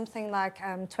that's something like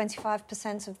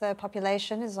 25% of the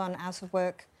population is on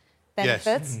out-of-work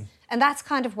benefits. Yes. And that's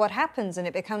kind of what happens, and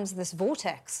it becomes this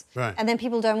vortex. Right. And then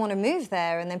people don't want to move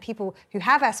there, and then people who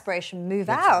have aspiration move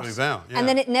out. And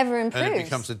then it never improves. And it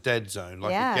becomes a dead zone,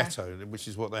 like a ghetto, which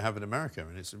is what they have in America,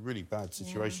 and it's a really bad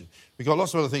situation. We've got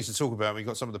lots of other things to talk about. We've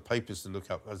got some of the papers to look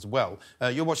up as well.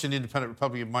 You're watching the Independent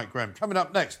Republican, Mike Graham. Coming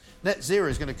up next, net zero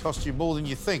is going to cost you more than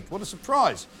you think. What a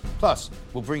surprise. Plus,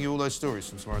 we'll bring you all those stories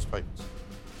from tomorrow's papers.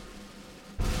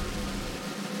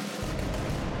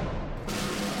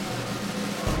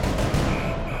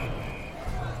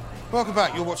 Welcome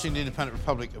back. You're watching the Independent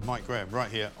Republic of Mike Graham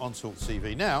right here on Talk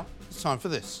TV. Now, it's time for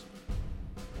this.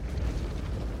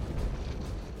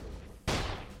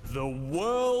 The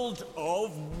world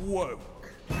of woke.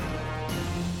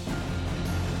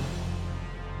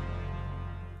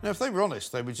 Now, if they were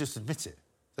honest, they would just admit it.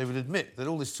 They would admit that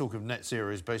all this talk of net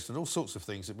zero is based on all sorts of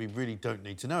things that we really don't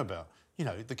need to know about. You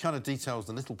know, the kind of details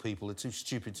the little people are too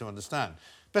stupid to understand.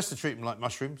 Best to treat them like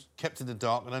mushrooms, kept in the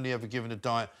dark and only ever given a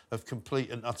diet of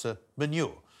complete and utter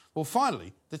manure. Well,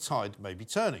 finally, the tide may be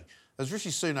turning. As Rishi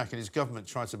Sunak and his government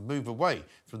try to move away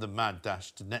from the mad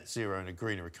dash to net zero and a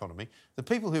greener economy, the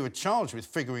people who are charged with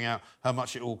figuring out how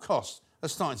much it all costs are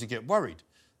starting to get worried.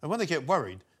 And when they get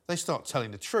worried, they start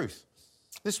telling the truth.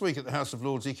 This week at the House of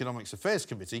Lords Economics Affairs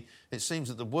Committee, it seems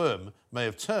that the worm may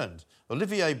have turned.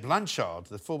 Olivier Blanchard,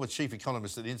 the former chief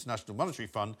economist at the International Monetary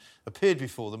Fund, appeared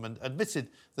before them and admitted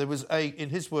there was in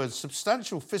his words,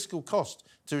 substantial fiscal cost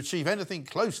to achieve anything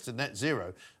close to net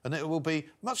zero, and it will be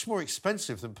much more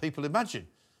expensive than people imagine.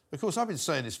 Of course, I've been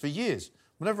saying this for years.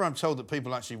 Whenever I'm told that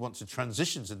people actually want to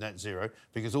transition to net zero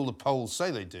because all the polls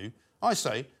say they do, I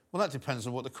say, well, that depends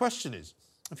on what the question is.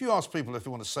 If you ask people if they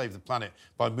want to save the planet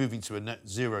by moving to a net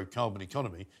zero carbon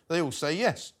economy, they all say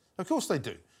yes. Of course they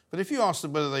do. But if you ask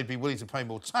them whether they'd be willing to pay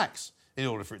more tax in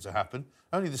order for it to happen,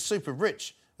 only the super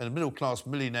rich and middle-class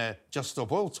millionaire Just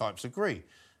Stop Oil types agree.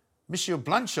 Monsieur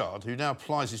Blanchard, who now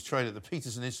plies his trade at the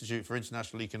Peterson Institute for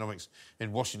International Economics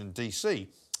in Washington, D.C.,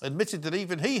 admitted that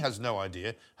even he has no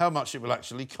idea how much it will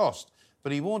actually cost.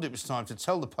 But he warned it was time to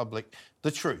tell the public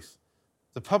the truth.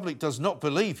 The public does not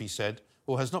believe, he said,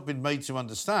 or has not been made to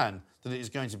understand that it is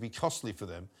going to be costly for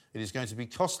them. It is going to be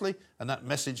costly, and that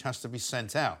message has to be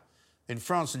sent out. In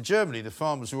France and Germany, the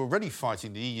farmers are already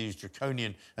fighting the EU's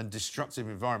draconian and destructive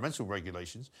environmental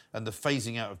regulations and the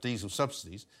phasing out of diesel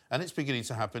subsidies, and it's beginning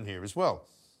to happen here as well.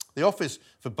 The Office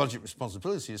for Budget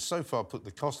Responsibility has so far put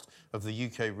the cost of the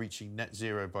UK reaching net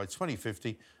zero by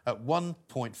 2050 at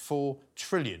 1.4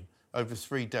 trillion over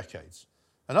 3 decades.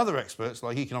 And other experts,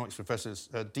 like economics professors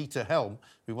Dieter Helm,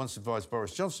 who once advised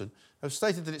Boris Johnson, have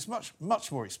stated that it's much, much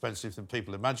more expensive than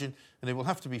people imagine, and it will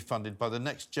have to be funded by the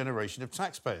next generation of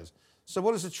taxpayers. So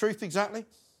what is the truth exactly?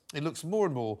 It looks more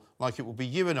and more like it will be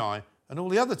you and I and all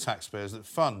the other taxpayers that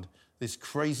fund this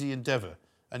crazy endeavour,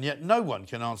 and yet no one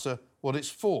can answer what it's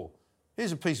for.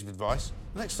 Here's a piece of advice.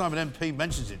 Next time an MP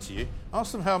mentions it to you,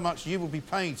 ask them how much you will be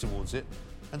paying towards it,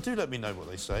 and do let me know what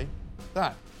they say.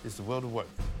 That is the world of woke.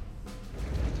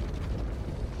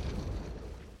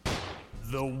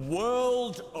 The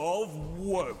world of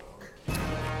woke.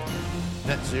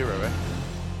 Net zero, eh?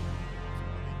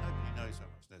 Nobody knows how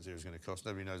much net zero is going to cost.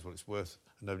 Nobody knows what it's worth,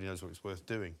 and nobody knows what it's worth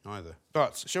doing either.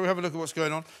 But shall we have a look at what's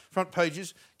going on? Front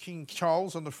pages, King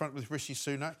Charles on the front with Rishi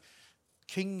Sunak.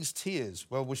 King's tears.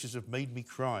 Well wishes have made me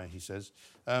cry, he says.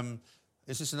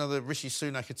 Is this another Rishi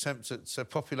Sunak attempt at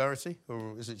popularity,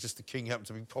 or is it just the King happened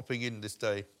to be popping in this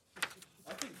day?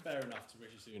 I think fair enough to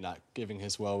Rishi Sunak giving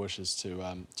his well wishes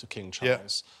to King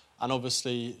Charles. Yeah. And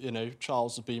obviously, you know,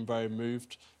 Charles has been very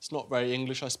moved. It's not very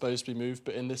English, I suppose, to be moved,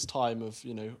 but in this time of,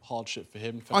 you know, hardship for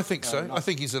him... I think so. Enough. I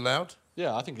think he's allowed.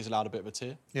 Yeah, I think he's allowed a bit of a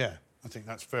tear. Yeah, I think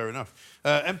that's fair enough.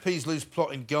 MPs lose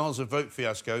plot in Gaza vote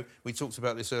fiasco. We talked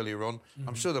about this earlier on. Mm-hmm.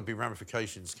 I'm sure there'll be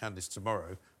ramifications, Candice,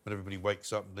 tomorrow, when everybody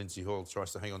wakes up and Lindsay Hoyle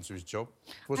tries to hang on to his job.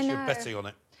 What's your betting on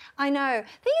it? I know.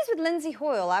 The thing is with Lindsay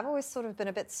Hoyle, I've always sort of been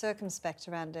a bit circumspect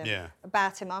around him,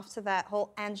 about him after that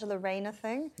whole Angela Rayner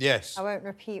thing. Yes. I won't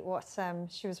repeat what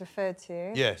she was referred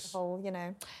to. Yes. The whole, you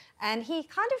know. And he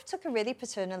kind of took a really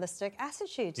paternalistic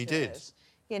attitude to it. He did.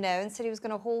 You know, and said he was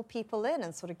going to haul people in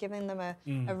and sort of giving them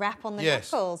a rap on the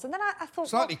knuckles. And then I thought...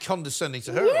 Slightly condescending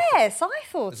to her. Yes, I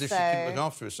thought so. As if she couldn't look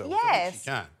after herself. Yes. She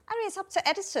can. I mean, it's up to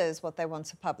editors what they want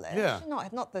to publish. Yeah.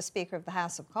 Not the Speaker of the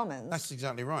House of Commons. That's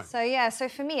exactly right. So, yeah, so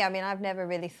for me, I mean, I've never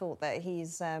really thought that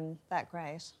he's that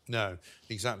great. No,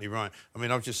 exactly right. I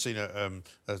mean, I've just seen a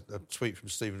tweet from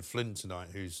Stephen Flynn tonight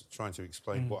who's trying to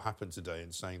explain what happened today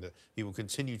and saying that he will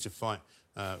continue to fight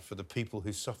for the people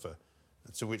who suffer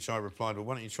To which I replied, well,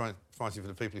 why don't you try fighting for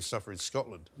the people who suffer in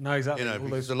Scotland? No, exactly. You know,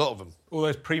 because a lot of them. All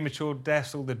those premature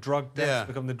deaths, all the drug deaths,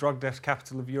 become the drug deaths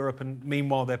capital of Europe, and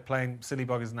meanwhile they're playing silly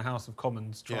buggers in the House of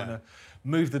Commons, trying to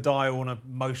move the dial on a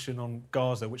motion on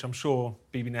Gaza, which I'm sure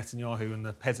Bibi Netanyahu and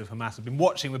the heads of Hamas have been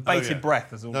watching with bated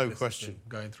breath as all this has been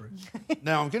going through.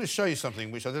 Now, I'm going to show you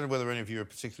something which I don't know whether any of you are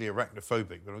particularly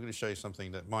arachnophobic, but I'm going to show you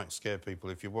something that might scare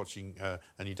people. If you're watching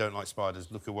and you don't like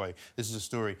spiders, look away. This is a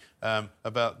story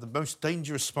about the most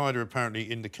dangerous spider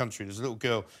apparently in the country. There's a little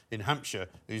girl in Hampshire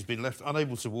who's been left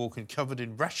unable to walk and covered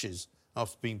in rashes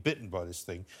after being bitten by this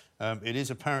thing. It is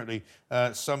apparently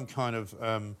some kind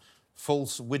of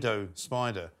false widow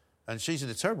spider, and she's in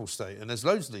a terrible state. And there's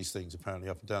loads of these things apparently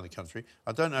up and down the country.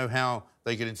 I don't know how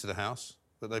they get into the house,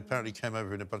 but they apparently came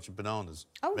over in a bunch of bananas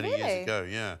many years ago.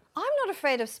 Yeah. I'm not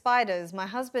afraid of spiders. My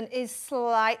husband is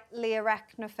slightly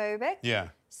arachnophobic. Yeah.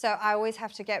 So I always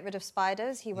have to get rid of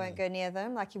spiders. He won't go near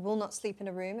them. Like, he will not sleep in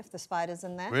a room if the spider's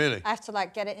in there. Really? I have to,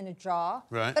 like, get it in a jar.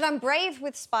 Right. But I'm brave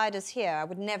with spiders here. I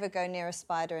would never go near a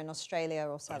spider in Australia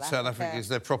or South Africa. South Africa is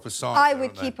their proper size. I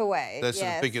would keep away. They're sort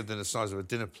of bigger than the size of a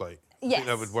dinner plate. I think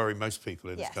that would worry most people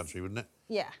in this country, wouldn't it?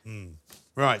 Yeah.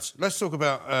 Right, let's talk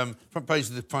about front page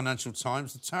of the Financial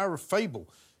Times, the Tower of Fable.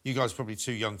 You guys are probably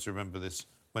too young to remember this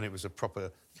when it was a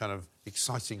proper kind of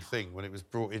exciting thing, when it was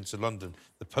brought into London.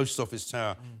 The Post Office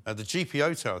Tower, the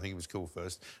GPO Tower, I think it was called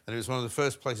first, and it was one of the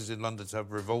first places in London to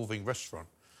have a revolving restaurant,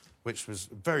 which was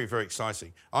very, very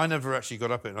exciting. I never actually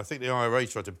got up it, and I think the IRA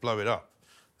tried to blow it up.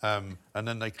 And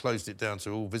then they closed it down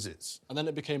to all visits. And then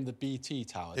it became the BT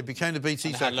Tower. It became the BT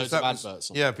and Tower. It had loads of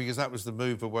adverts on. Yeah, because that was the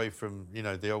move away from, you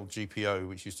know, the old GPO,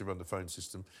 which used to run the phone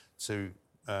system, to,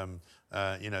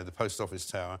 you know, the Post Office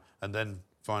Tower, and then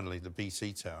finally the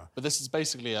BT Tower. But this is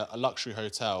basically a luxury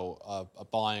hotel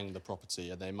buying the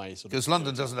property, and they may sort of... Because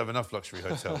London doesn't have enough luxury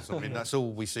hotels. I mean, that's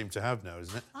all we seem to have now,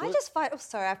 isn't it? I just find,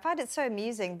 I find it so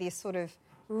amusing, these sort of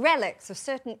relics of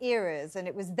certain eras, and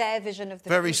it was their vision of the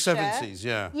very future. 70s,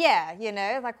 yeah. Yeah, you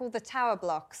know, like all the tower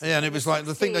blocks. Yeah, and it was like,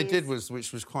 the thing they did was,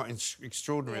 which was quite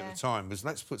extraordinary at the time, was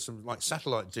let's put some, like,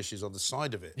 satellite dishes on the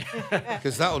side of it,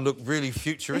 because that'll look really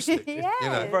futuristic. Yeah. You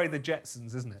know? Very the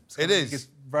Jetsons, isn't it? It is. It's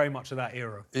very much of that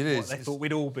era. It is. They thought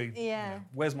we'd all be, yeah.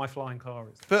 Where's my flying car?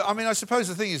 But, I mean, I suppose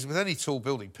the thing is, with any tall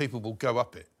building, people will go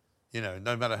up it. You know,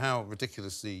 no matter how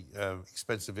ridiculously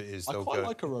expensive it is, they'll go. I quite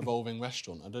like a revolving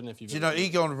restaurant. I don't know if you've... Do you know,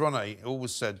 Egon Ronne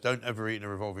always said, don't ever eat in a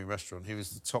revolving restaurant. He was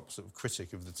the top sort of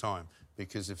critic of the time,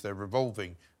 because if they're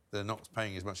revolving, they're not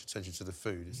paying as much attention to the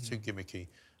food. It's too gimmicky.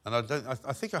 And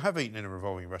I think I have eaten in a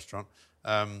revolving restaurant.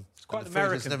 It's quite the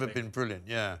American. Food has never been brilliant,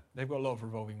 yeah. They've got a lot of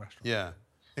revolving restaurants. Yeah.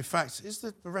 In fact, is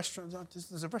the restaurant...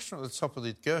 There's a restaurant at the top of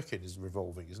the Gherkin is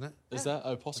revolving, isn't it? Is that?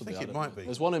 Oh, possibly. I think it might be.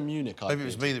 There's one in Munich, Maybe it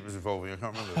was me that was revolving, I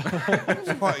can't remember.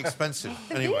 It's quite expensive.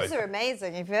 The anyway. views are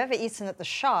amazing. If you've ever eaten at the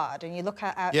Shard and you look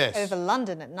out over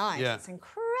London at night, it's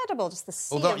incredible, just the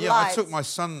sea of lights. I took my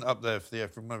son up there for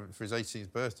his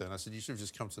 18th birthday, and I said, you should have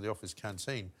just come to the office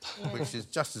canteen, which is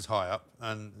just as high up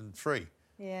and free.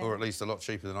 Yeah. Or at least a lot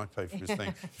cheaper than I paid for his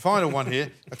thing. Final one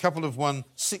here. A couple have won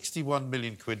 61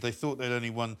 million quid. They thought they'd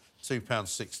only won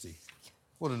 £2.60.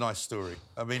 What a nice story.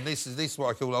 I mean, this is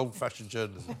what I call old-fashioned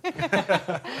journalism.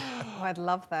 Oh, I'd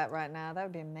love that right now. That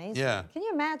would be amazing. Yeah. Can you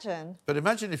imagine? But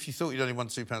imagine if you thought you'd only won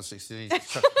 £2.60 and you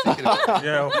just chucked a ticket away.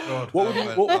 Yeah, oh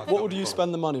God. What would you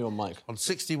spend the money on, Mike? On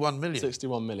 61 million?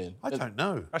 61 million. I don't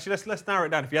know. Actually, let's narrow it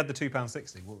down. If you had the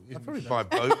 £2.60... I'd probably buy a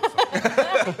boat or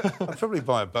something. I'd probably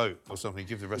buy a boat or something,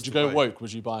 give the rest Would you away. go woke?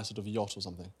 Would you buy a sort of yacht or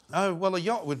something? Oh, well, a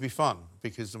yacht would be fun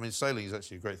because, I mean, sailing is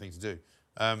actually a great thing to do.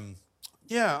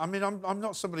 Yeah, I mean, I'm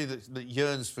not somebody that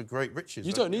yearns for great riches.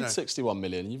 You don't need 61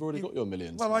 million. You've already got your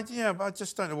millions. Well, but I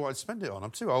just don't know what I'd spend it on.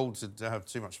 I'm too old to have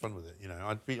too much fun with it. You know,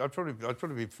 I'd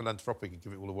probably be philanthropic and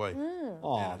give it all away.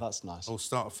 Oh, that's nice. Or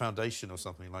start a foundation or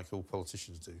something like all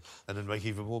politicians do, and then make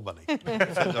even more money.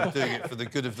 Except I'm doing it for the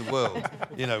good of the world.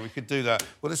 You know, we could do that.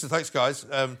 Well, listen, thanks, guys.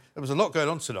 There was a lot going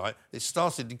on tonight. It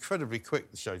started incredibly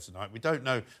quick, the show tonight. We don't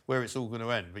know where it's all going to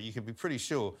end, but you can be pretty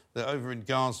sure that over in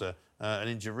Gaza and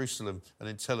in Jerusalem and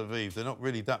in Tel Aviv, they're not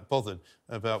really that bothered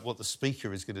about what the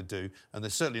Speaker is going to do, and they're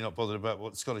certainly not bothered about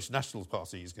what the Scottish National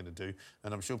Party is going to do,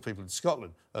 and I'm sure people in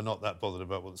Scotland are not that bothered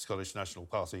about what the Scottish National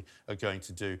Party are going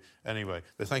to do anyway.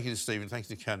 But thank you to Stephen, thank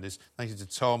you to Candice, thank you to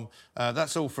Tom.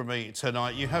 That's all from me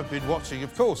tonight. You have been watching,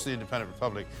 of course, The Independent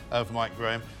Republic of Mike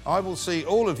Graham. I will see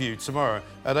all of you tomorrow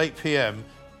at 8 p.m.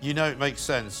 You know it makes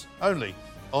sense, only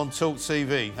on Talk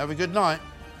TV. Have a good night.